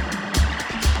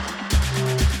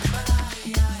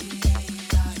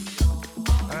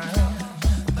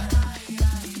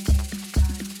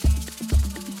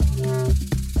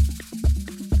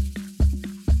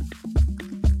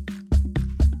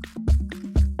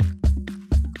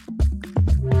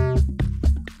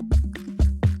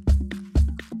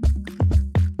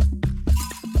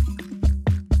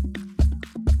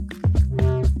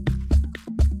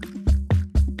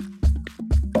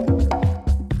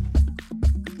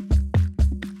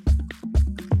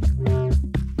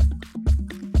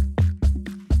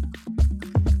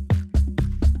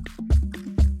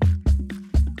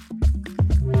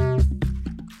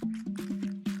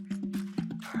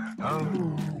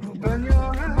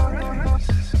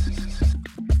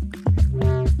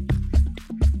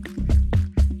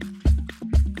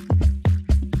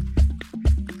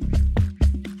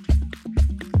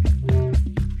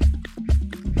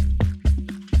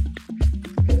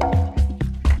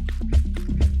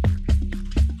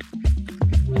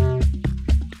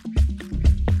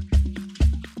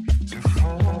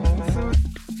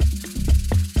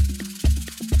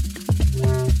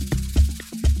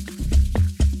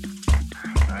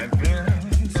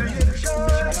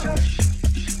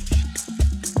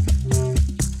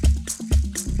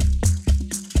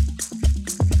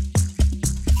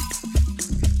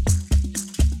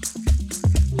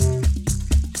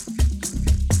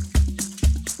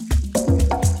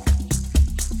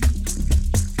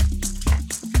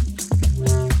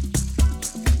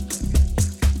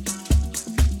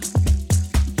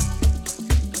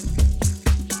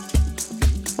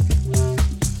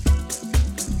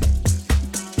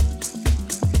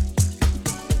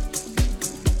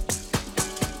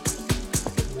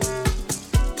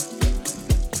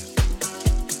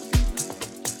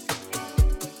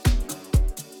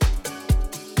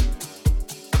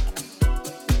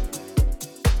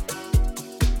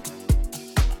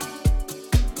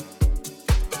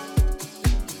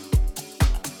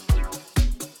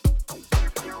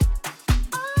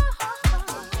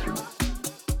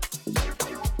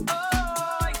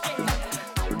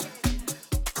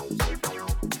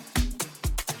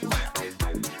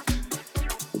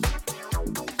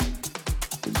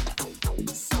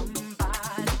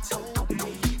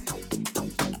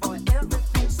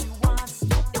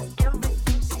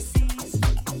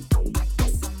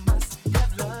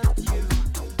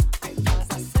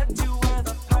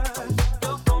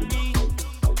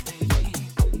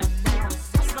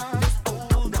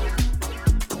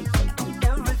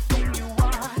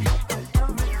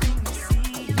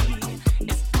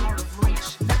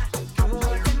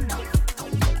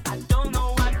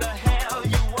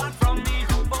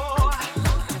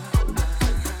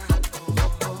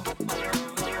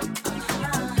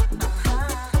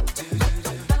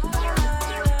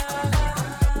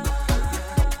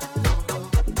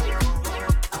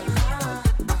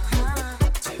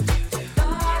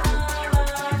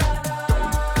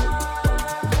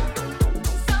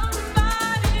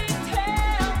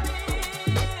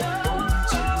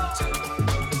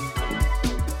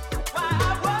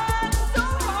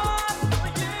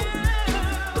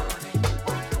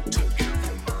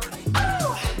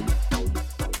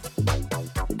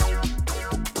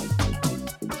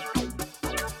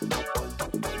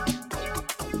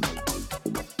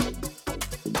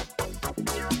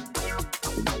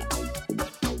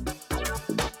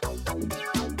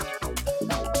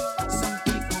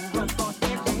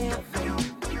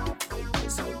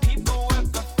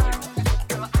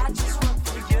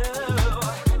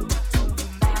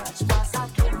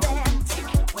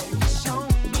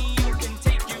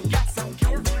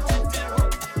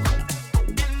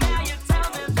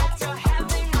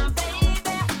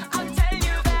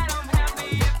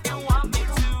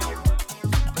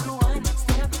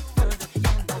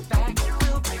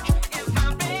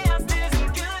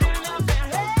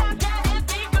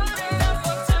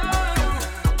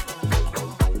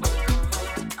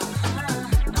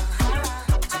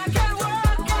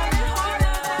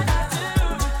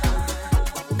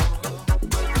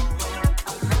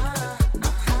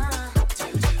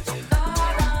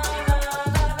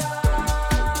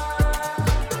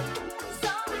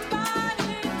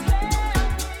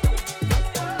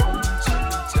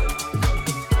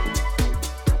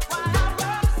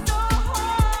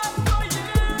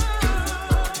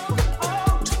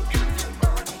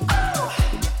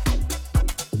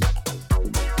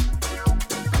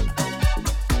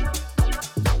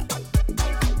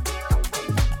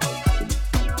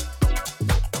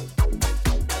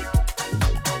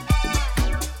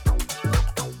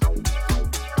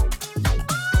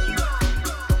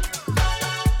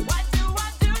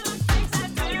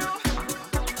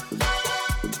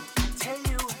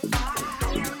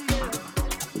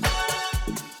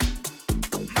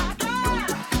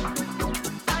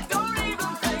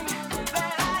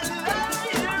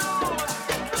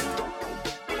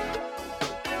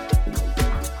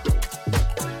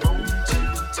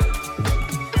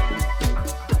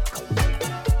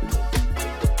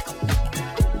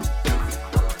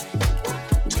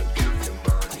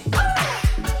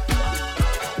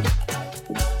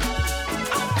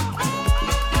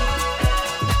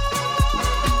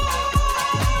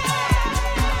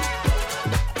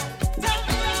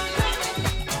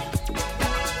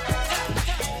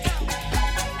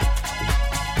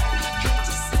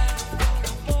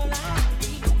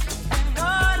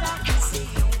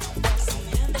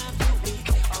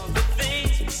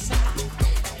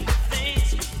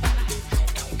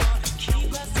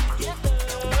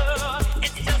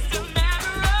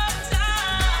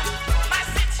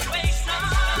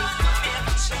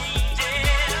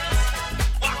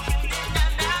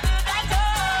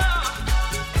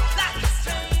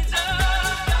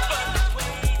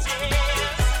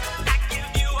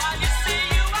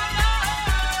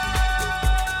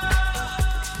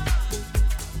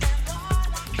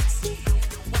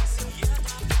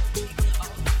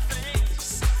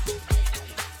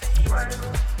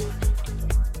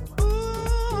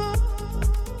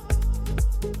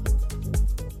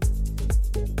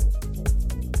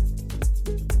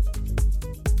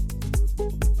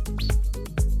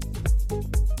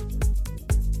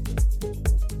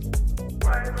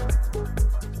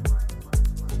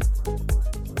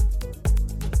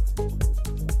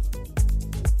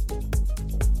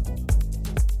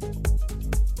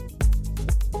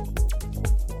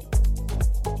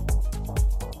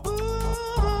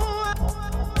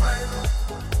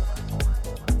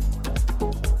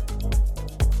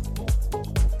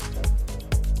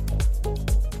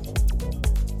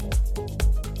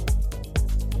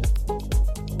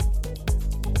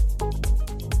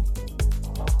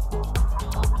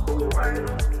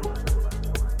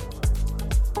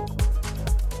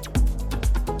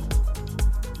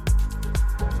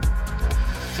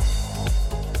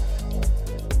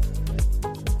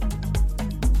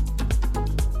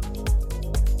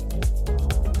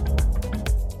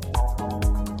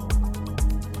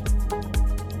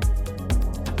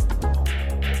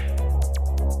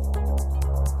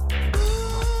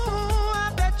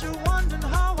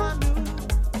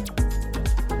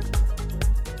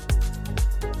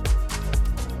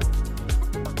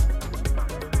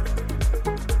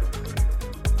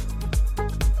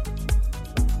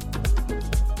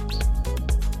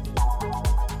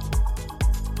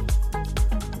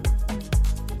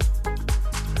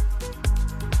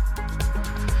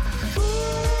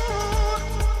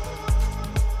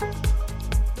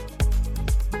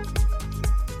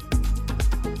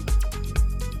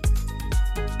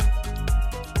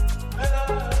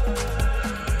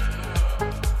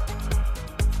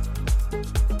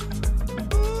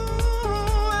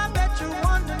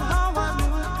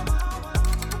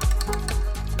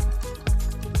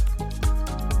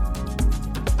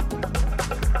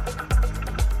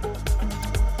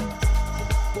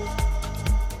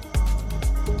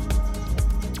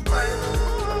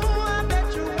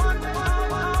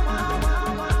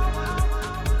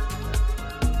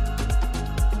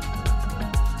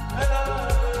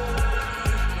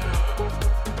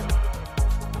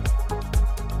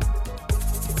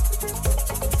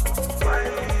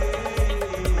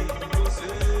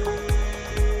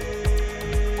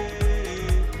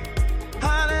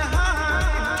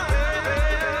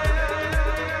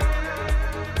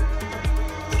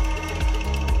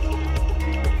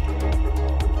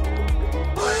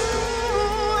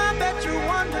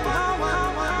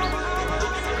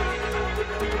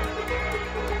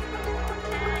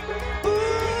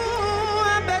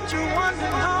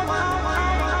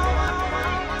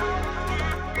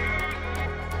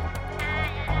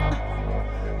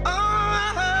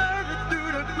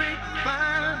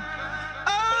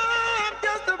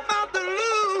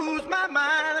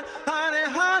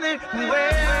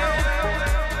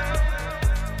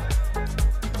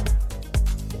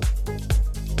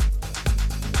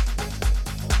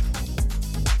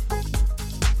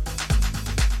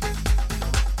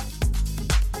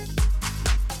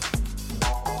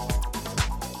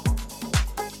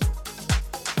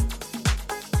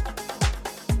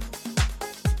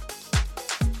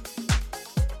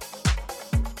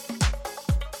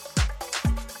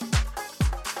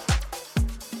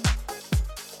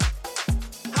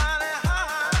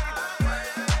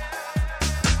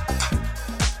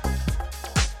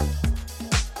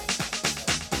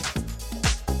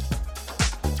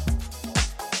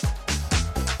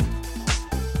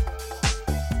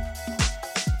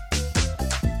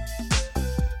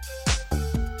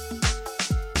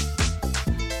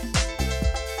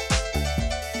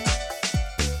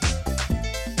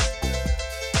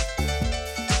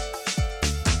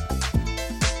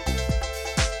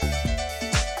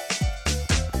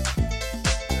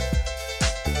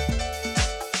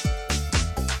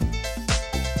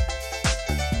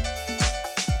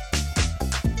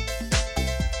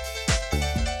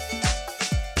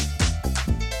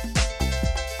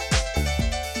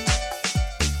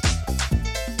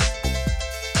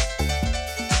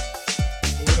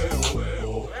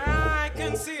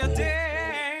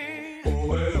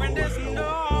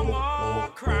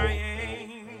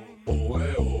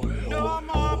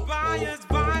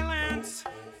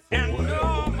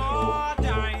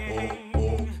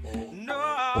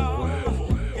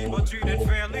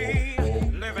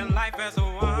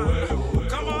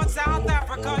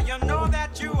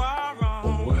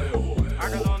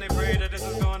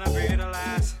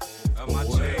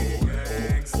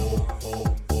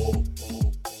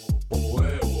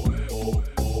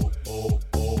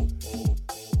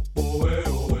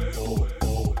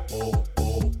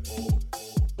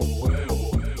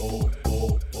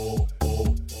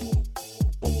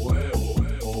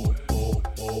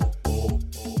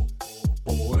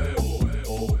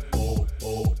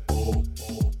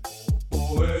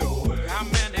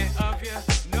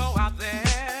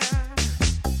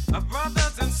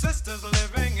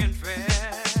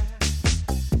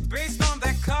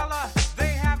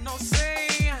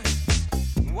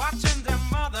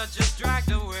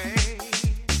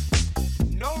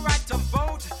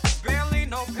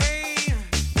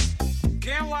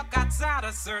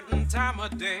 certain time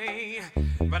of day,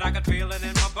 but I can feel it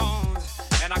in my bones,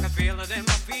 and I can feel it in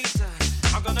my feet.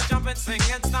 I'm gonna jump and sing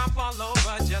and stomp all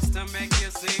over just to make you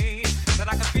see that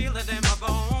I can feel it in my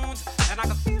bones, and I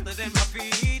can feel it in my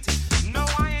feet. No,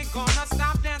 I ain't gonna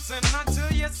stop dancing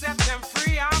until you set them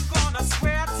free. I'm gonna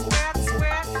sweat, sweat,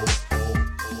 sweat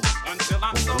until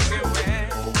I'm soaking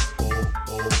wet.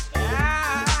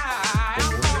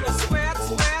 I'm gonna sweat,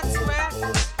 sweat, sweat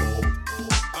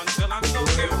until I'm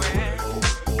soaking wet.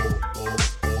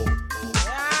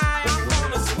 I'm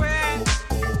gonna sweat.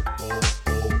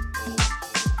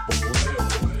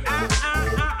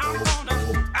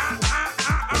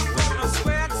 I'm gonna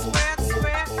sweat, sweat,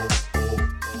 sweat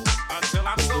until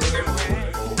I'm soaking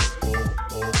wet.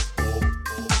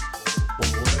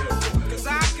 'Cause I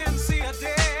can see a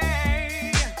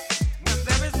day when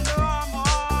there is no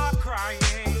more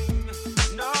crying.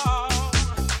 No,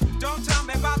 don't tell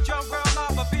me about your world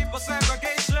of a people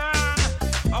segregation,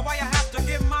 or why you have to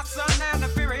give my son an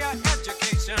inferior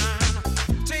education.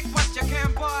 Take what you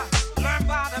can, boy, learn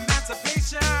about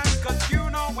emancipation. 'Cause you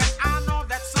know and I know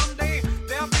that someday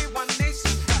there'll be one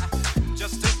nation.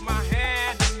 Just take my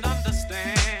hand and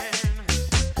understand.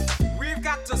 We've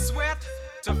got to sweat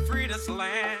to free this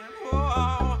land.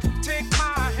 Oh, take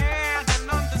my hand and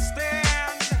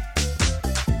understand.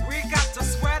 We got to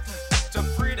sweat to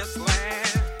free this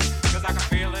land. 'Cause I can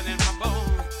feel it in my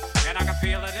bones, and I can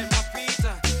feel it in my feet.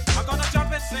 I'm gonna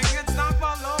jump and sing and stomp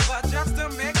all over just to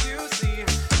make you see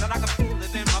that I can feel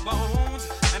it in my bones,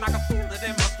 and I can feel it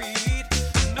in my feet.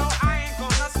 No, I ain't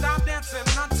gonna stop dancing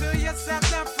until you set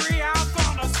them free. I'm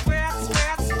gonna sweat,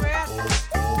 sweat, sweat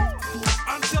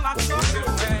until I'm soaking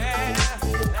wet.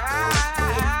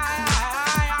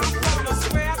 I'm gonna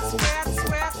sweat, sweat,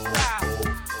 sweat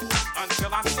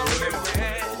until I'm soaking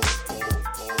wet.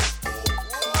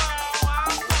 Whoa,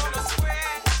 I'm gonna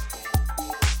sweat.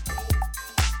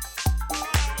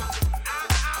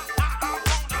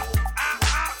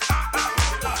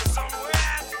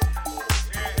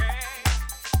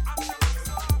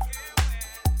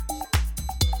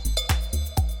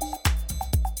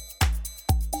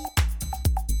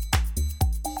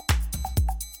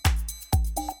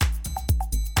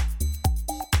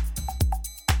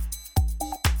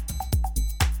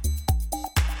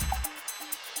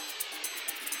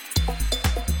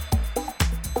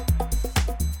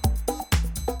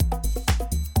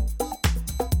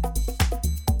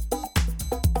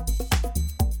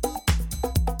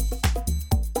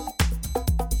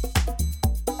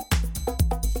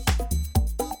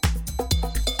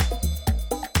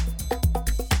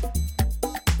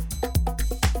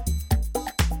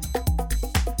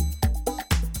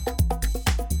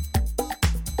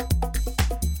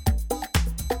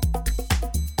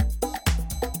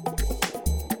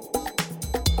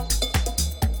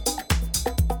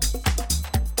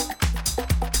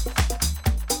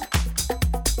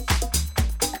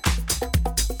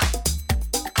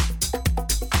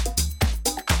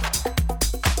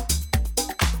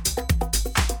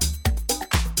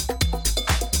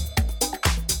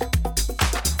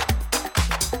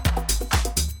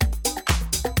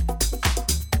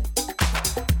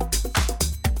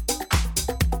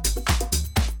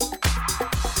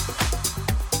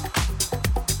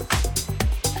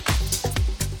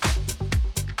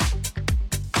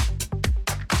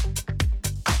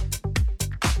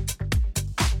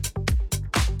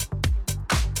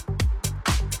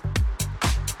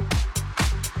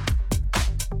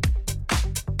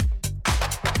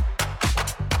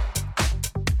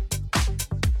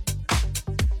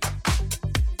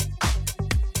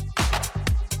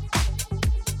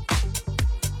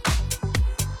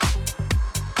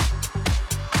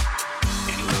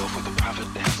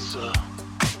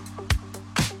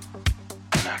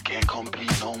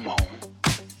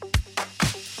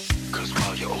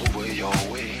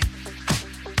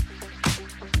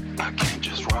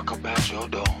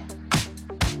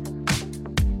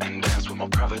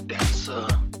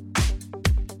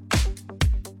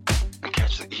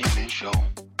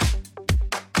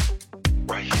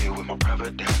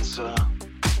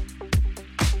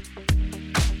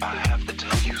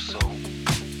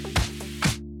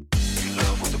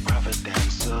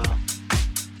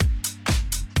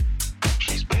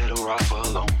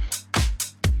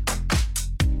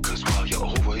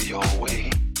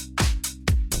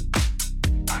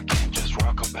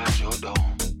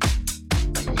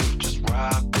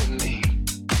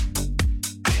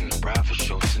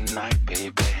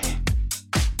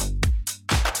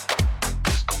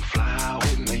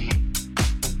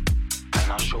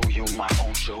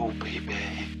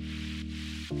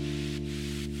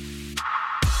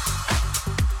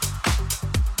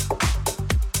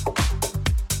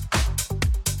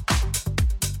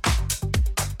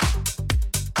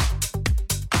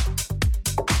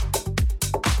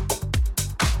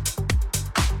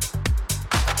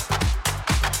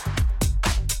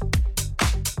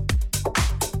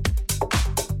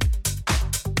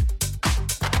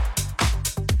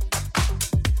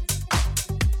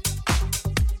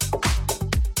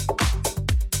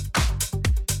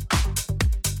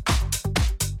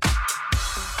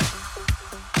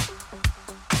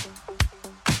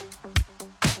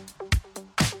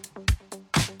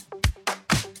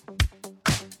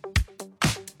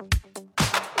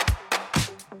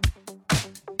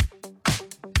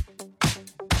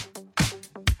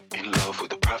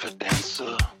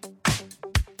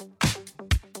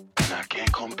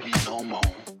 be no more.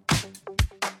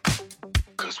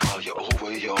 'Cause while you're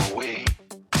over your way,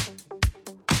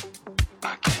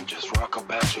 I can't just rock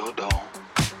about your door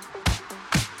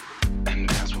and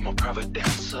dance with my private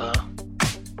dancer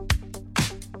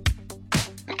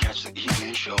and catch the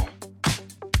evening show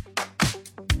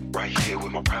right here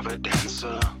with my private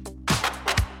dancer.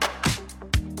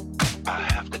 I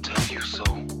have to tell you so.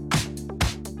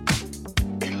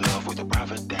 In love with a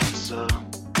private dancer,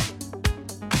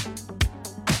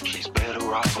 she's better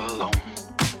off alone.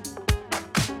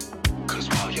 'Cause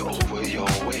while you're over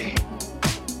your way,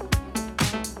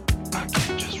 I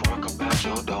can't just rock about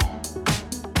your door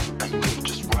and you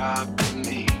just rock with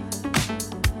me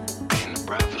in the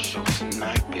private show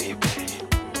tonight, baby.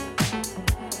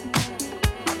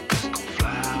 Just come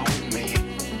fly with me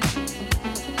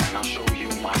and I'll show you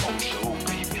my own show,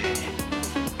 baby.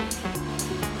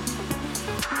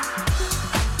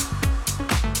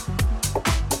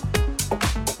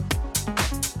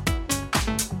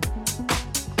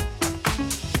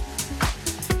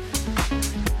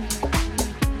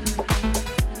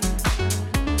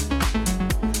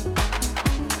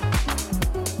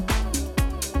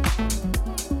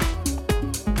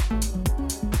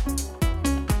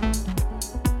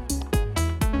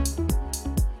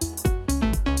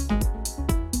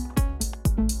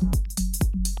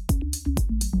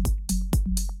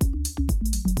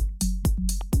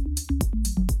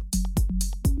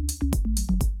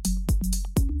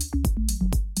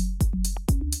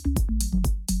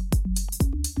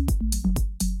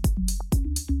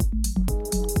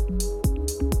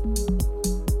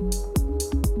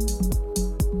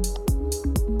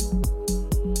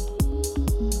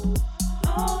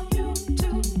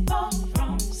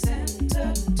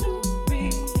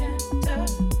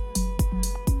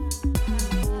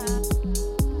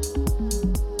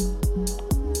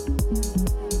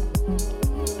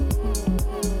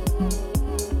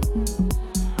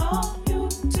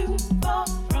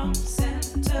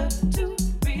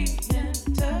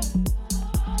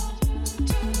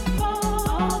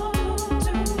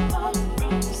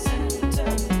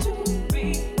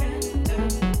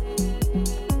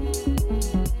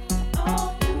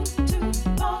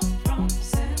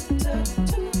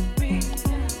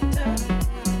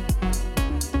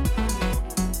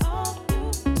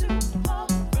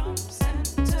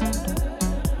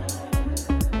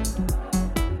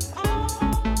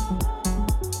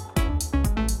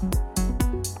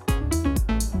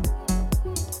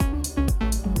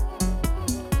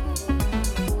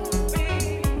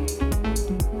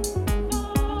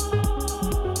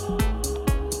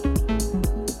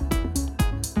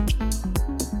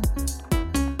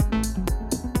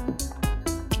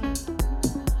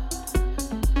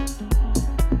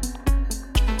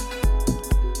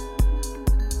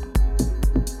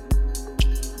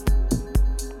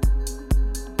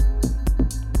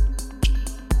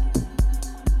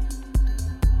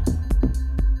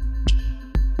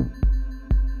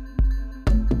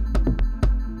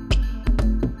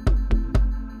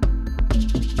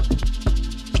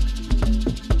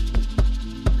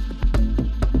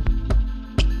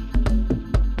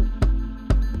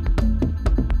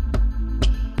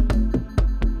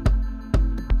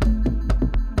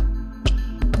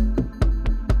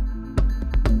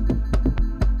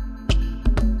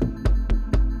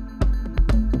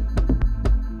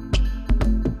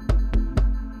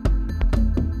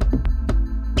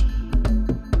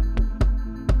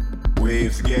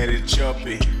 Waves getting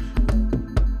choppy,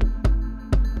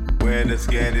 weather's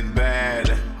getting bad.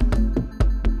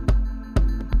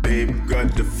 Babe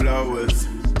got the flowers,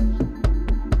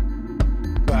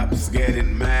 Pop's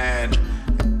getting mad.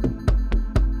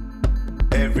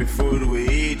 Every food we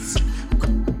eat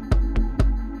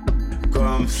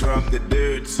comes from the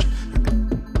dirt.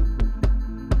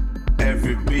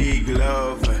 Every big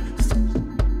love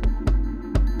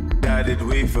started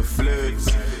with a flirt.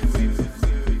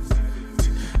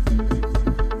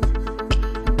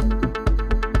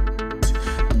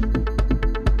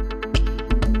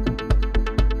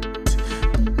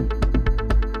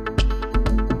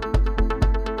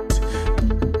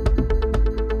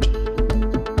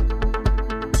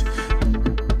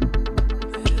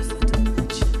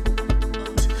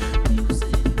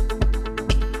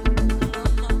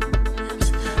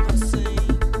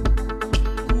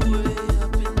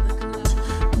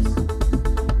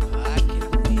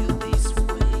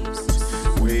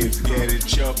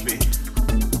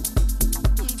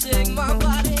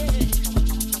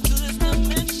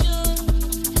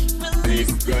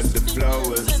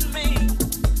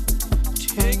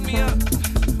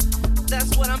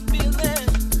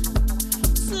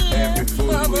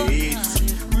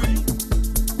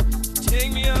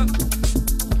 take me up.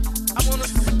 I wanna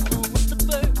soar with the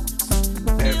birds.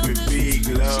 Every big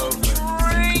love.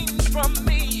 Rain from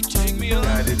me, take me up.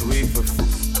 Ride it way for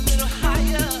A little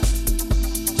higher,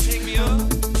 take me up.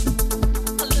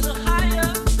 A little higher.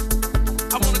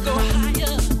 I wanna go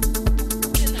higher,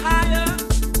 then higher,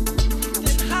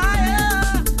 then higher,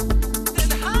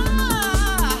 then higher.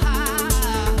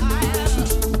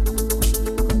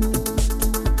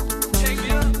 Take me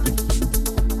up.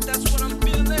 That's what I'm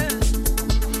feeling.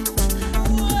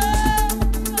 Way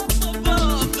up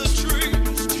above the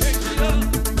trees. Take me up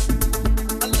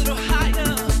a little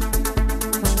higher.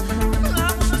 I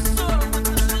wanna soar with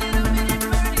a little bitty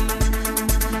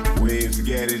birdie. waves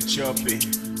getting choppy.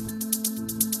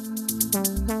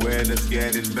 Weather's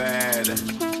getting bad.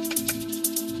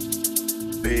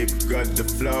 Babe got the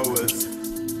flowers.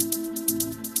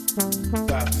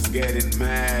 Stop's getting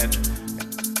mad.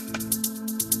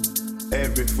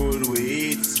 Every food we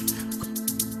eat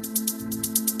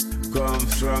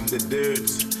comes from the dirt.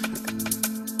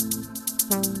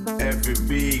 Every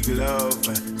big love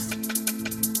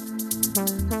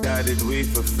started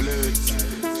with a flirt.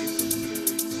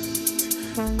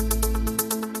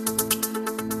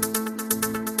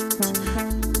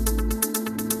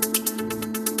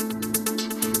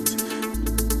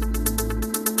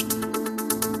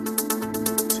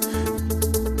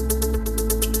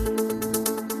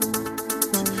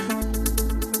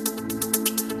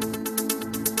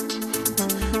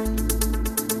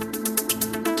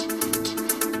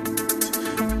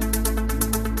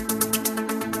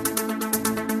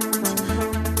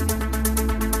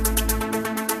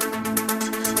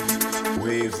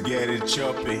 Waves getting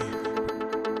choppy.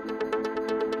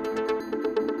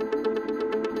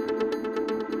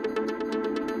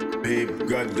 Babe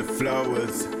got the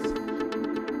flowers.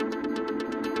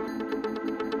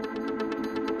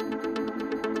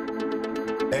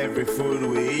 Every food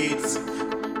we eat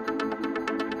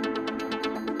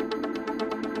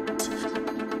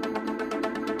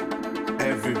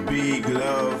every big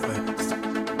love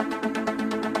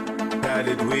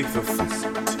started with a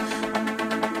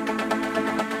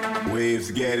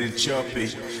waves getting choppy.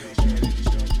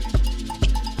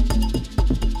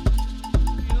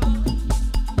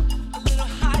 A little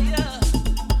higher,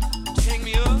 take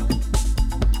me up.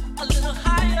 A little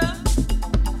higher,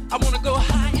 I wanna go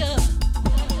higher,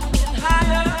 then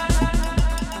higher,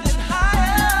 then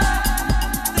higher,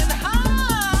 then higher.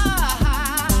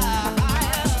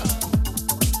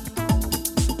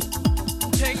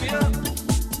 Take me up,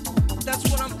 that's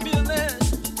what I'm feeling.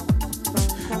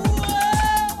 Way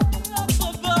up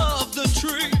above the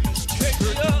trees, take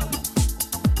me up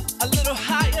a little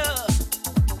higher.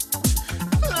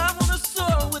 I wanna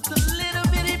soar with the little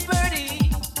bitty birdie.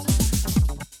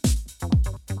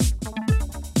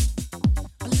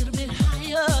 A little bit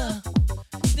higher,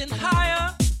 then higher,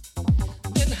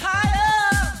 then higher,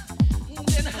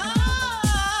 then higher.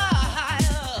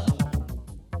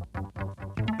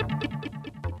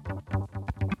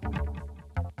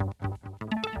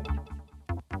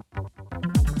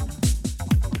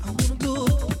 I wanna go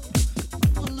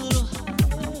a little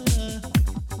higher.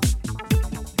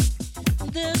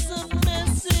 There's a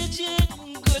message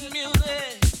in good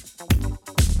music.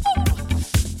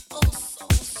 Oh, so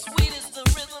sweet as the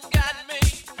rhythm got me.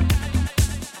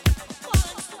 Oh,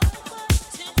 it's so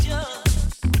contagious.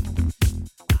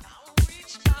 I'll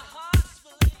reach my heart's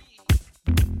belief.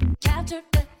 Captured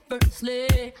effortlessly,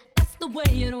 that's the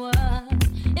way it was.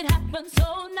 It happened so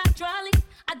naturally,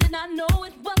 I did not know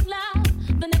it was love.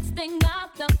 The next thing I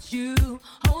felt you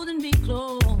holding me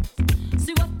close.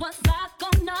 See, what was I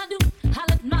gonna do? I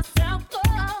let myself go.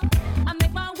 I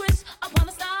make my wish upon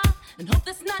a star and hope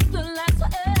this night will last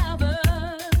forever.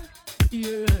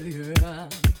 Yeah, yeah.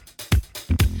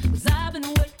 'Cause I've been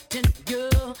waiting for you.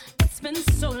 It's been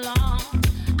so long.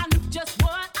 I knew just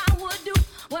what I would do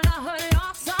when I heard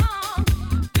your song.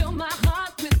 Fill my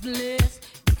heart with bliss.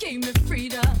 You gave me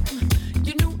freedom.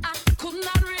 You knew I could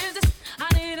not resist. I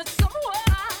needed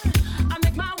someone. I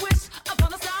make my wish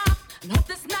upon a star and hope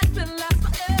this night will last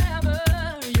forever.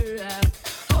 Yeah.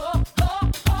 Oh,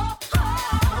 oh, oh,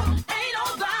 oh. Ain't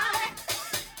nobody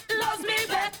loves me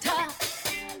better.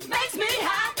 Makes me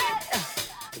happy.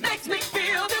 Makes me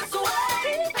feel this way.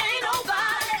 Ain't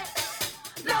nobody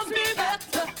loves me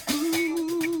better.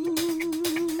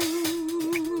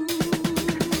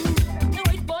 Can't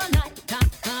wait for night time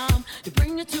to come to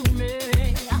bring you to me.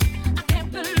 I can't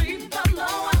believe the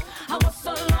Lord, I was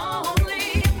so lonely.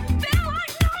 Feel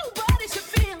like nobody should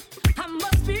feel. I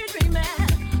must be dreaming.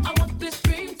 I want this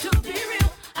dream to be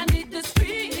real. I need this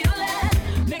feeling.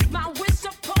 Make my wish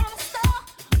upon a star.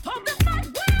 Hope this night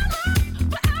will last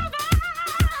forever.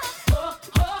 Oh,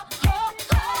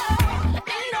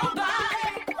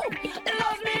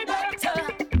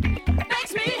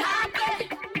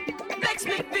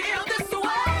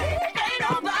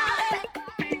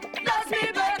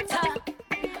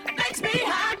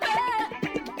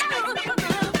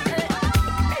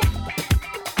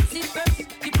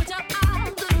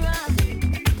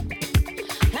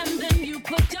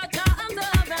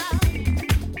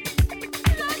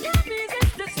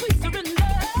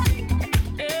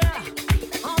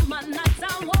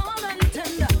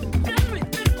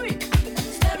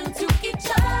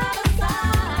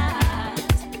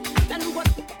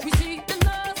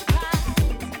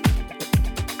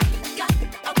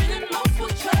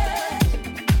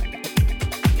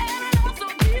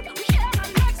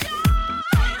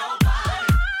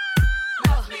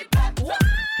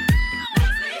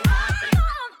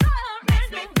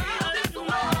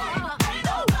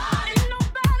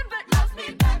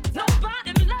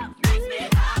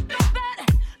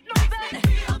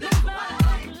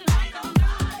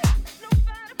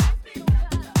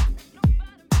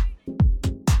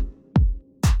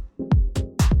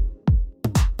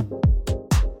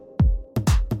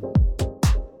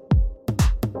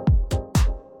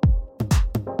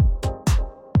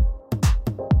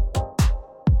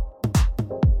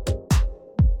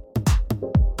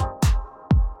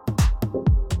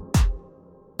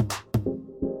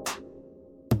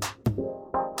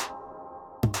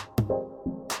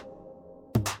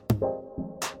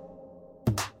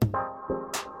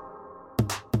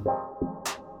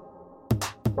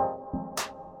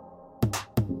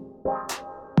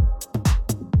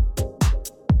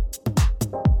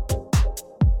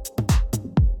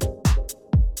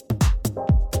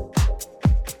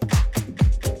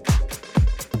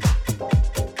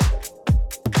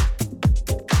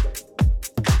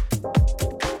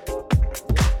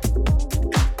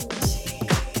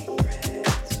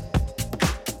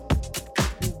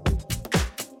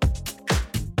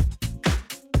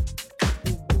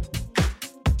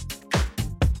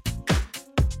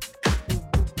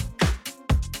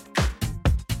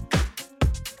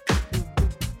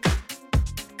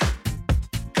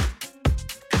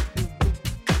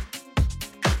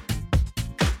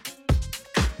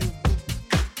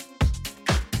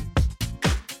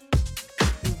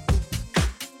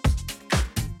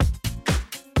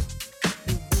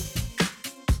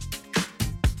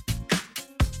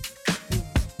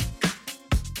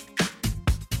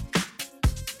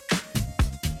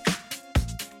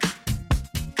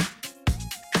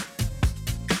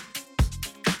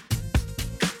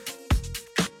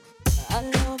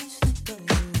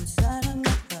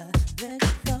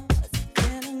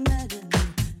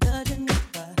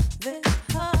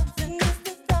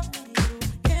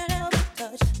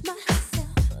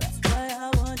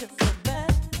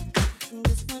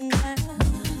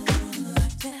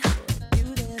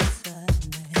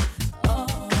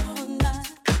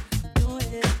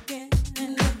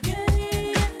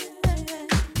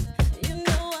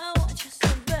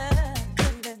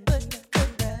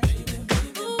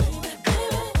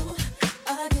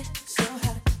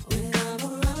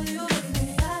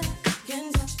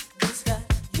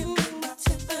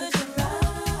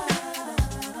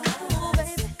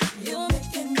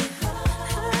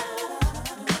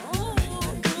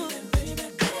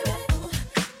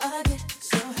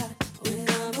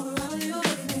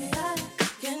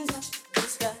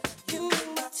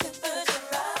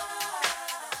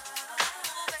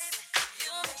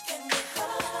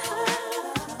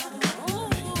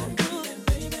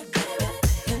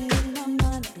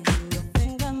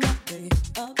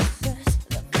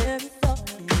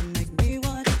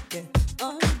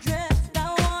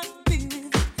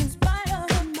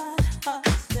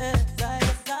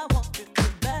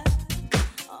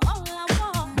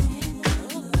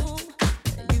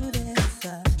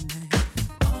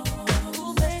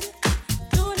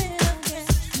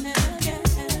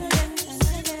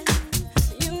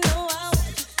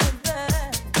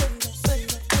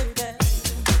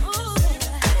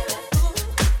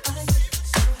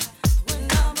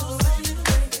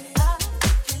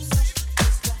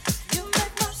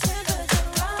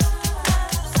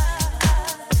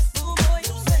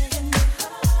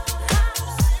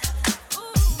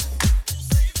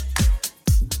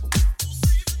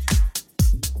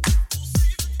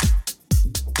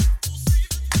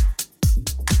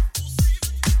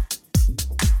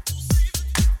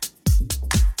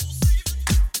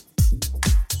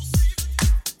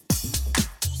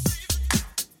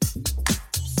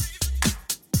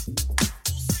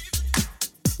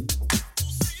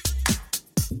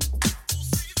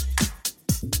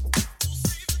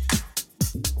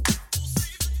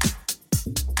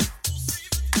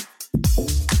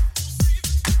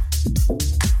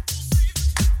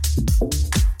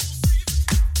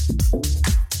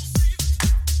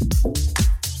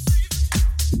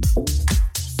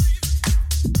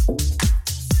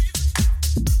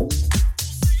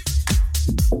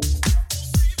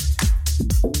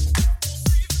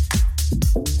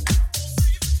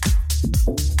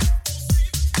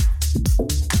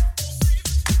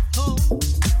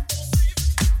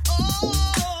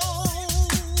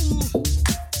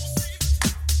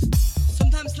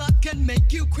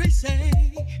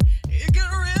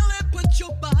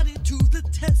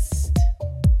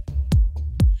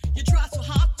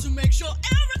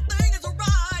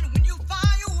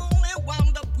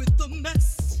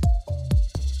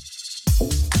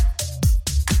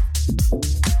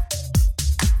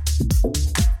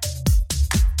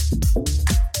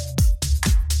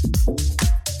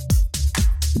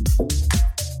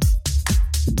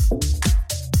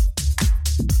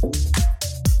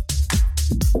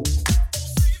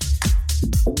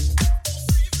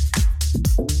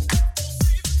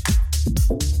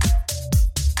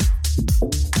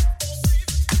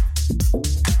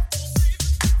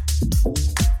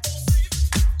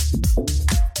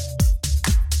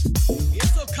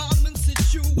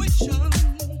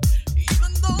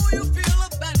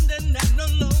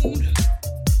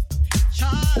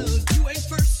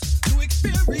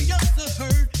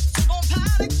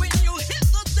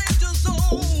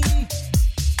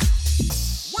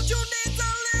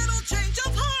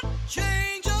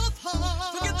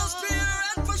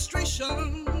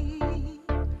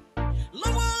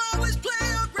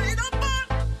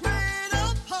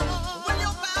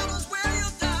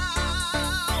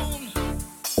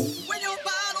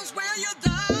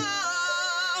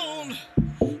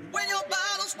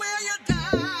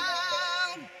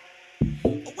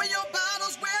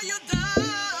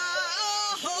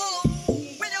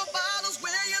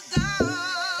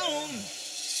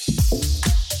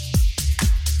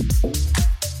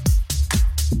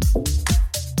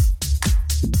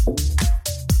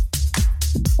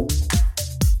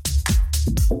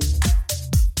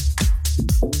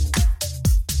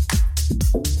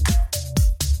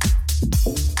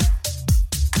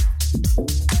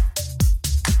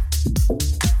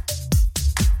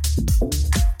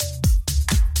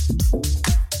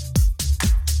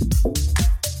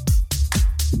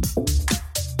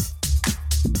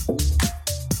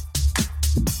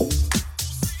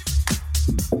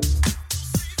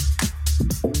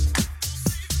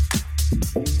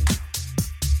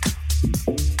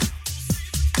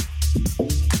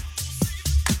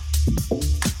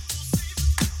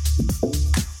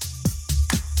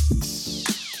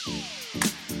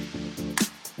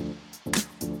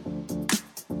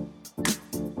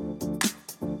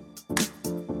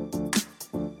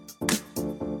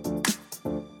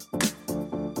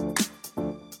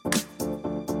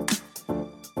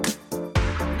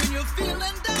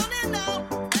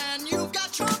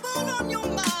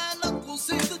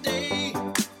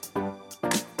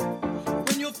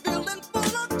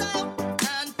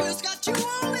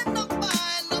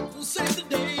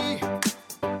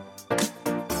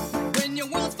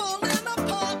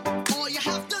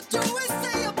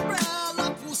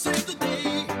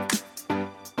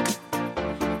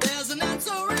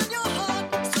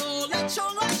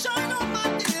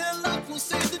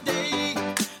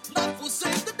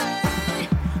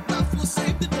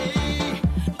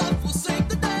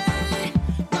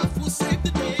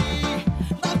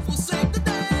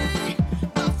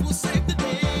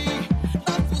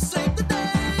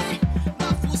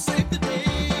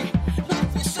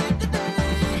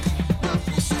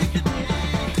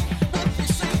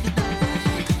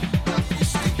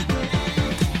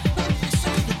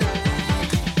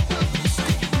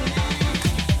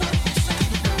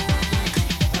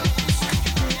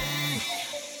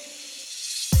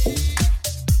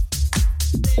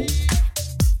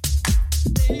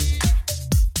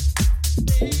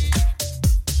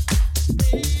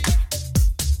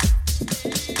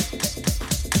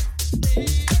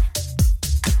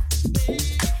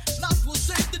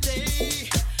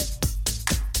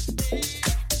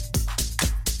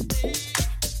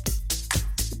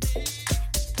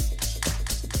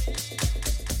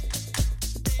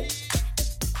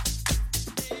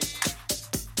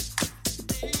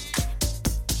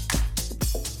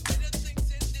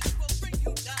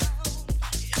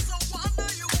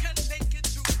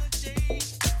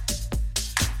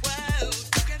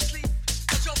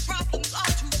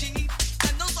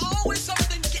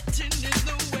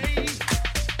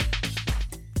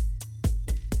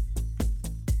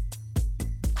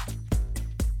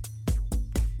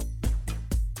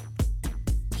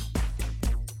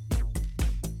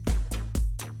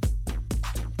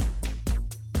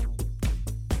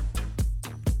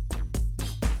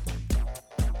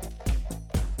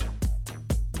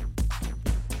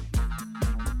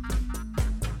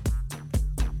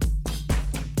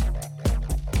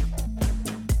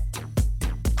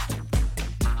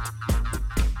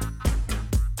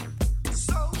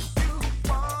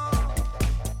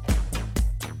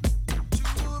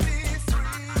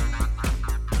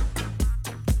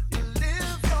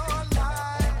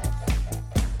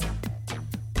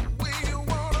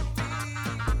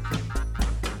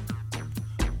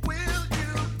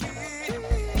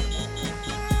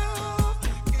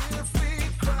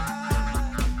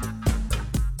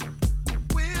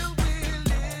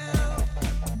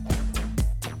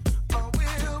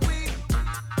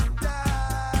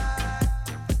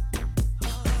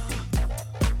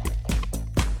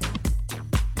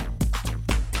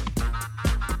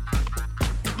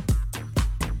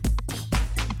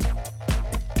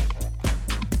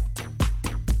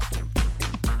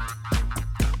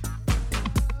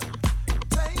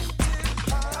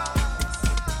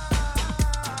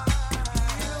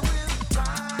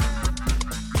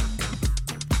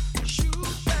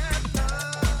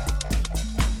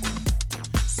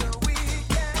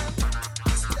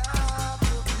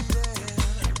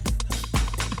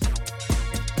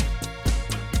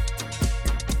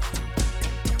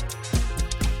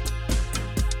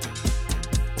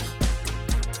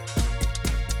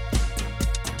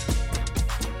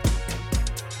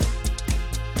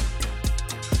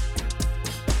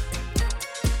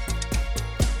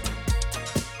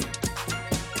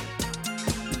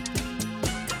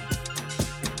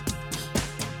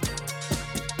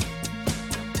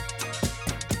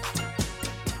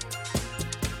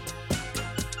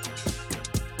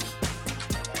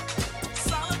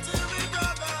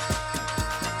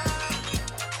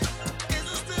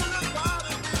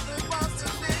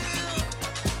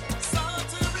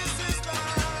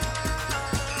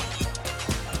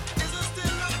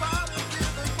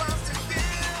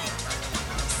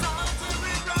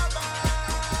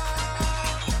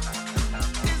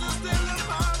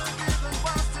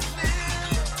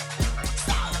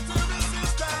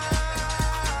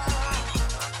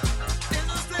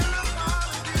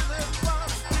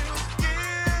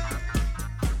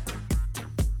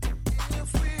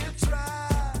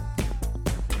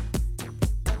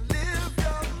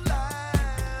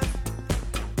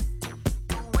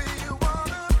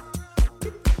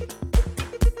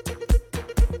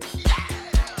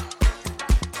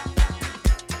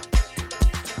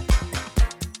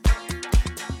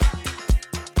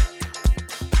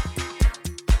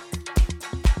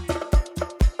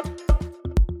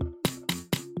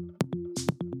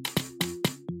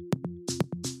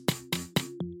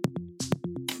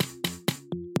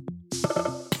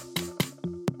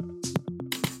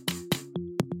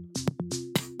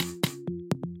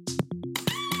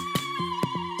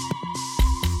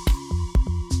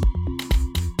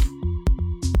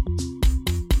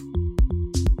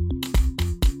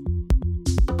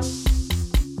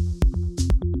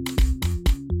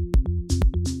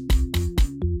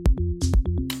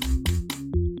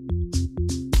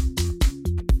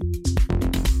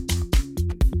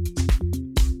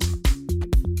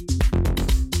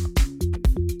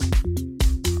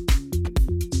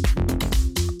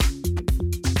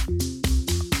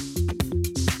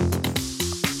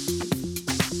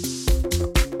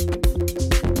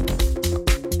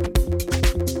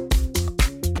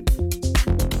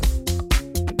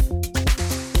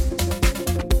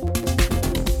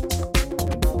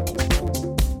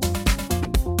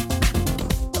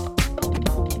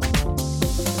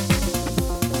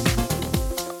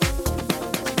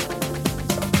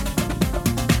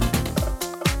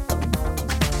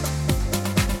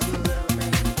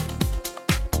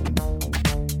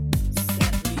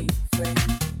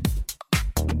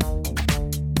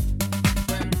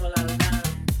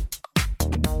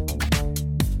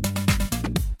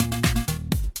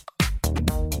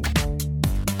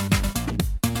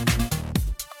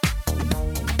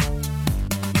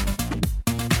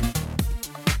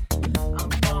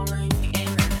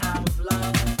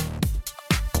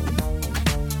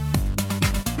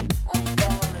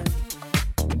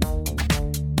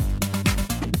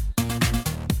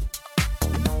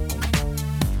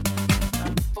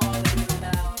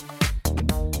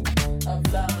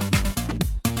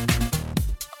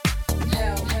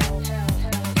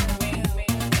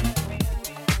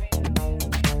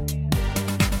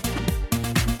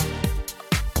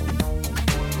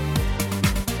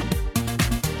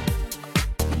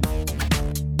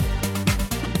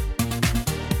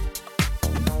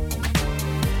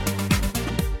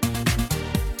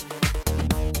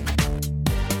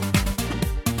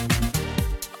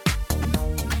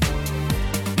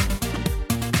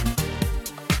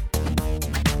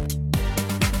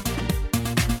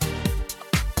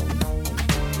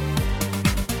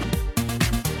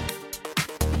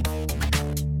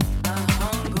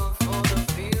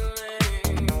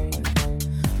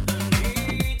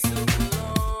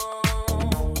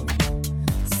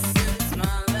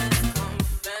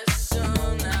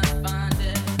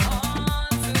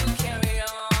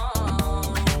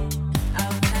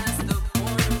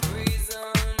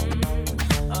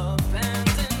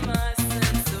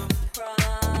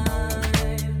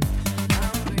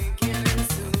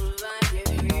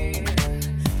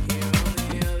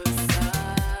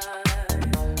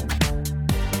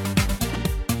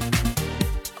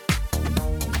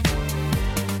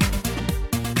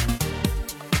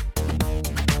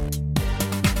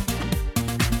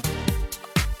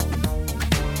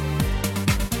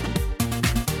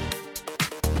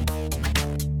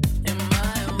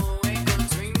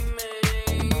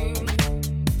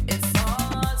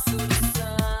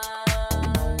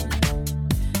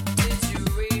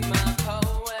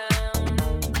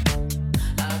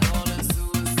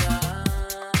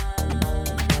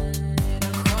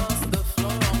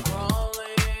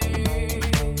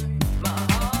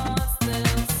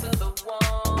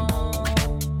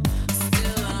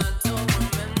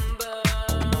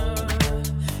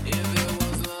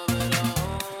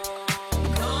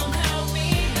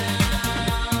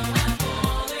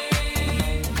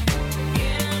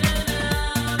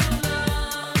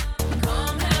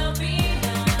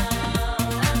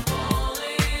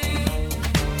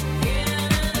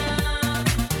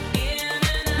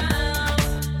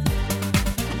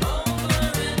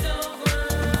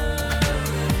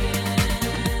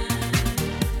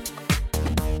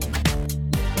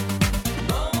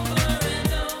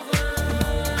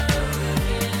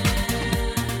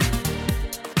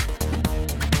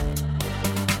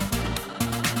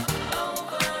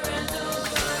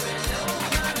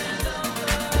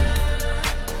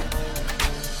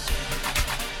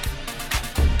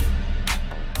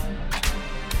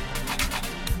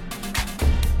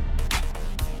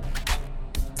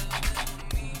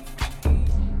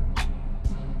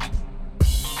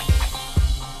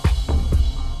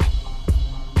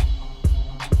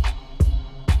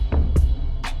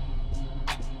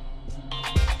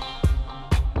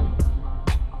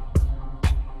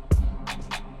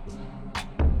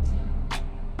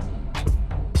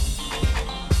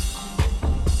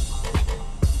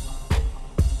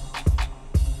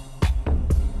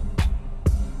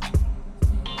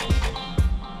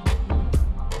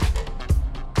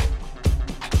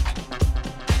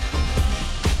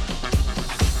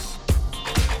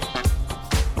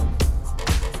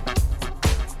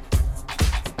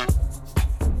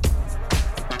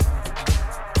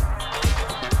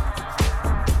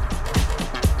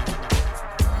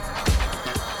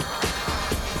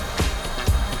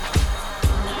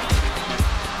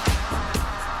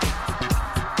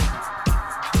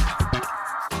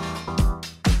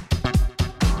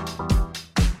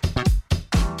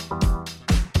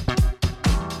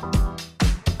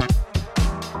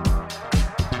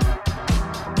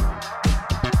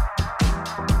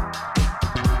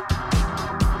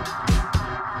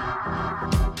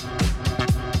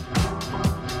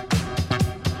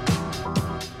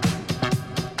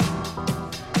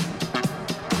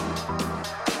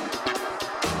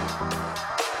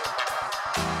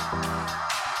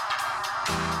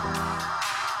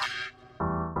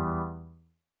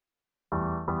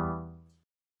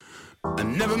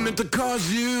 meant to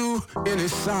cause you any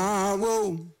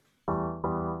sorrow.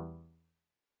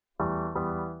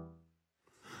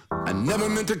 I never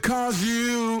meant to cause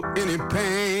you any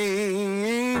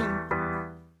pain.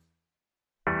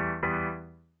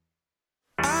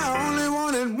 I only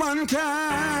wanted one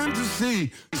time to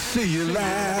see you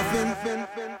laughing.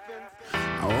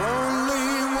 I only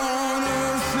wanna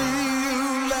see you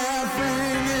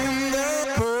laughing in the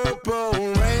purple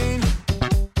rain.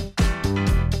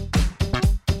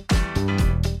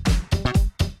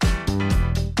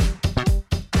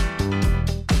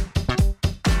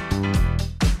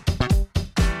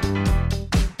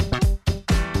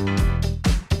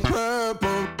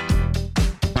 Purple.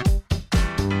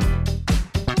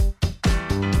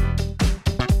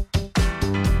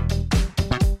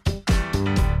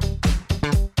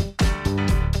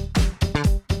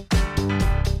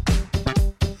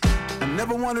 I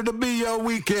never wanted to be your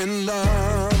weekend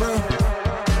lover.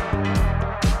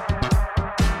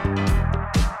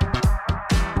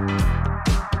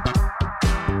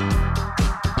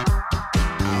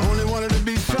 I only wanted to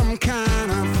be some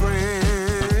kind of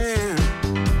friend.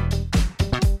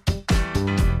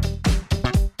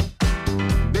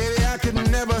 Baby, I could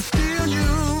never steal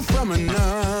you from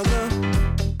another.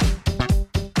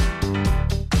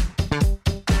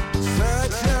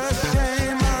 Such a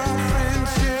shame our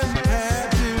friendship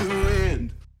had to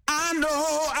end. I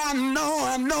know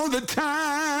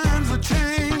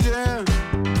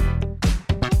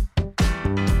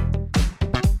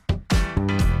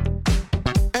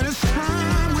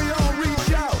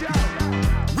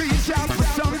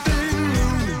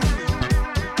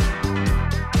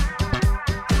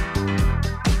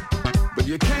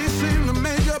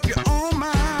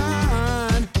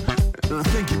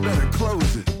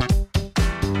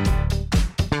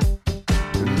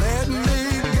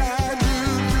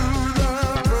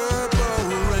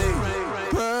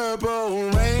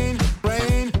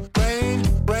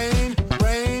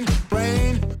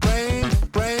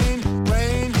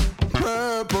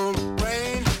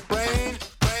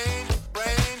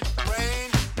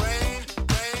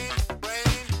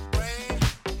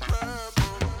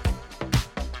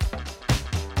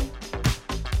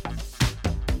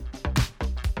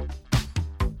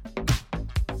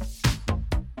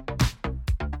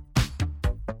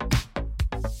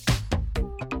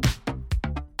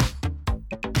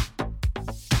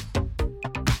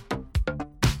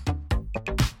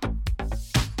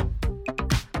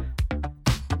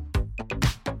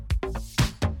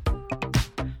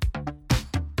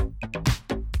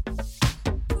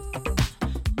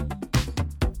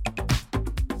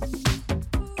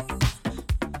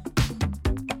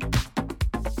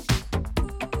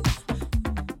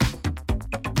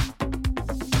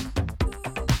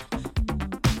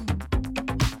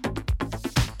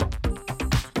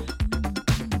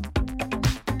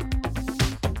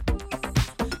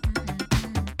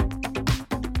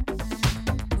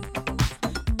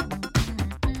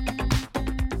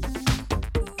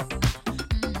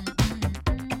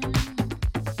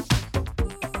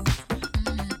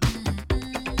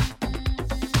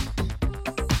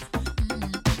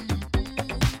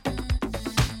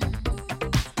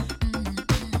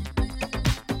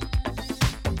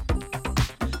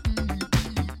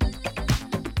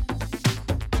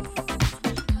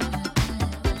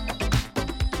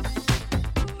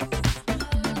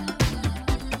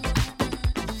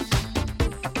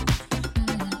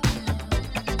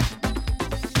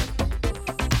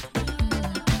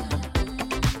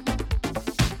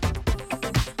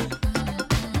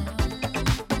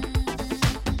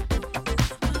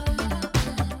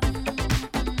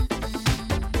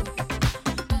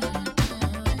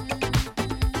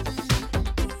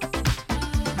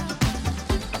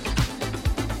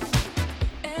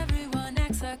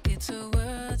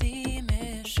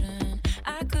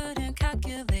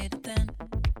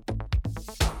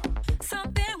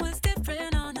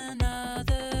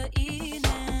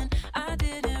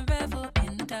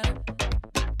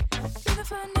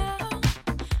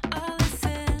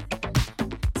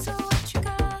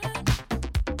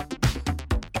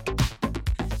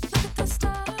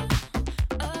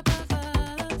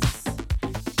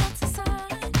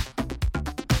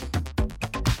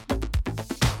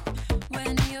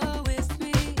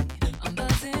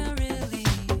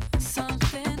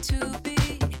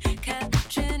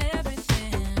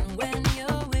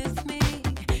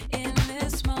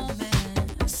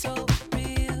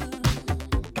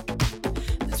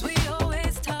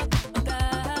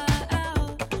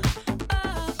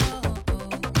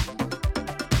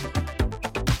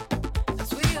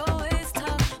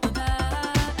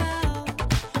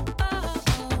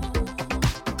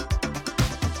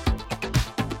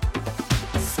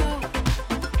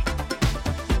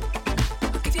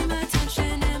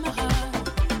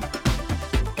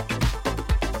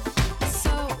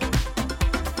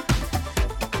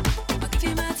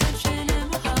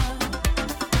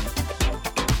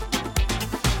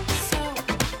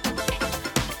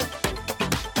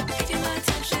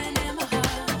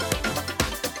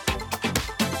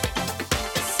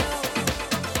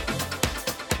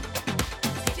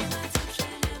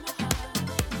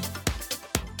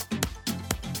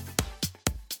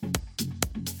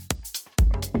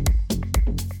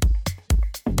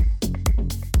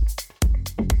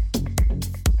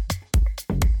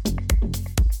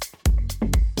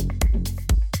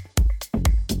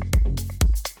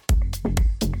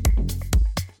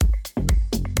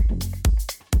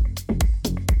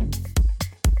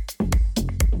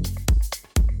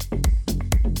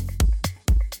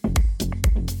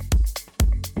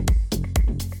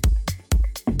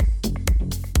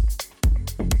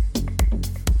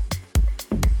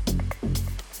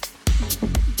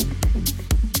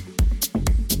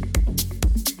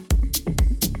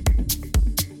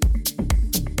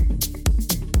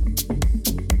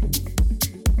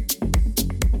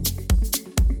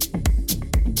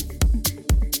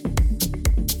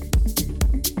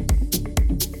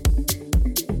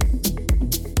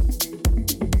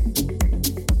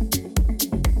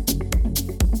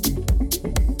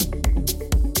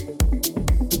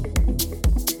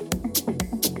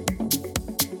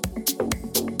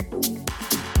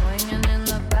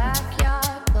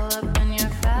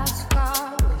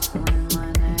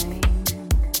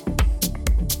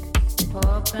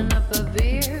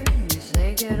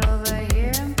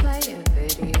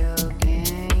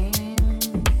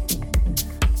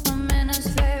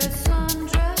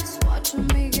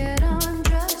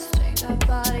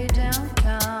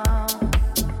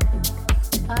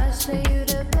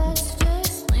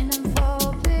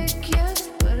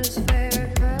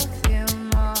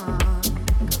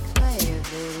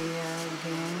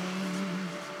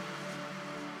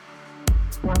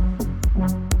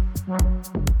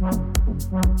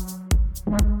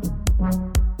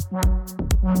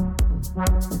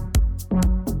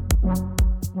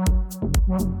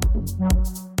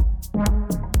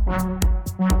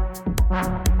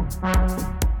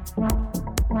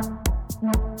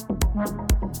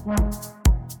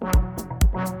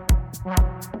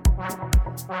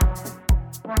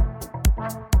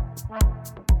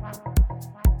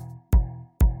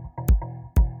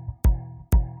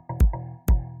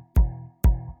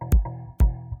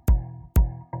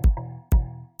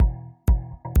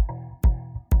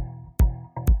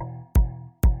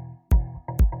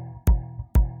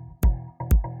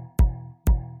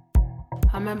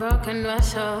I'm a broken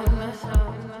vessel.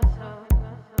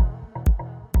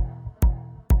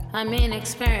 I'm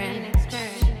inexperienced.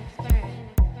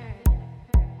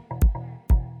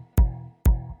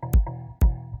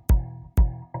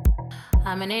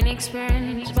 I'm an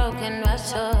inexperienced broken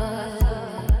vessel.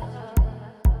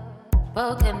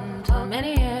 Broken so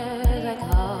many years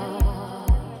ago.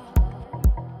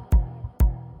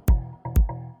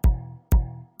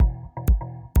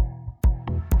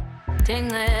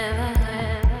 tingeva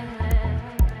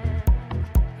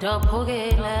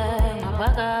dophukile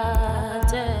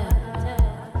ngaphakathi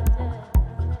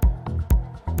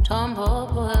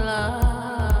thombopula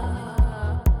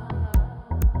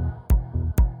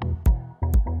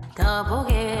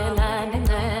dophukile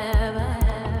tingeva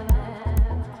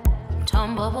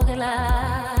thombopula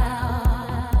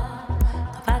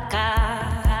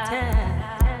ngaphakathi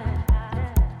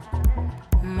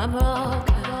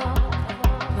mabroken.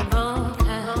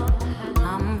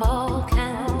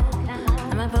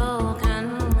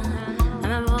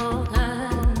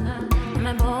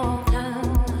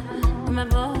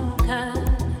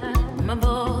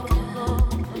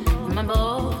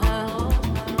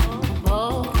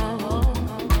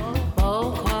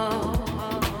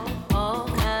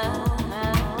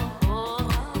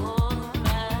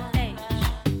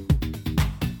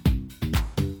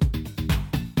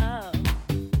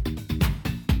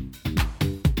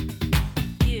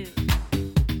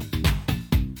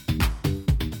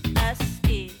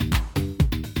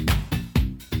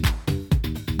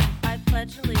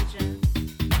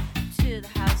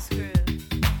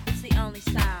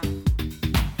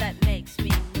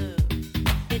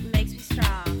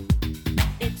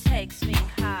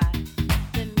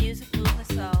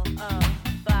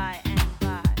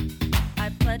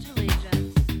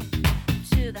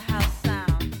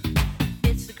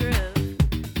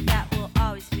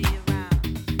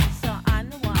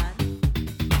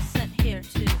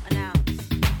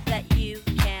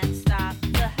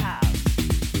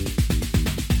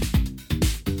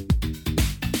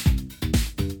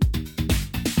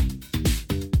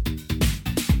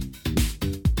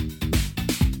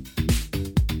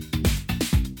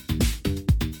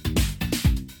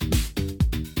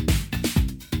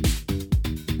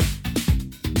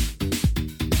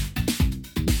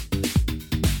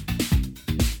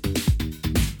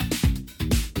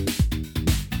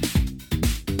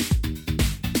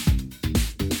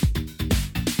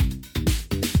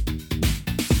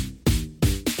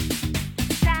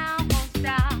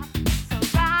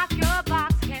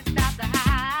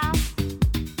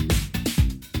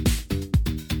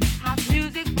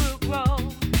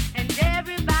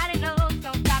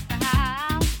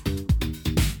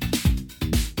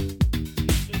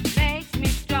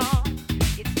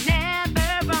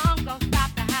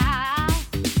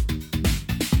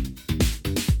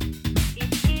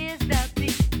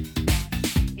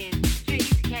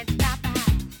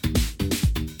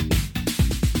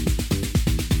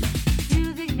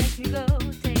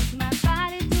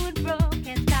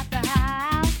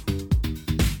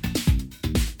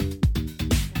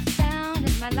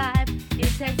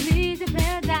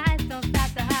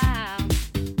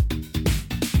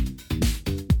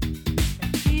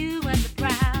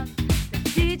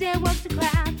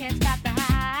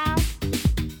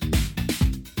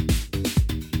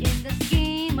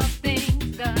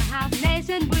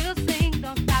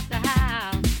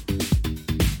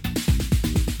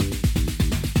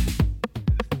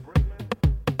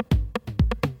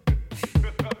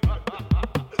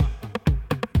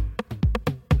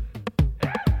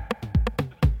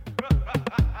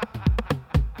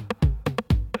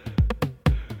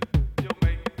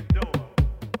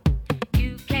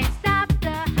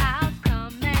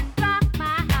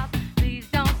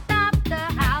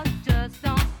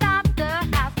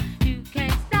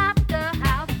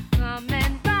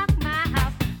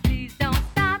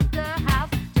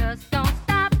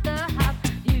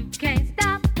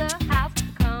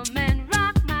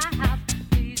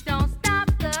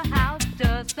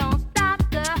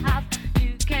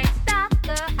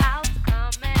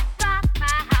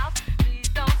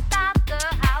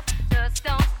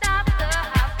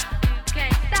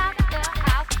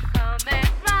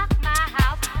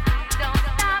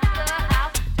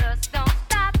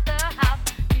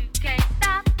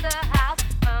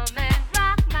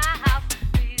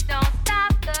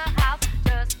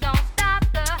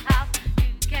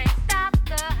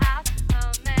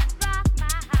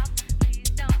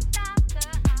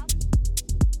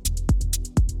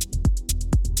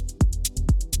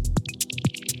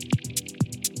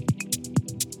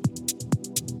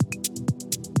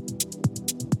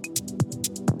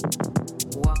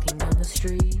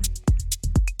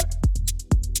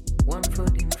 one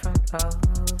foot in front of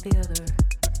the other.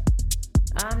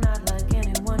 I'm not like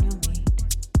anyone you meet,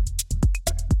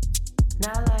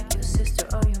 not like your sister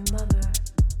or your mother.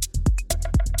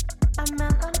 I'm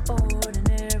an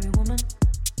unordinary woman,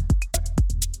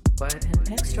 quite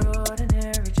an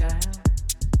extraordinary child.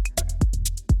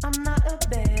 I'm not a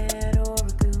bad or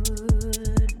a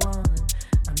good one,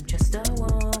 I'm just a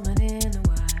woman in the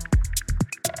wild.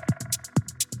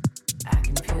 I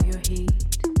can feel your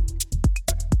heat,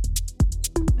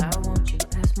 I want you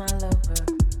as my lover.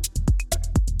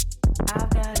 I've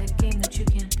got a game that you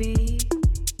can't beat,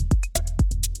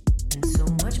 and so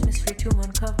much mystery to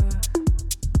uncover.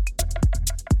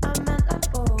 I'm an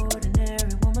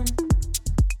unordinary woman,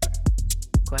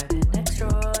 quite an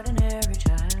extraordinary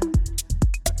child.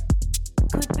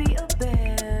 Could be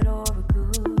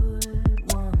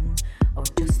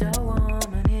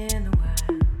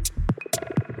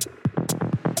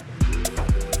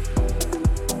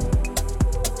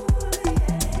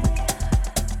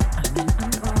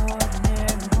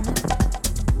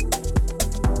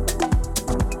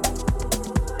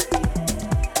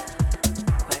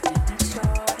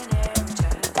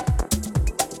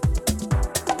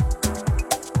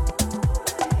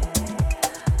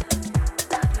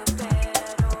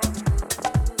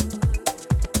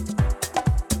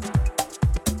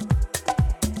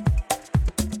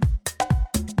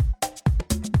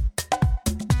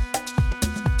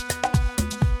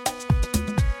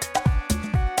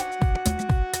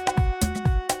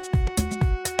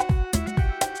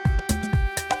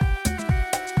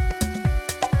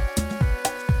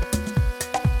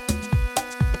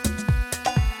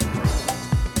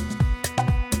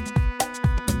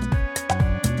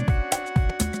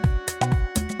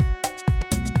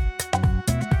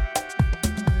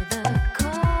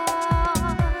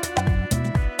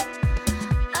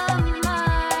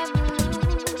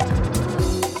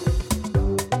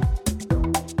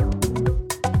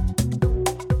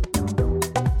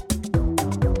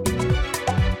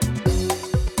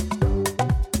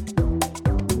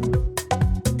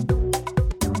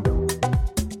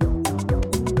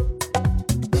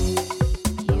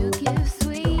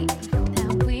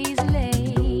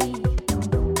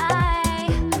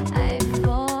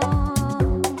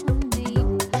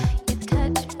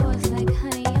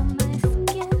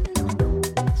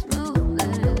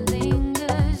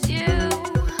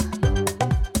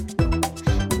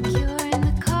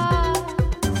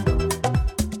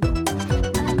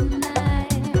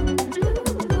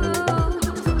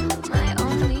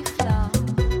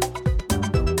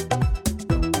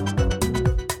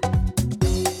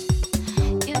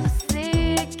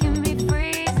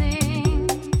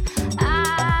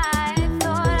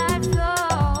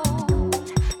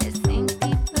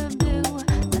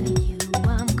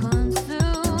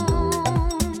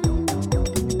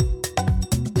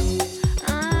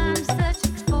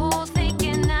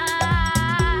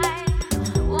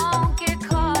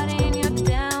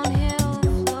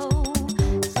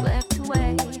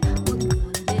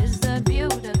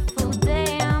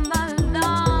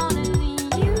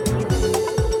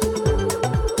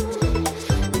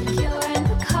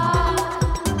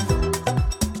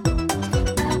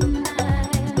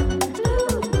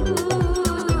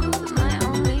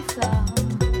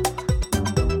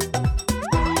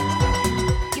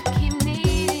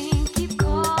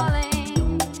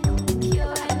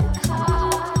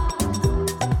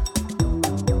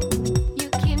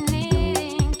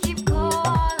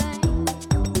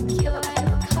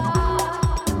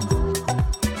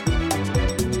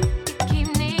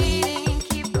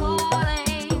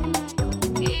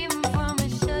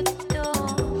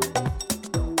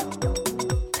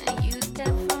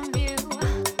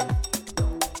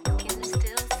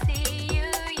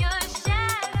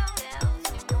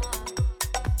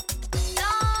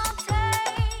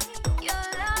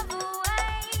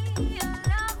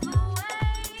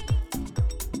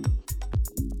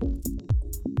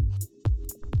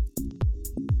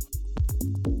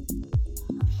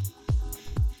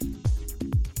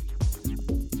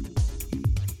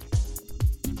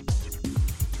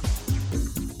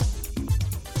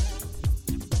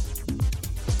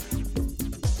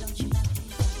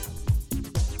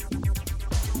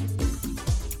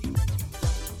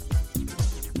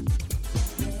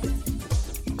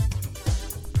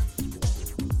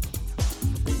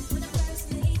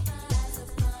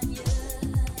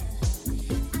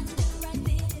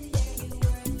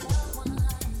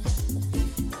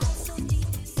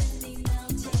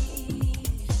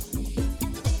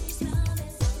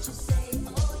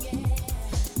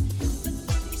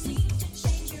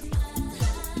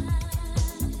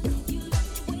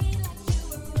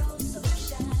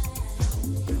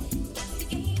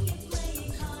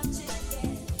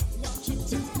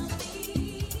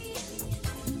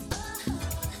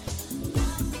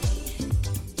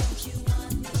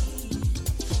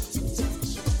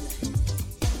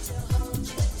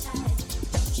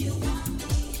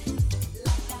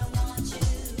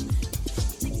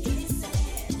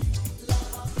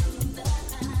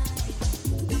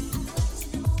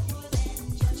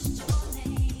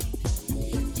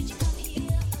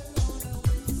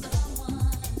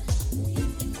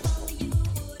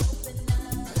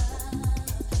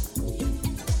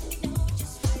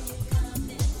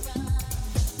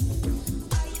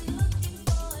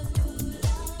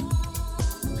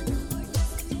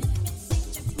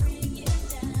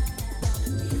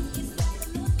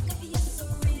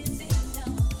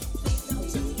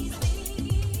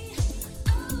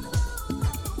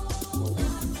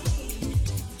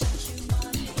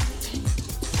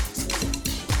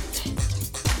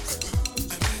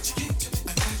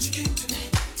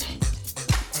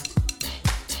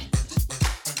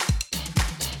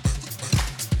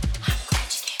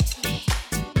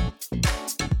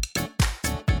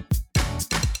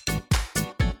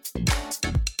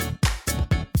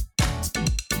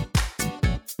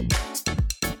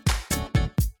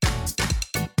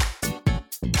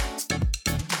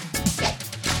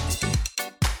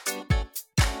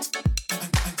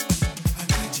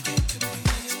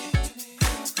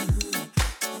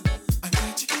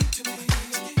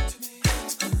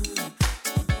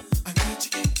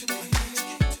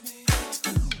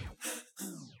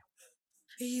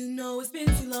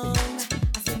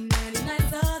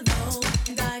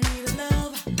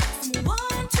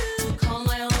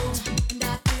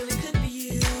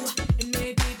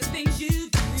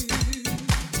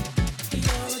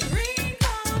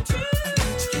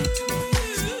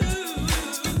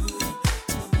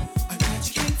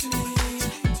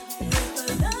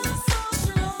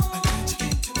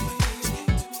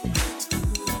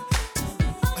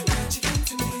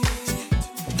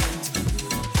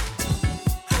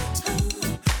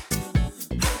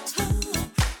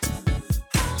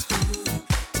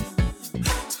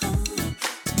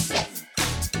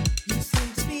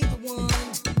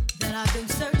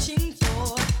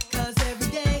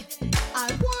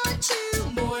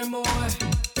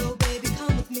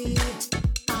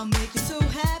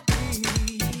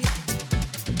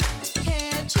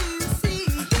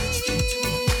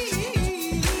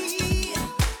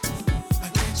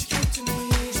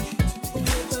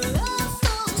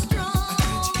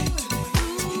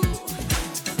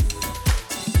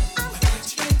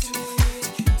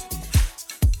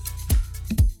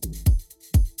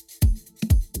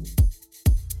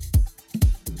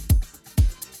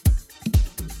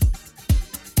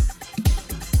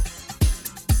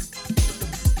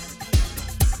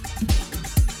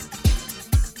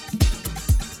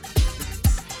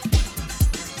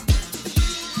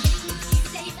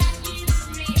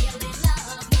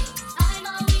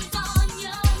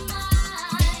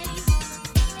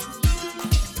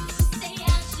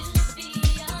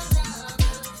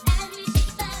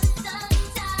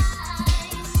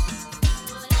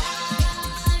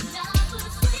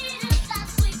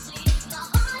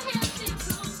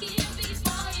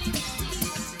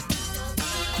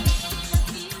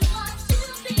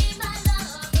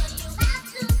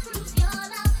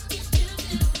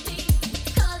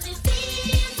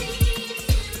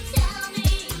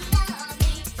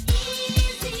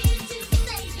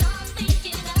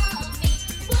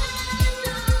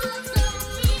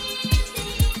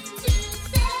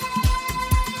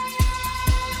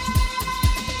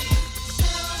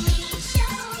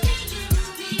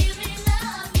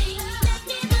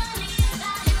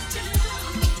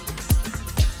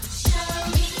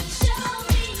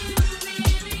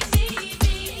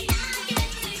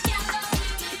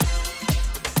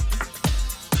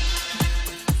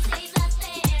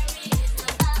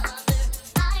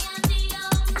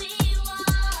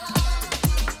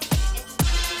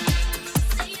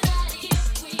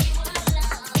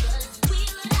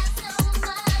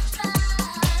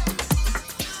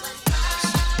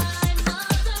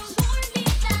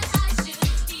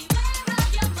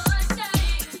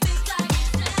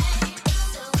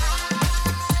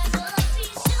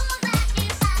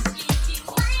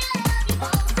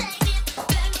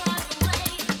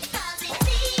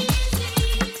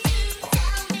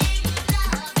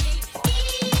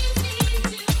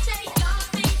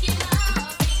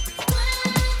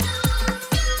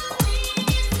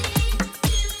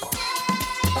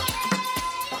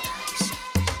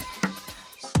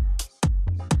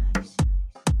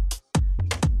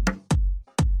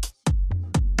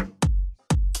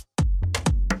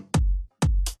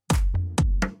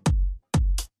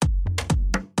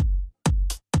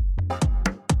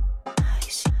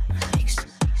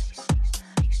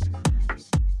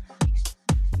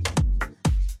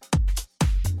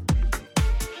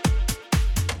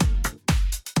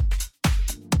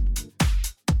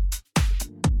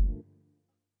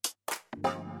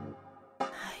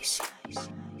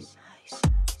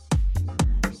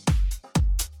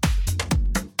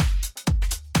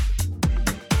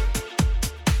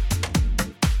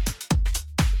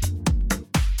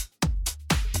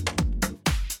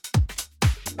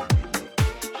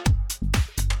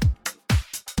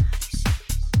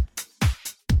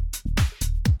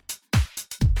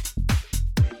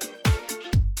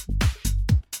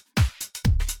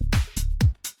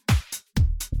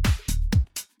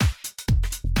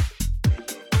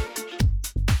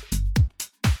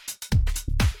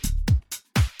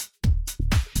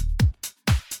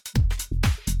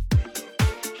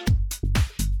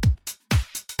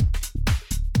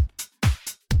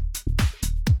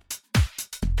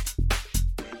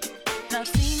I've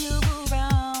seen you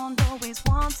around, always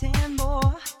wanting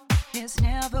more. It's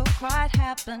never quite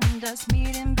happened, us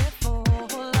meeting before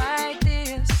like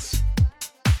this.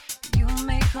 You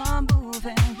make a move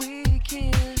and we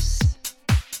kiss.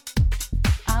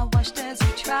 I watched as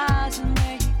you tried to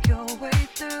make your way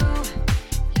through.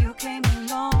 You came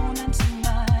alone and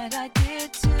tonight I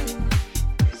did too.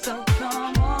 So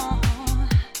come on,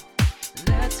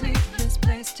 let's leave this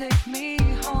place, take me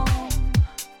home.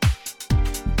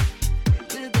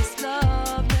 With this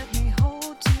love, let me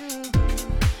hold you.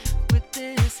 With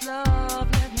this love,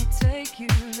 let me take you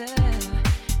there.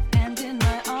 And in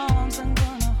my arms, I'm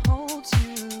gonna hold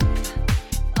you.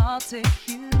 I'll take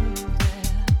you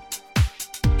there.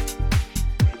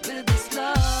 With this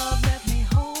love, let me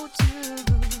hold you.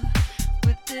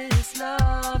 With this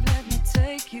love, let me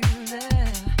take you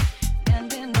there.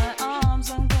 And in my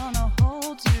arms, I'm gonna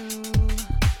hold you.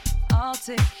 I'll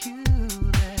take you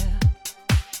there.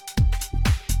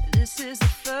 This is the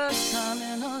first time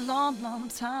in a long, long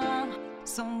time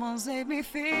someone's made me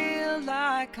feel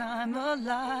like I'm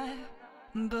alive.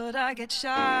 But I get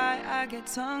shy, I get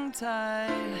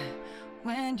tongue-tied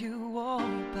when you walk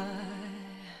by.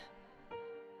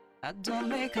 I don't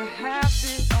make a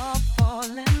habit of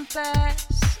falling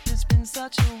fast. It's been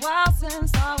such a while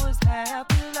since I was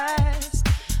happy last.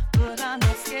 But I'm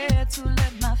not scared to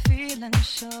let my feelings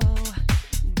show.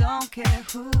 Don't care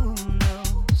who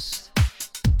knows.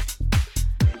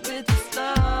 With this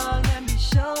love, let me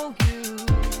show you.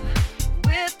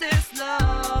 With this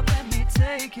love, let me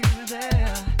take you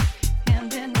there.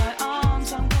 And in my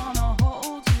arms, I'm gonna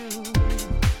hold you.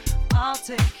 I'll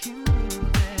take you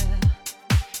there.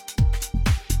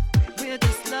 With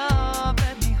this love,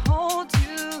 let me hold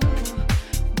you.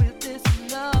 With this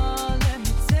love, let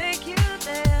me take you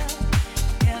there.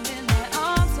 And in my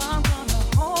arms, I'm gonna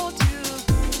hold you.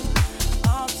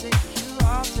 I'll take you,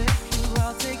 I'll take you,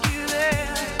 I'll take you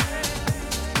there.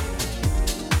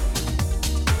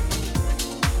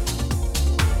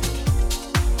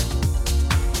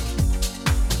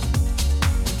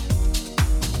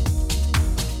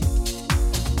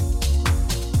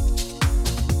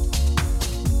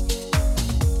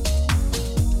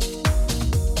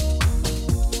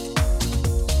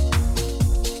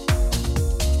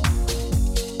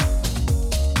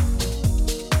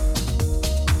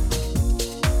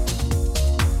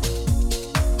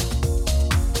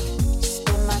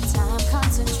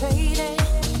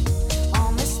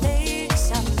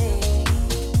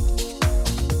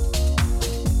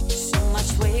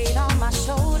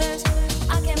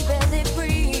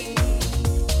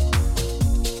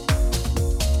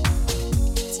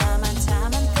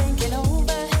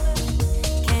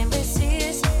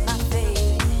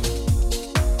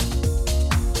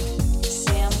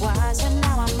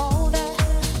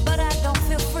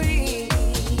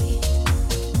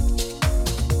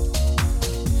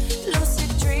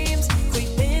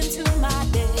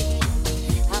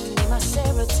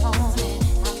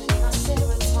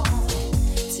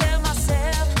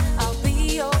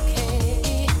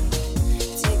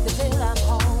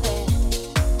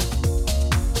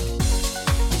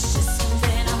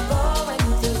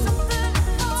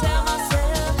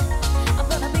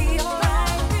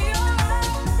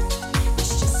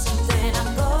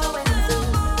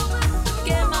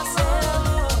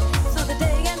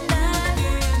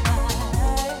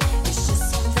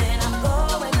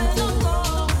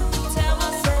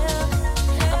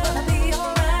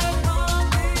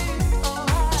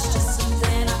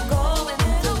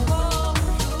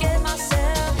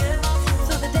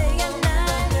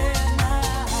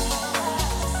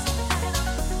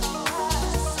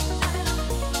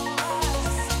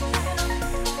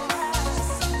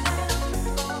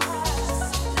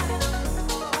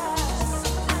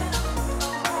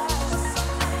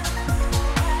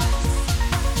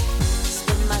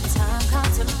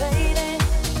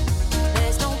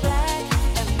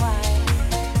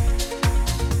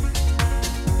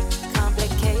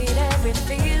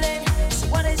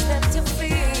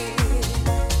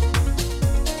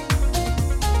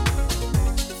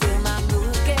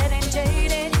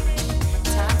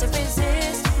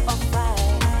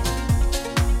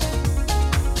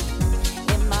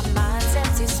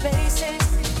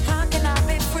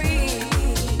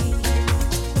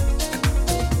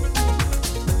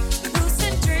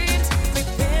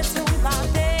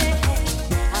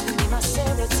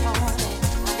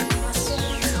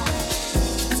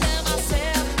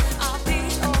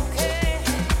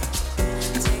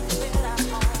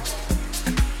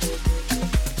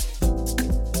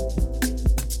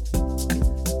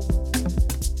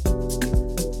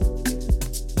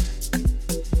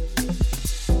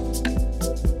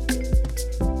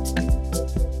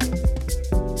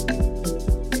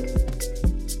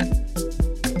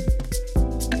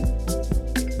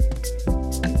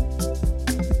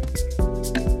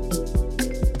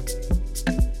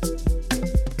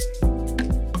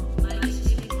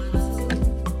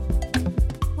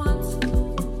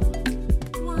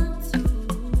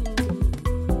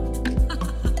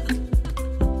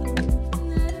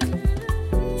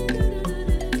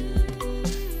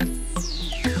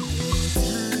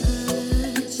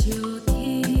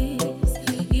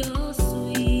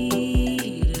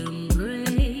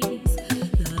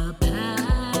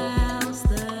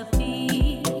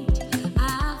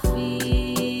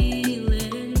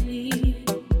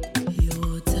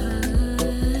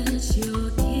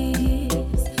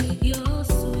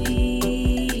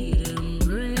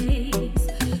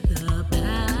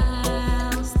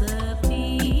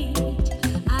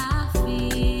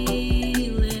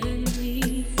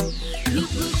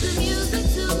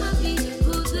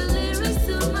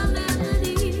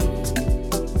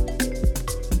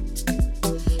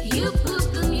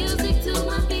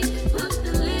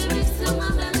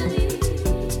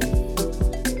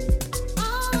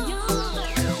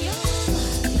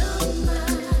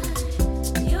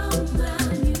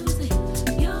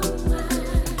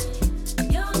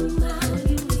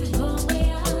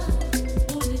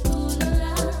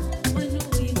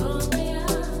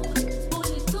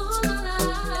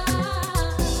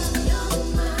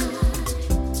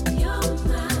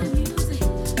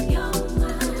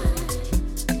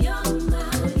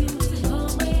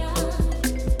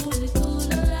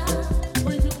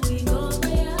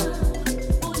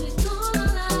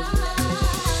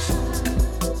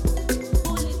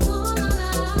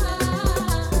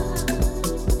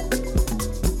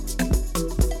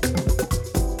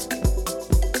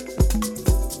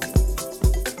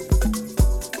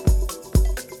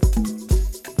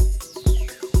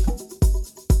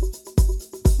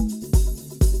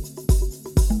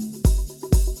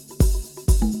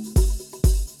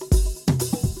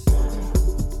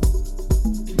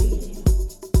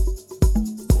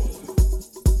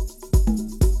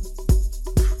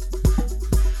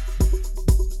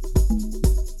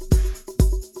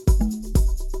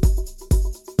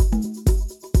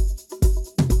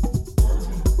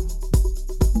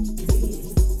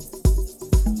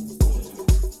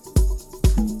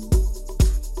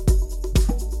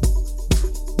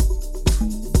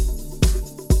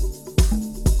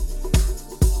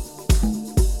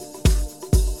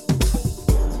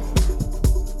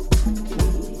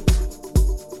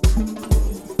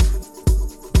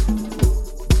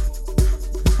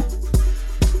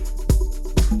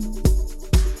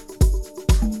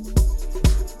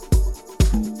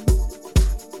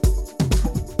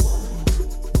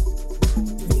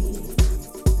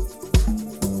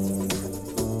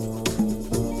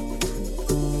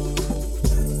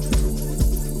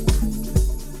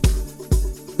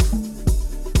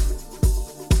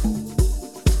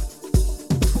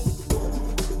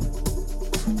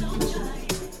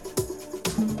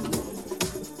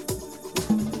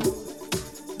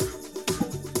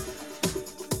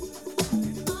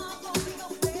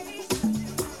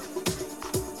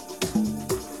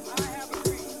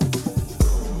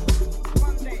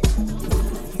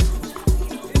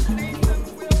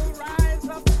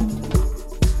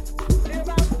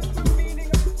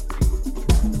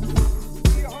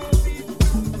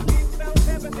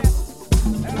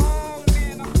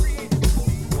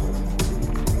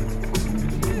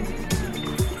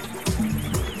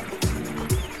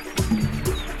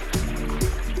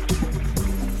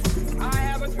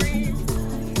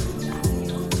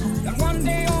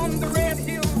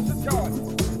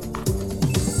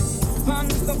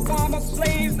 sons of former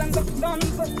slaves and the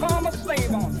sons of former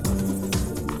slave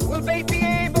owners? Will they be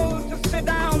able to sit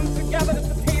down together at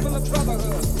the table of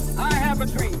brotherhood? I have a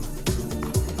dream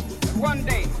that one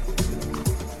day,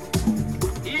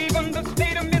 even the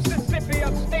state of Mississippi,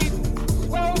 a state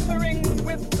sweltering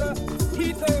with the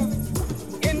heat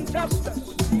of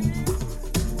injustice,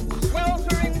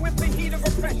 sweltering with the heat of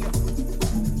oppression,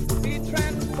 be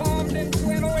transformed into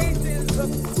an oasis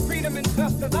of freedom and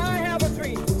justice. I have a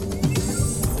dream.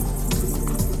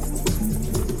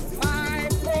 My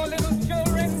poor little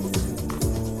children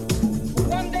will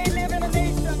one day live in a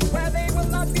nation where they will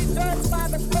not be judged by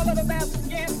the color of their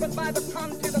skin, but by the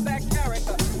content of their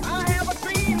character. I have a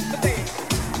dream today.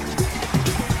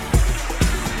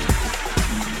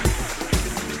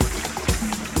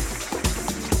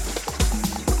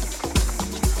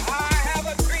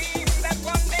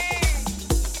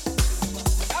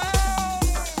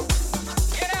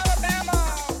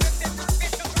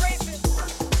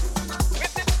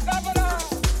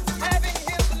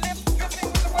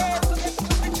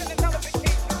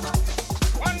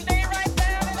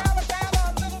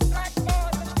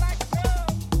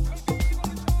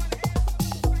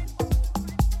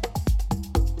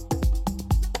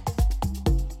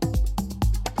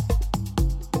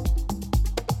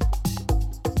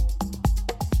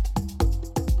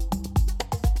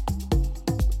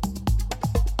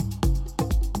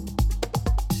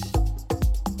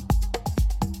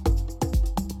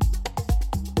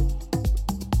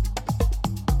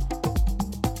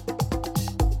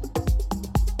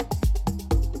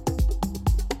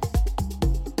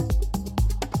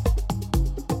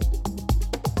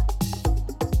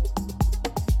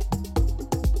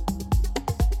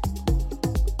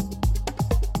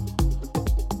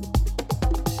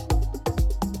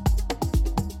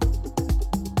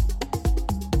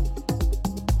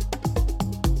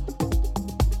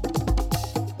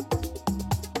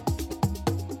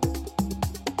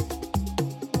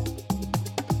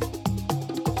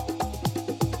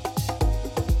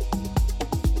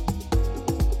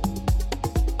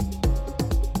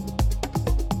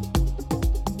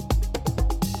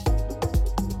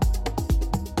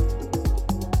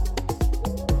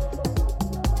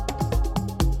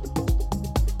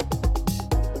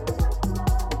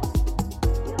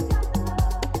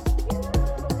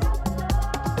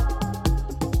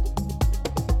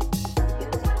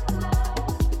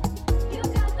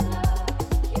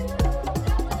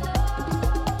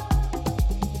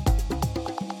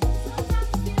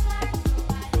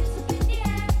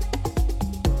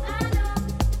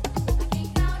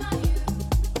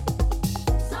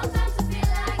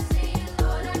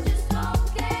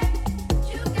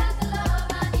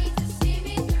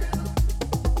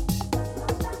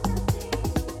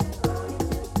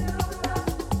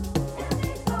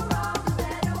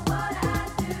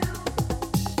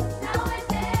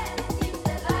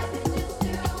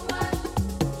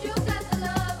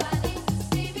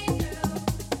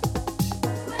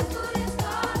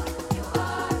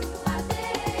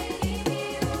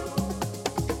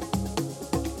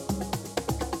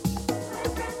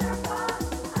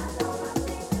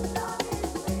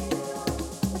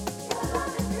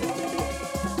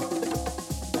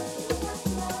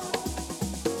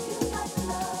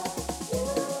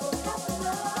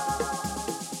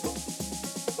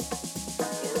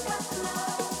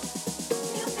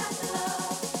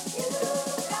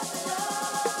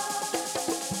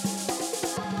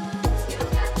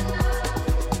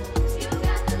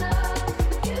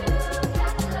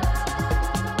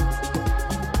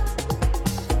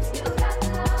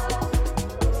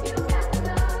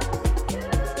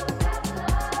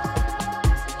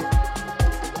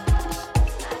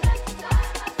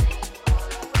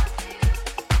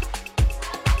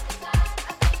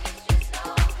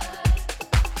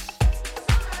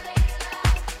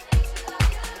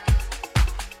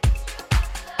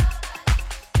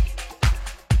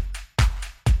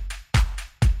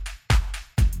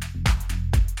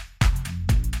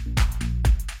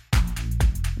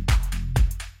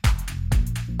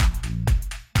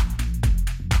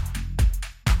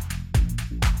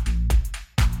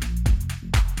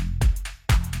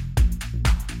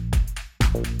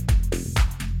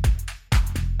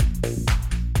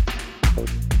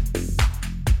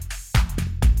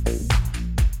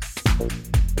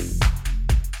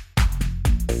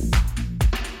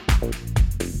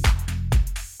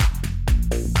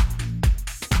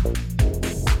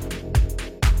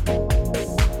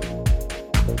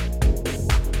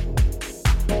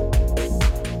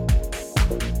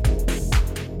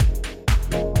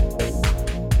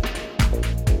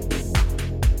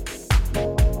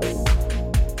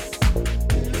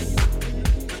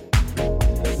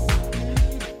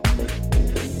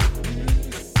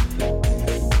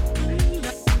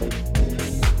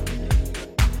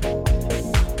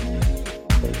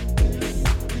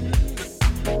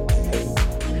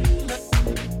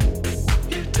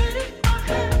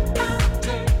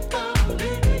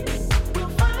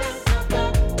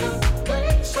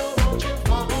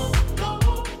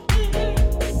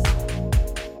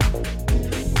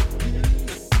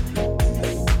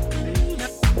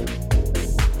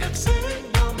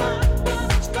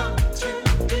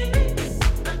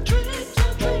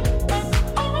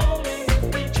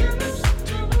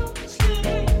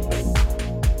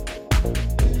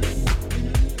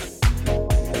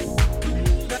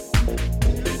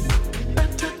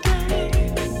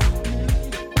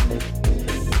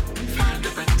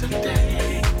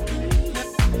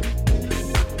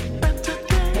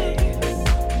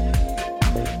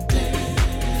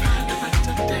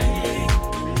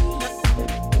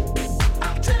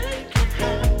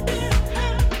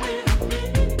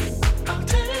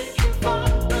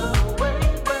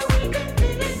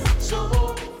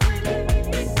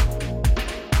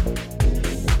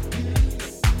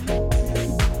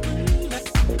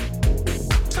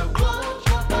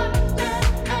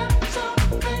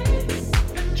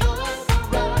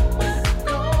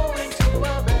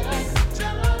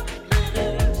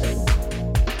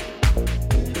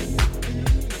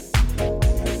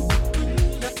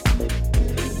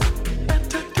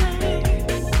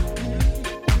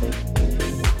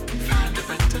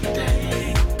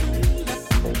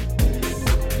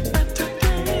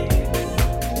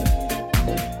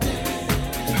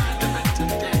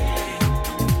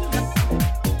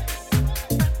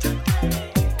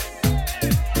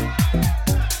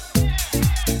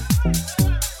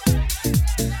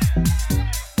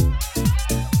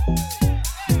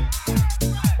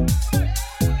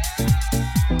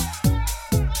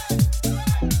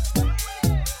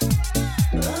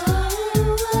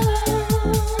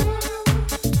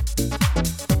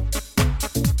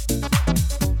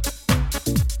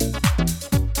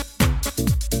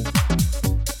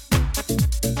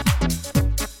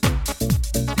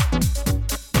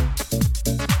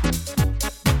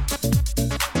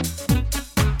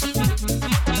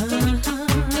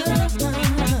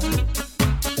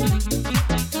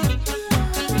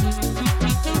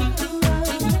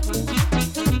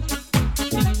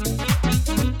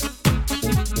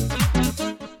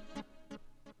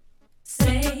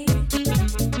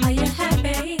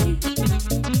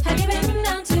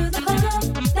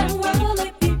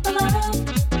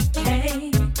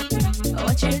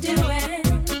 children.